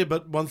social media,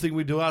 but one thing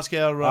we do ask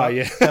our, Oh,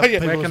 yeah. our Yeah.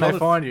 people Where is can on they it.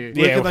 find you?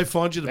 Where Yeah, can they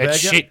find you? The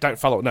It's bag shit. Don't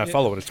follow it. No,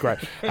 follow it. It's great.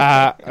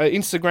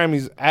 Instagram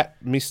is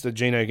at Mr.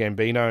 Gino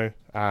Gambino.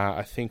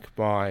 I think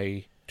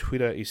my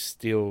Twitter is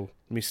still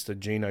Mr.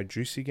 Gino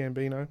Juicy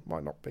Gambino.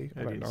 Might not be.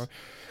 I don't know.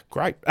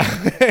 Great.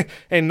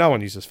 And no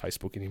one uses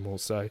Facebook anymore,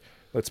 so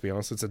let's be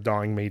honest, it's a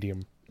dying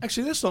medium.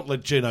 Actually, let's not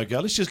let Gino go.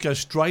 Let's just go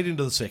straight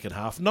into the second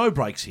half. No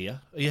breaks here.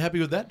 Are you happy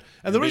with that?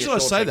 And the It'll be reason a I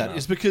short say second that half.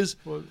 is because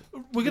we're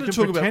going to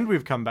talk about... Pretend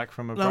we've come back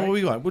from a break. No,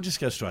 we won't. We'll just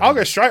go straight. I'll in.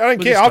 go straight. I don't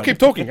We'll care. just I'll go keep in.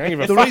 talking. I don't give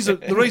a fuck.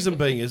 The reason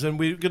being is, and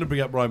we're going to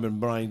bring up Roman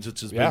Reigns,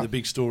 which has been the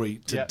big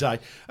story today.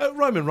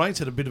 Roman Reigns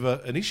had a bit of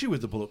an issue with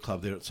the Bullet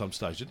Club there at some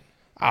stage. Didn't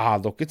he?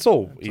 Look, it's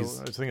all... I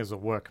think it's a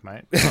work,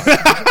 mate.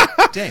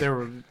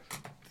 Damn.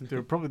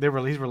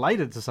 He's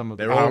related to some of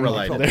them. They're all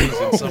related. Probably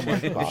is in some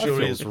way. I Sure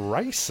feel is.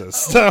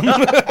 racist.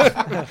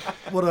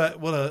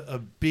 What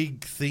a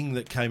big thing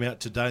that came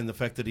out today, and the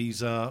fact that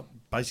he's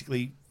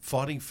basically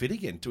fighting fit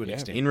again to an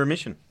extent. In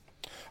remission.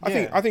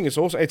 I think it's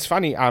also... It's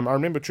funny. I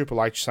remember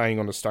Triple H saying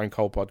on the Stone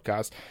Cold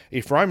podcast,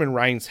 if Roman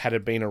Reigns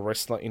had been a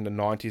wrestler in the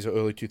 90s or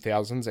early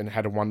 2000s and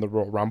had won the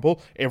Royal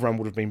Rumble, everyone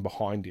would have been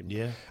behind him.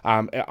 Yeah.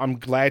 I'm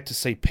glad to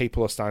see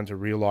people are starting to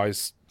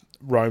realise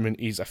Roman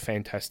is a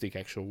fantastic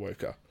actual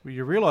worker. Well,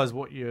 you realise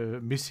what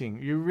you're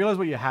missing. You realise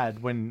what you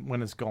had when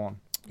it's gone.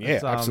 Yeah,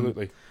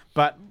 absolutely.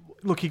 But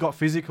look, he got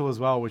physical as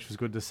well, which was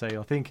good to see.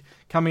 I think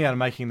coming out and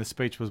making the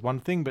speech was one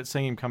thing, but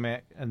seeing him come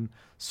out and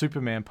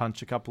Superman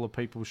punch a couple of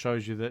people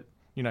shows you that,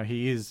 you know,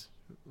 he is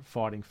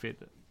fighting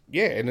fit.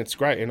 Yeah, and it's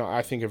great, and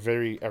I think a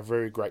very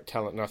great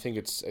talent, and I think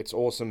it's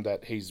awesome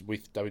that he's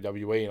with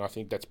WWE, and I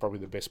think that's probably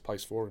the best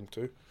place for him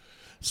too.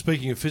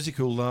 Speaking of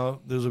physical,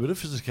 there was a bit of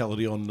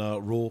physicality on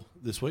Raw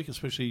this week,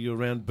 especially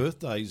around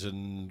birthdays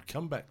and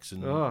comebacks.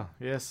 And Oh,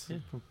 yes. Yeah.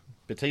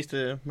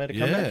 Batista made a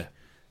comeback.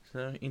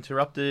 So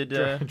interrupted.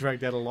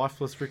 Dragged out a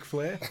lifeless Ric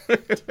Flair.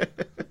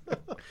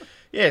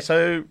 Yeah,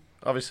 so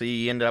obviously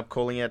he ended up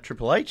calling out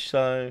Triple H,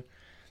 so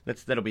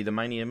that'll be the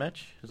Mania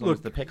match, as long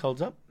as the pec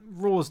holds up.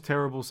 Raw's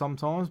terrible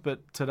sometimes,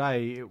 but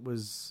today it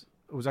was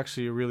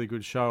actually a really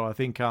good show. I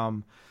think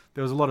there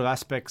was a lot of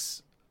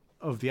aspects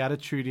of the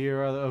Attitude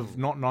Era of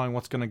not knowing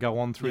what's going to go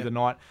on through the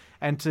night,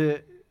 and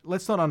to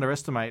let's not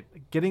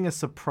underestimate getting a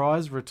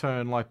surprise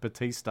return like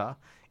Batista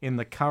in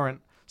the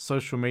current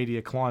social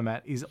media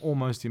climate is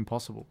almost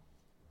impossible.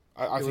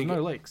 I think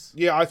no leaks.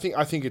 Yeah, I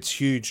think it's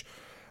huge.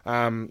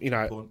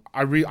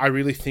 I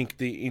really think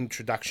the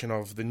introduction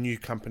of the new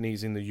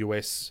companies in the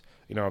US,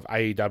 of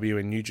AEW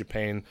and New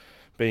Japan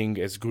being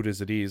as good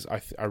as it is,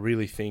 I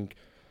really think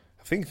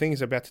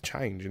things are about to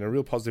change in a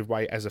real positive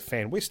way. As a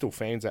fan, we're still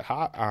fans at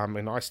heart,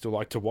 and I still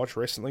like to watch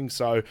wrestling.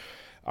 So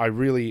I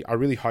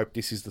really hope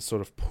this is the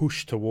sort of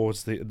push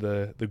towards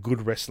the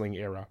good wrestling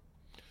era.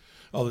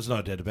 Oh, there's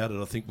no doubt about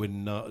it. I think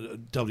when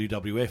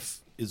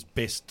WWF's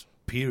best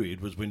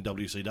period was when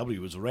WCW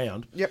was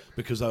around. Yep.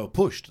 Because they were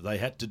pushed. They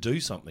had to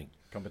do something.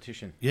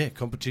 Competition. Yeah,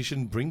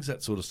 competition brings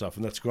that sort of stuff,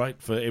 and that's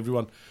great for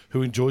everyone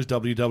who enjoys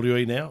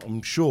WWE now.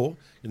 I'm sure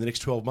in the next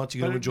 12 months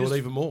you're going to enjoy it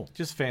even more.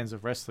 Just fans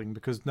of wrestling,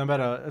 because no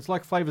matter, it's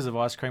like flavours of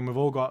ice cream. We've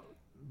all got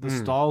the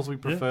styles we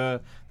prefer,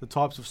 the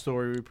types of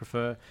story we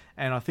prefer,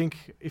 and I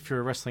think if you're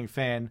a wrestling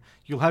fan,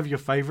 you'll have your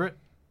favourite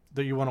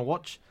that you want to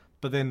watch,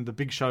 but then the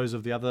big shows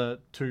of the other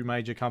two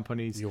major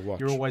companies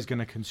you're always going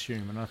to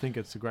consume, and I think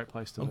it's a great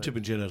place to I'm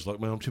tipping Geno's like,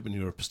 man, I'm tipping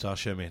you're a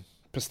pistachio man.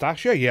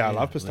 Pistachio? Yeah, I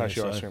love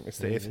pistachio ice cream. It's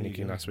the ethnic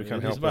in us. We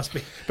can't help it. Must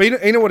be.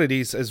 But you know what it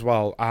is as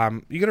well?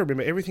 You got to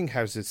remember, everything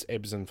has its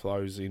ebbs and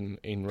flows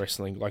in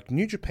wrestling. Like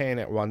New Japan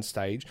at one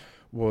stage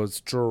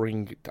was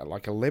drawing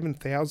like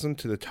 11,000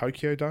 to the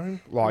Tokyo Dome.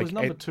 Like, it was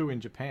number 2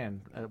 in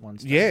Japan at one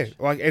stage. Yeah,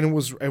 and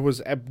it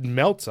was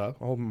Meltzer,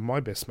 my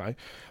best mate,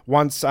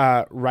 once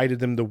rated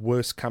them the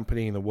worst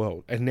company in the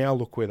world, and now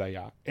look where they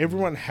are.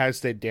 Everyone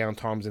has their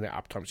downtimes and their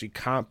uptimes. You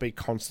can't be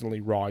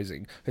constantly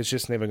rising. It's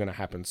just never going to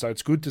happen. So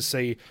it's good to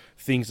see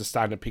things are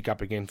starting to pick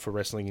up again for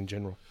wrestling in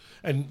general.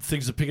 And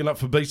things are picking up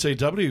for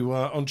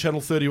BCW on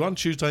Channel 31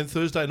 Tuesday and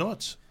Thursday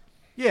nights.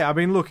 Yeah, I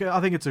mean, look, I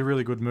think it's a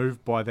really good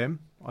move by them.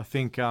 I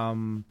think,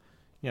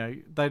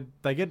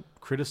 they get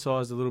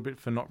criticised a little bit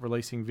for not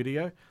releasing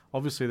video.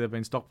 Obviously, they've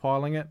been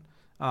stockpiling it.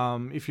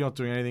 If you're not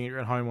doing anything, you're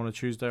at home on a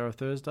Tuesday or a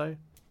Thursday,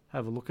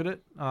 have a look at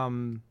it.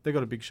 They've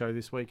got a big show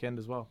this weekend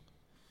as well.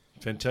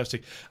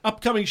 Fantastic.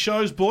 Upcoming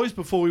shows, boys,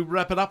 before we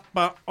wrap it up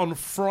on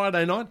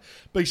Friday night,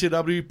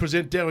 BCW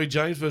present Dowie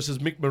James versus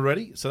Mick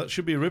Moretti. So that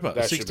should be a ripper.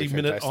 A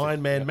 60-minute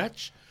Iron Man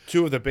match.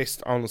 Two of the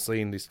best,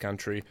 honestly, in this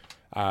country.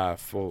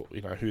 For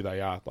who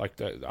they are,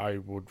 I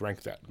would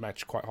rank that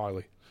match quite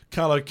highly.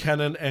 Carlo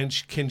Cannon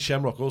and Ken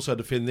Shamrock also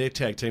defend their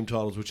tag team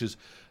titles, which is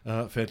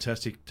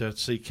fantastic to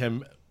see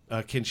Ken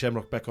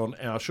Shamrock back on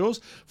our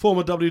shores.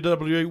 Former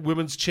WWE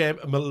Women's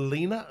Champ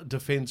Melina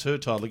defends her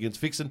title against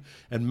Vixen,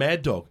 and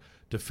Mad Dog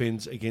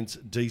defends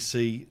against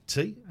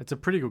DCT. It's a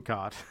pretty good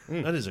card.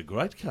 That is a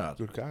great card.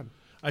 Good card.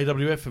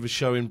 AWF have a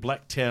show in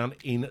Blacktown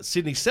in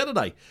Sydney.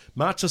 Saturday,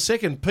 March the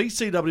 2nd,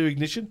 PCW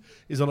Ignition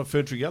is on at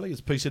Ferntree Gully,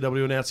 as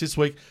PCW announced this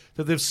week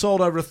that they've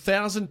sold over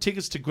 1,000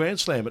 tickets to Grand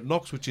Slam at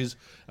Knox, which is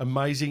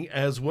amazing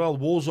as well.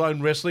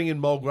 Warzone Wrestling in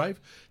Mulgrave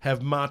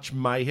have March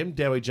Mayhem,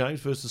 Dowie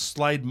James versus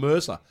Slade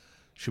Mercer.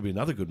 Should be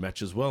another good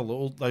match as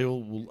well. They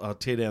all will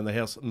tear down the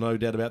house, no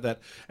doubt about that.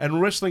 And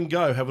Wrestling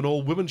Go have an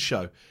all-women's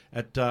show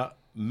at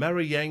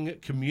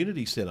Mariang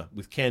Community Centre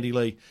with Candy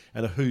Lee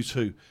and a who's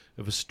who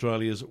of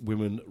Australia's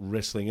women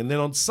wrestling. And then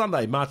on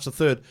Sunday, March the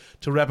 3rd,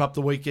 to wrap up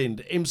the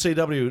weekend,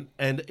 MCW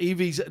and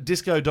Evie's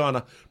Disco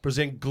Diner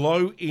present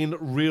Glow in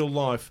Real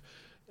Life.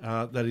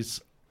 That is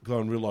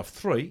Glow in Real Life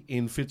 3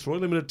 in Fitzroy.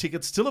 Limited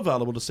tickets still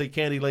available to see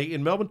Candy Lee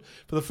in Melbourne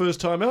for the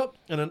first time out,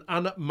 and an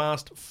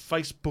unmasked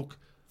Facebook.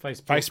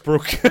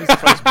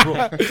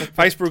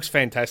 Facebook's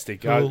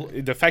fantastic.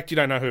 The fact you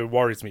don't know her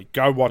worries me.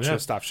 Go watch her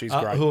stuff. She's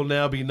great. Who will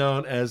now be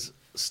known as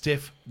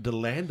Steph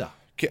DeLander.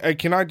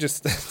 Can I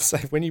just say,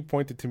 when you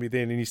pointed to me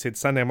then and you said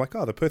Sunday, I'm like,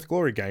 the Perth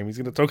Glory game. He's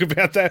going to talk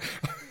about that.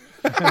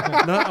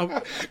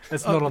 No,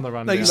 it's not on the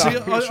run. No, you see,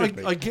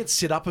 I get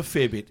set up a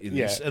fair bit in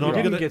this, and I'm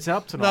going to get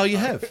up tonight. No, you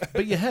have,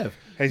 but you have.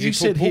 You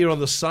said here on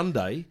the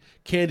Sunday,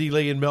 Candy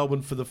Lee in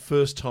Melbourne for the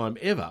first time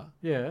ever.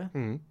 Yeah,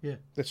 yeah,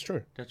 that's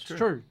true. That's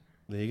true.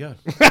 There you go.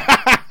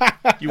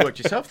 You worked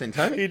yourself then,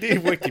 Tony. He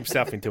did work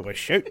himself into a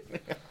shoot.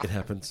 It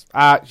happens.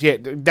 Yeah,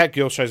 that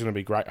girl show's going to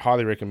be great.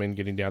 Highly recommend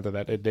getting down to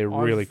that. They're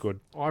really good.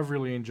 I've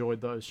really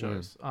enjoyed those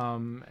shows.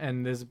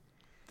 And there's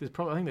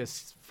probably, I think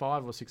there's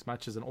 5 or 6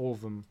 matches, and all of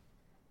them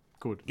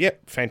good.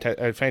 Yep,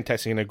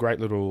 fantastic, and a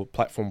great little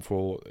platform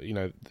for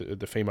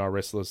the female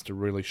wrestlers to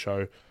really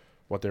show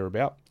what they're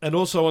about. And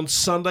also on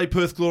Sunday,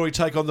 Perth Glory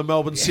take on the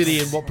Melbourne City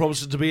in what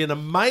promises to be an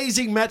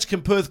amazing match.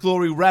 Can Perth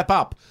Glory wrap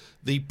up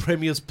the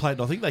Premier's Plate?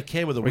 And I think they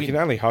can with a win. We can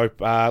only hope.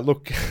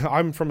 Look,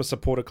 I'm from a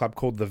supporter club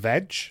called the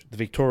VAG, the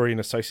Victorian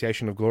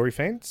Association of Glory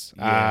Fans.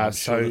 I'm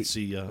sure that's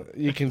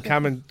you can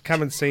come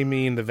and see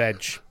me in the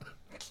VAG.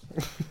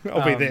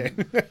 I'll be there.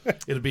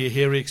 It'll be a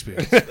hairy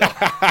experience.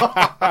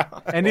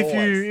 And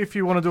if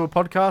you want to do a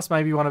podcast,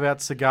 maybe one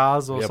about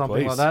cigars or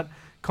something like that,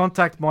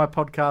 contact my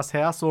podcast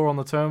house or on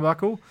the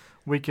Turnbuckle.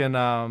 We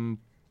can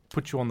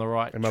put you on the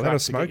right Am I track allowed to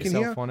to smoke get in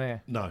yourself here? on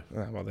air. No.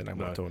 Well, then I'm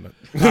not doing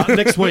it.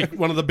 Next week,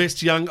 one of the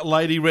best young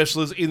lady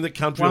wrestlers in the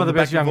country. One of the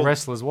best back of young all-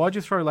 wrestlers. Why'd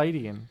you throw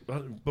lady in?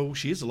 Well,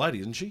 she is a lady,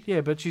 isn't she?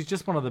 Yeah, but she's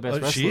just one of the best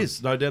wrestlers. She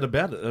is, no doubt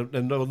about it.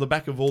 And on the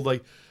back of all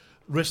the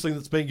wrestling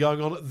that's been going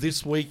on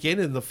this weekend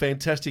and the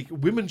fantastic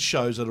women's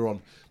shows that are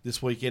on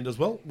this weekend as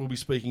well, we'll be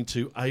speaking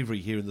to Avery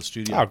here in the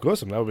studio. Oh,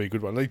 awesome. That'll be a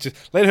good one.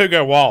 Let her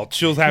go wild.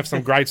 She'll have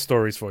some great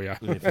stories for you.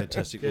 Yeah,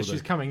 fantastic. Yeah, Will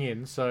she's do. coming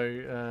in, so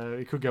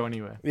it could go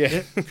anywhere.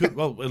 Yeah. Good.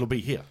 Well, it'll be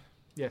here.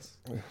 Yes.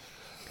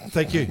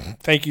 Thank you.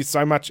 Thank you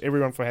so much,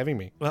 everyone, for having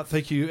me. Well,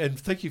 thank you, and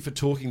thank you for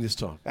talking this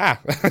time.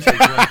 Ah.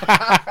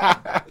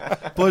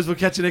 Boys, we'll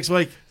catch you next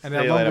week. And See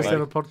our you later, longest mate.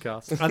 ever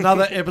podcast.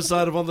 Another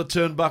episode of On the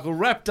Turnbuckle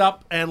wrapped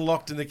up and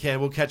locked in the can.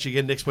 We'll catch you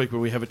again next week where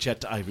we have a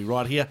chat to Avery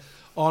right here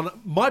on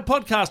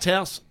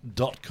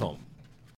mypodcasthouse.com.